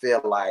 I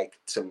feel like,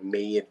 to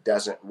me, it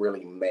doesn't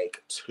really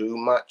make too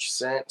much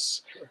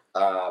sense.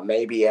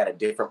 Maybe at a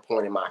different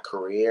point in my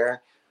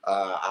career,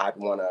 I'd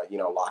want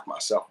to, lock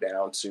myself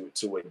down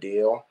to a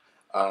deal.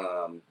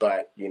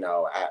 But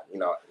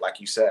like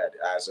you said,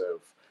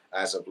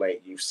 as of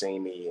late, you've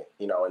seen me,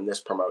 in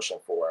this promotion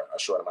for a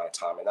short amount of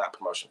time, and that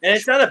promotion. And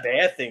it's not a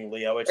bad thing,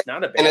 Leo. It's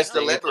not a bad thing. And it's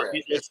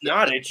deliberate. It's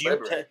not. It's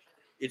you.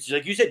 It's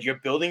like you said, you're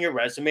building your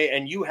resume,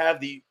 and you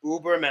have the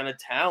uber amount of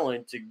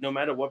talent to, no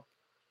matter what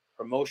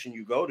promotion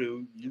you go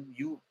to,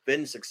 you've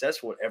been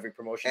successful at every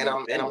promotion. And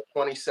I'm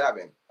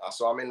 27,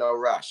 so I'm in no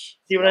rush.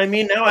 See what I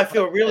mean? Now I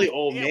feel really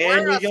old,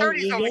 man. You're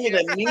younger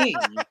than me.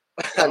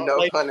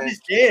 No pun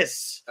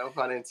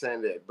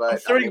intended. But I'm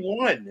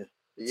 31.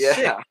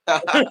 Yeah.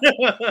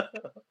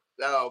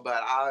 No,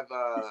 but I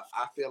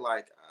feel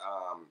like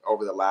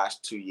over the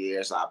last 2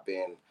 years,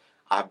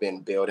 I've been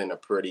building a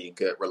pretty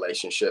good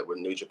relationship with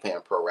New Japan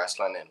Pro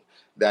Wrestling, and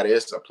that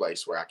is a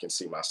place where I can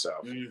see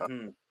myself,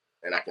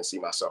 and I can see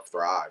myself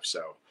thrive.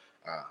 So,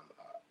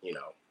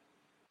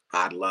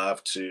 I'd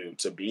love to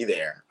be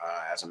there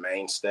as a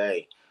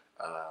mainstay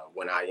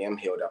when I am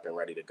healed up and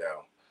ready to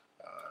go.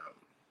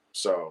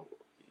 So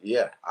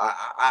yeah,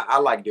 I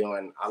like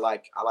doing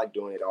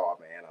it all,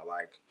 man.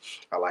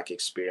 I like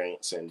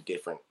experiencing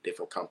different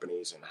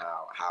companies and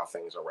how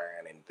things are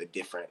ran and the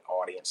different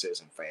audiences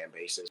and fan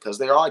bases, because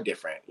they are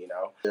different.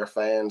 There are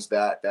fans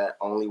that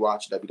only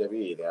watch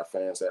WWE. There are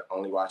fans that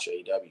only watch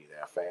AEW.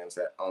 There are fans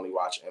that only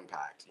watch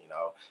Impact.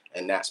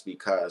 And that's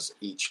because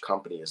each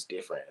company is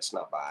different. It's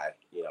not by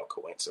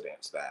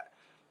coincidence that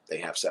they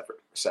have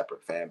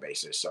separate fan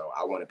bases. So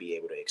I want to be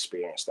able to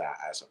experience that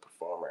as a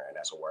performer and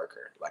as a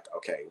worker. Like,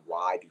 okay,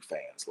 why do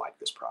fans like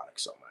this product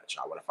so much?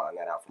 I want to find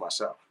that out for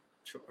myself.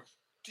 Sure.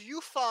 Do you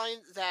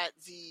find that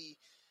the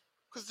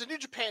because the New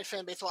Japan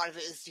fan base, a lot of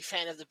it is the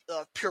fan of the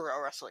pure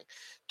wrestling.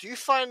 Do you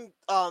find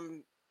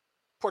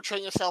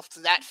portraying yourself to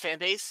that fan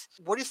base?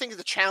 What do you think is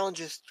the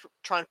challenges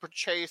trying to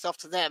portray yourself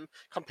to them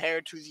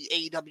compared to the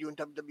AEW and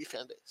WWE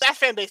fan base? That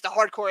fan base, the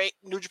hardcore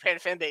New Japan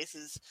fan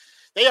bases,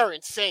 they are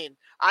insane.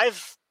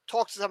 I've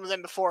talked to some of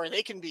them before, and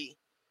they can be.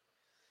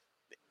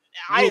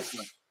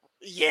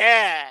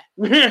 Yeah.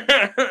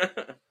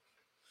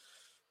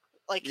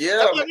 Like,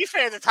 WWE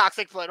fans are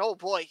toxic, but oh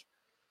boy.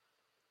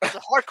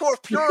 The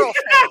hardcore Puro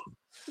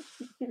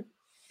fan.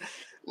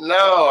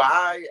 No,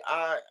 I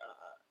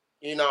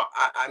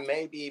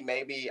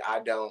maybe I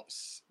don't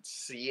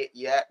see it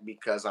yet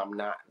because I'm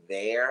not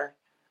there.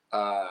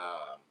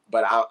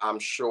 But I'm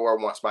sure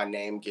once my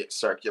name gets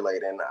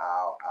circulating,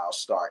 I'll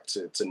start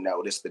to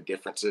notice the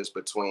differences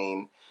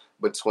between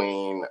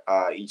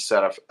each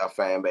set of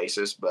fan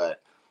bases.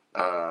 But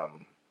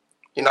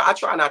I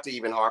try not to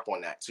even harp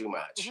on that too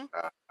much.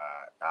 Mm-hmm.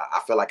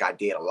 I feel like I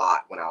did a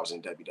lot when I was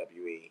in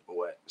WWE,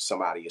 what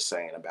somebody is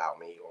saying about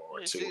me or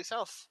to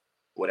yourself,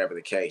 whatever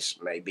the case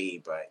may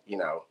be. But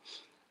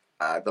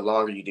the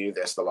longer you do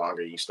this, the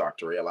longer you start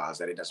to realize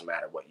that it doesn't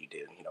matter what you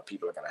do.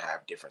 People are going to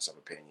have difference of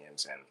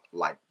opinions and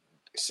like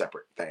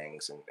separate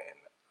things and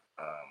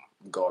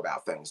go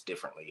about things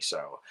differently.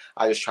 So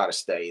I just try to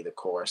stay the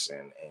course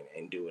and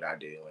do what I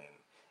do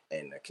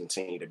and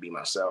continue to be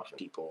myself. And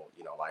people,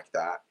 like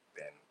that,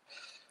 then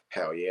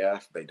hell yeah.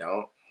 If they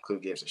don't, who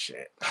gives a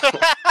shit?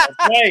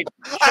 Right.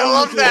 I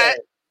love that.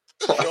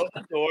 Show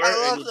the door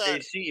and that. Say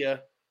see ya.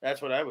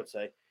 That's what I would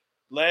say.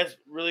 Last,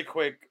 really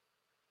quick.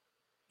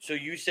 So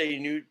you say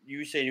New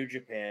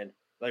Japan.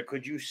 Like,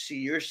 could you see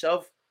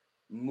yourself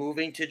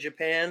moving to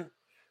Japan,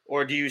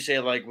 or do you say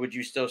like, would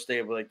you still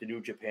stay with like the New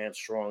Japan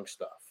strong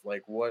stuff?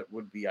 Like, what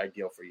would be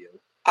ideal for you?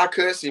 I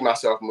could see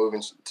myself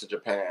moving to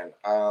Japan.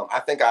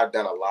 I think I've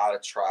done a lot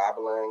of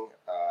traveling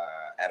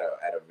at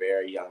a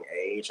very young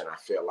age, and I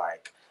feel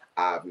like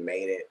I've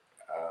made it.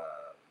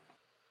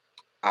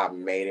 I've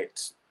made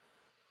it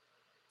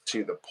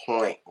to the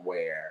point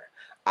where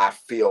I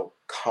feel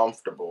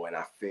comfortable and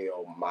I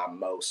feel my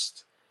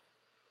most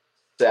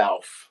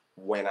self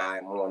when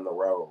I'm on the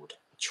road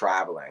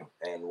traveling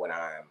and when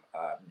I'm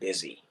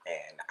busy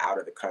and out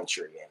of the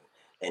country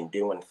and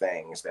doing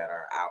things that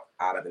are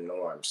out of the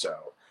norm.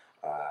 So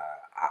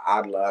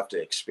I'd love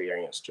to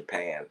experience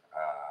Japan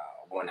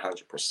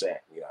 100%.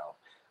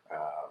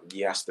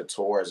 Yes, the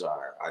tours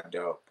are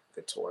dope.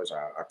 The tours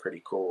are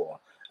pretty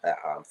cool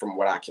from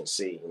what I can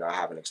see. I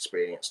haven't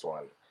experienced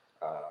one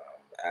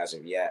as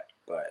of yet,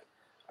 but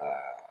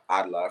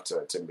I'd love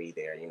to be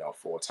there,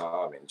 full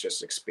time and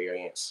just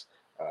experience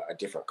a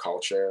different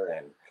culture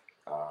and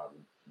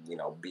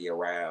be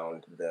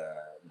around the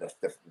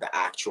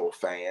actual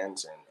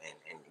fans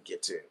and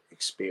get to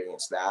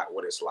experience that,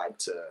 what it's like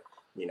to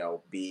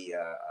be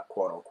a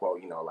quote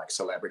unquote like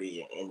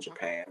celebrity in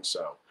Japan.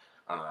 So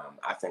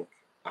I think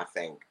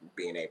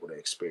being able to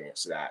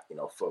experience that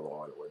full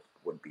on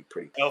would be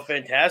pretty cool. El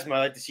Phantasma, I'd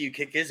like to see you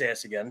kick his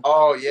ass again.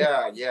 Oh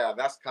yeah,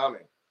 that's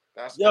coming.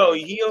 You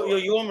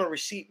owe him a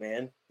receipt,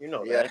 man. You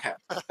know that.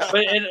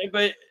 Yeah.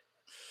 but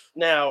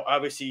now,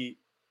 obviously,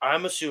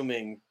 I'm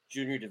assuming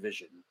junior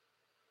division.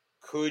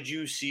 Could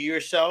you see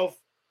yourself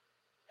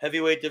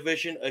heavyweight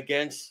division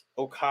against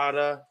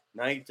Okada,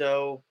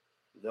 Naito,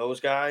 those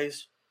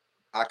guys?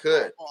 I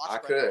could. I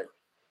could.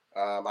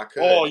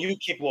 Oh, you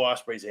kick Will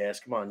Ospreay's ass.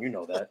 Come on, you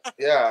know that.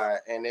 Yeah,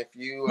 and if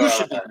you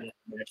should do that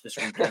match this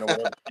weekend or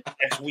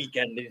next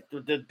weekend,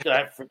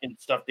 that freaking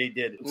stuff they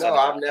did. No,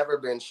 I've never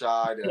been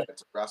shy to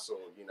wrestle,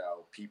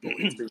 people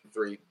 2,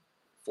 3,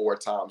 4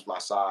 times my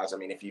size. I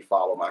mean, if you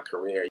follow my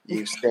career,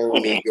 you've seen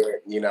me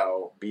get,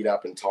 beat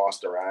up and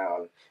tossed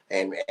around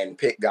and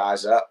pick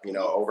guys up,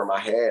 over my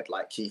head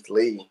like Keith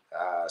Lee.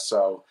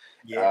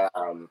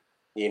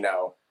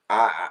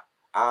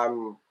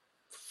 I'm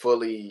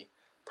fully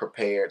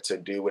prepared to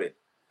do what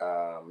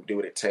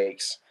it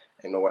takes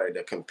in order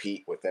to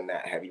compete within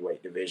that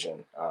heavyweight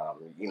division.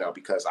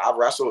 Because I've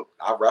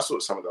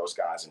wrestled some of those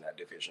guys in that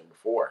division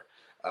before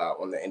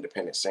on the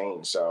independent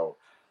scene. So,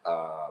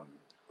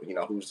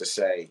 who's to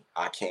say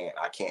I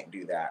can't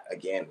do that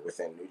again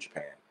within New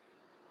Japan?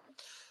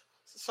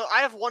 So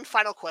I have one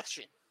final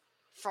question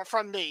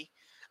from me.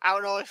 I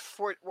don't know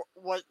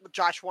what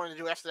Josh wanted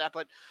to do after that,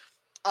 but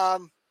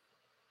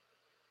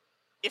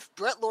if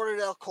Brett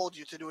Lauderdale called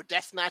you to do a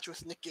death match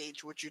with Nick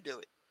Gage, would you do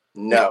it?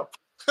 No.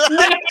 No.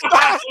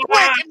 Oh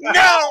my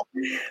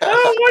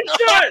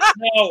God!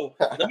 No.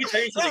 Let me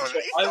tell you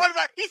something.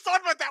 He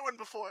thought about that one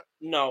before.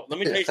 No, let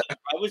me tell you something.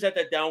 I was at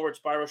that Downward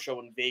Spiral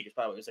show in Vegas.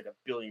 By the way, it was like 1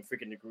 billion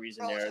freaking degrees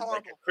in there.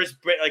 Like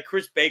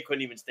Chris Bay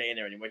couldn't even stay in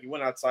there anymore. He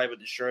went outside with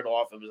his shirt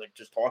off. It was like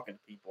just talking to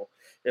people.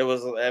 It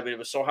was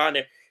so hot in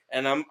there.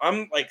 And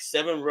I'm like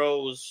 7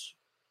 rows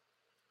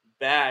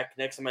back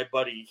next to my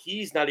buddy.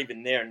 He's not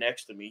even there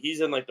next to me.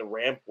 He's in like the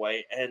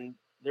rampway, and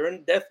they're in a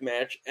death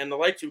match, and the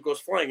light tube goes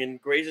flying and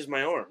grazes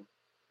my arm.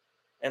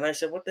 And I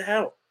said, what the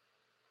hell?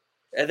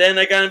 And then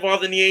I got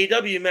involved in the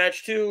AEW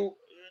match too,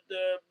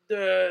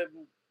 the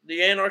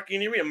Anarchy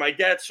in the Arena. My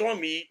dad saw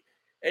me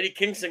Eddie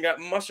Kingston got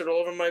mustard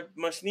all over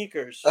my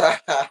sneakers. I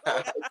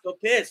was so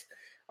pissed.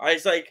 I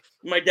was like,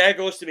 my dad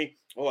goes to me,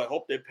 "Oh, I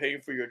hope they're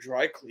paying for your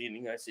dry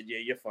cleaning." I said, "Yeah,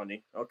 you're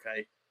funny.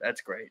 Okay, that's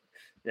great."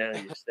 Yeah,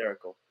 you're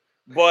hysterical.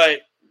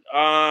 But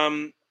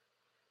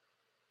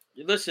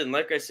listen,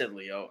 like I said,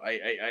 Leo,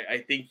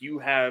 I think you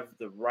have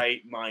the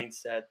right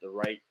mindset, the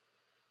right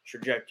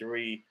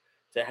trajectory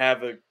to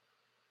have an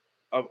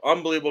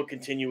unbelievable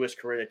continuous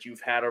career that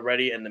you've had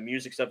already, and the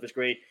music stuff is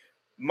great.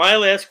 My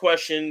last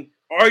question: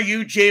 are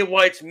you Jay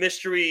White's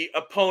mystery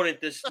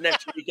opponent this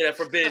next weekend at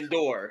Forbidden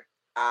Door?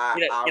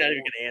 You're not even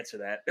going to answer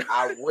that.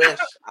 I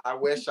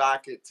wish I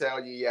could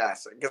tell you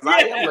yes, because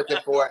I am looking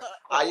for it.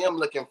 I am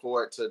looking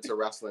forward to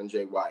wrestling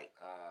Jay White.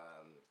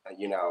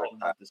 You know,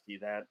 I'd love to see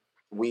that.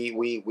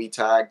 We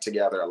tagged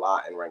together a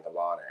lot in Ring of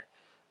Honor,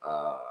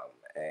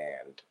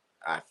 and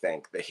I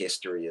think the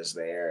history is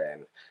there,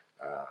 and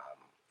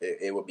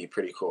it would be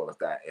pretty cool if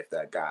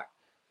that got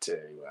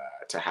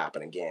to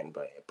happen again,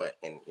 but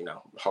in, you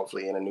know,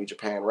 hopefully in a New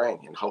Japan ring,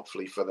 and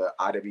hopefully for the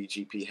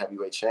IWGP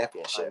Heavyweight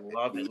Championship.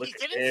 I love it. Look He at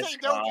didn't this say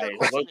no to guy. your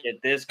question. Look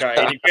at this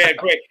guy.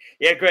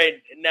 Yeah,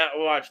 great. Now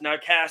watch. Now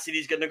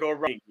Cassidy's gonna go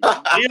right.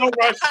 Leo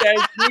Rush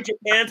says New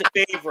Japan's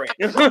a favorite.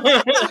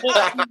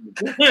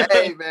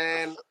 Hey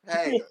man,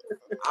 hey,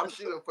 I'm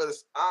shooting for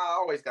this. I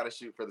always got to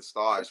shoot for the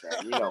stars,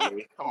 man. You know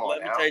me. Come on Let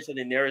me now. tell you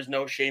something. There is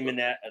no shame in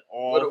that at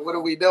all. What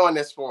are we doing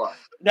this for?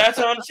 That's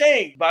what I'm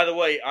saying. By the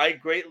way, I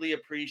greatly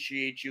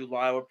appreciate you,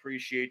 Lyle.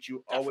 Appreciate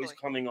you always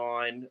Definitely. coming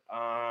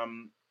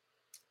on.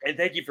 And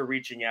thank you for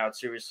reaching out.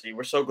 Seriously,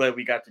 we're so glad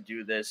we got to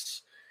do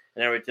this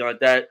and everything like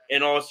that.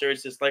 In all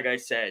seriousness, like I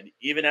said,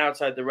 even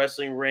outside the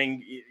wrestling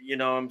ring, you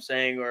know what I'm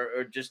saying,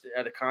 or just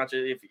at a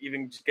concert, if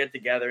even just get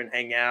together and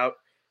hang out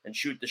and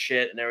shoot the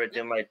shit and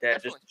everything like that,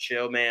 definitely. just to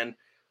chill, man,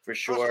 for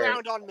First sure,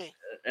 round on me.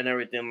 and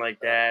everything like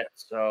that.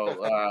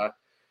 So,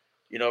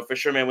 you know, for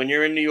sure, man, when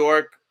you're in New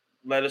York,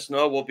 let us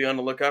know. We'll be on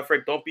the lookout for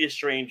it. Don't be a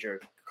stranger.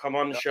 Come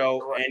on the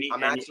show.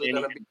 I'm actually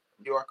going to be in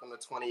New York on the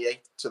 28th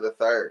to the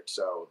 3rd,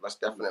 so let's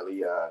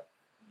definitely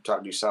try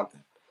to do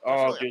something.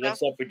 Oh, dude, let's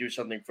definitely do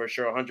something for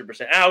sure,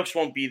 100%. Alex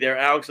won't be there.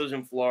 Alex lives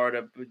in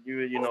Florida, but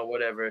you know,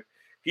 whatever.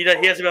 He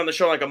hasn't been on the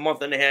show like a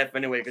month and a half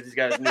anyway because he's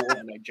got his new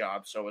overnight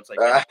job. So it's like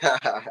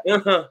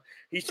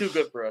he's too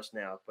good for us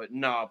now. But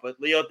no,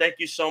 Leo, thank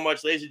you so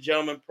much, ladies and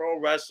gentlemen. Pro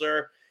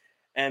wrestler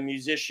and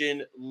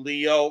musician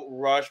Leo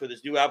Rush with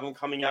his new album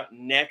coming out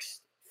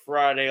next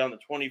Friday on the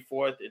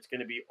 24th. It's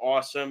going to be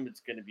awesome. It's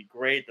going to be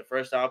great. The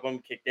first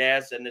album kicked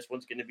ass, and this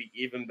one's going to be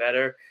even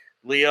better.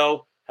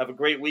 Leo, have a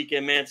great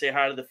weekend, man. Say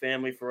hi to the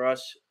family for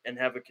us, and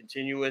have a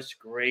continuous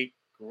great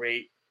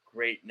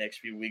next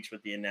few weeks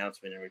with the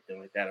announcement and everything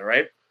like that. All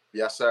right?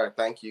 Yes, sir.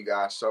 Thank you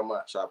guys so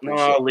much. I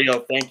appreciate it. Leo,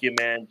 thank you,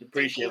 man.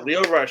 Appreciate it.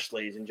 Leo Rush,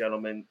 ladies and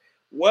gentlemen.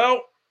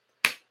 Well,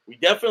 we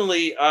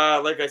definitely,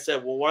 like I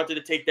said, we wanted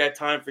to take that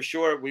time for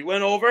sure. We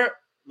went over.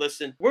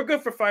 Listen, we're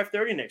good for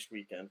 5:30 next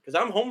weekend because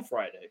I'm home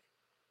Friday.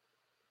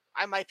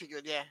 I might be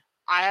good, yeah.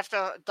 I have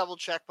to double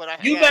check,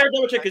 but you better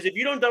double check because if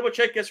you don't double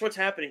check, guess what's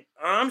happening?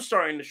 I'm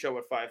starting the show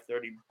at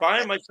 5:30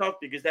 by myself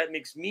because that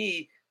makes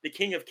me the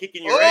king of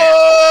kicking your ass.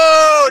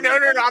 Oh no!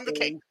 I'm the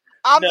king.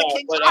 I'm the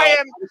king. But, I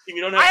have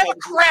a to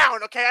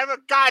crown. Okay, I have a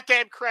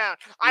goddamn crown.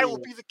 I will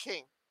be the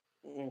king.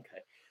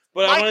 Okay,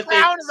 but my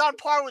crown is on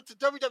par with the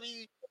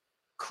WWE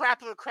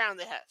crap of a crown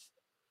they have.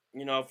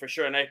 You know, for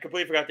sure. And I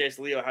completely forgot to ask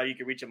Leo how you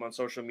can reach him on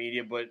social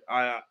media, but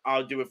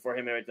I'll do it for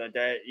him and everything like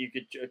that. You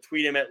could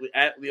tweet him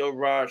at Leo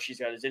Rush. He's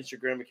got his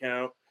Instagram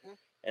account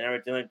and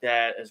everything like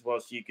that as well.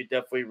 So you could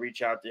definitely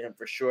reach out to him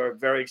for sure.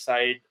 Very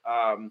excited.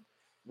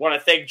 Want to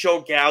thank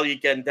Joe Galli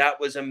again. That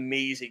was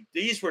amazing.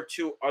 These were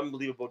two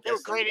unbelievable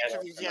guests. They were great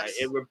interviews, yes.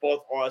 They were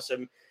both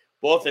awesome.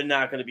 Both are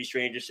not going to be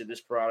strangers to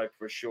this product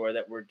for sure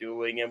that we're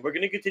doing. And we're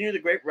going to continue the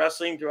great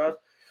wrestling throughout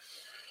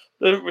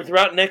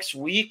next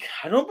week.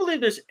 I don't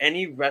believe there's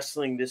any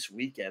wrestling this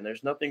weekend.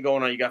 There's nothing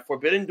going on. You got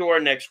Forbidden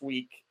Door next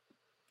week.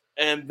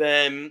 And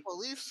then I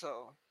believe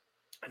so.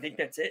 I think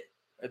that's it.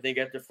 I think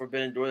after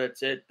Forbidden Door,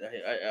 that's it.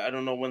 I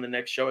don't know when the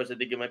next show is. I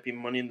think it might be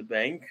Money in the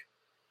Bank.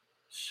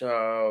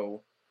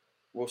 So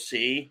we'll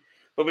see.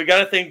 But we got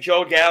to thank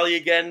Joe Galli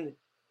again.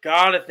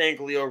 Got to thank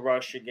Leo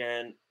Rush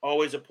again.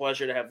 Always a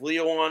pleasure to have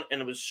Leo on.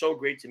 And it was so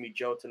great to meet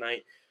Joe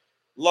tonight.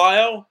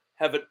 Lyle,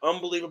 have an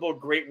unbelievable,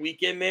 great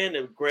weekend, man.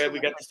 I'm glad we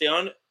got to stay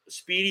on.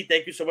 Speedy,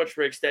 thank you so much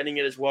for extending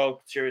it as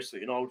well.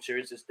 Seriously, in all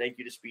seriousness, thank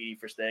you to Speedy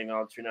for staying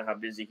on. You know how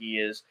busy he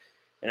is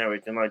and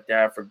everything like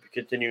that, for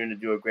continuing to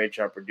do a great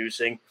job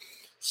producing.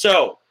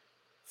 So,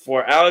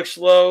 for Alex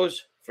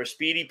Lowe's, for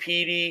Speedy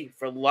Petey,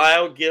 for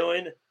Lyle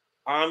Gillen,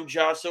 I'm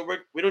Josh Silver.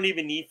 We don't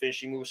even need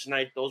finishing moves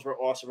tonight. Those were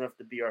awesome enough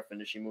to be our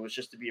finishing moves,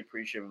 just to be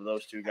appreciative of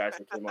those two guys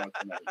that came on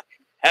tonight.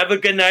 Have a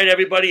good night,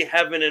 everybody.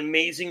 Have an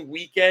amazing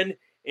weekend.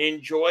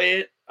 Enjoy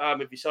it.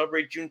 If you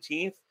celebrate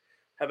Juneteenth,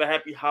 have a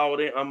happy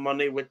holiday on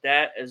Monday with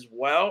that as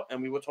well.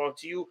 And we will talk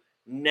to you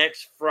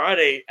next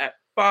Friday at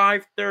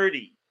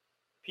 5:30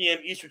 p.m.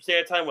 Eastern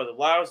Standard Time, whether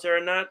Lyle's there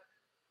or not.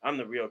 I'm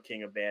the real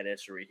king of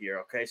badassery here,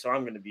 okay? So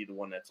I'm going to be the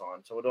one that's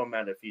on. So it don't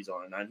matter if he's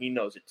on or not. He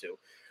knows it too.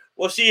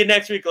 We'll see you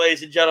next week,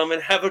 ladies and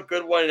gentlemen. Have a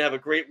good one and have a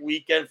great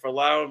weekend for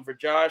Lyle and for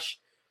Josh.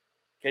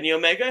 Kenny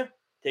Omega,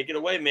 take it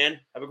away, man.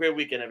 Have a great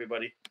weekend,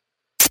 everybody.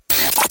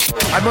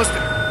 I must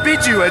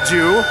bid you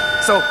adieu,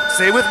 so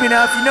say with me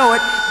now if you know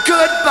it.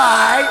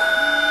 Goodbye,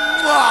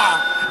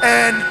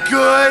 and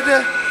good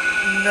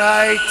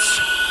night.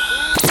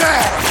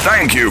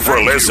 Thank you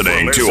for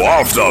listening to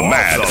Off the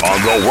Mat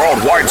on the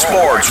Worldwide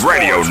Sports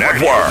Radio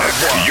Network,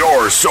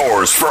 your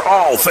source for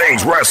all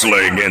things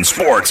wrestling and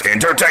sports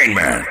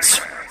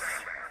entertainment.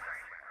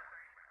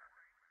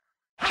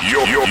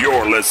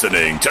 You're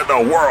listening to the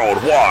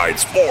Worldwide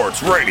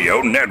Sports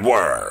Radio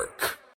Network.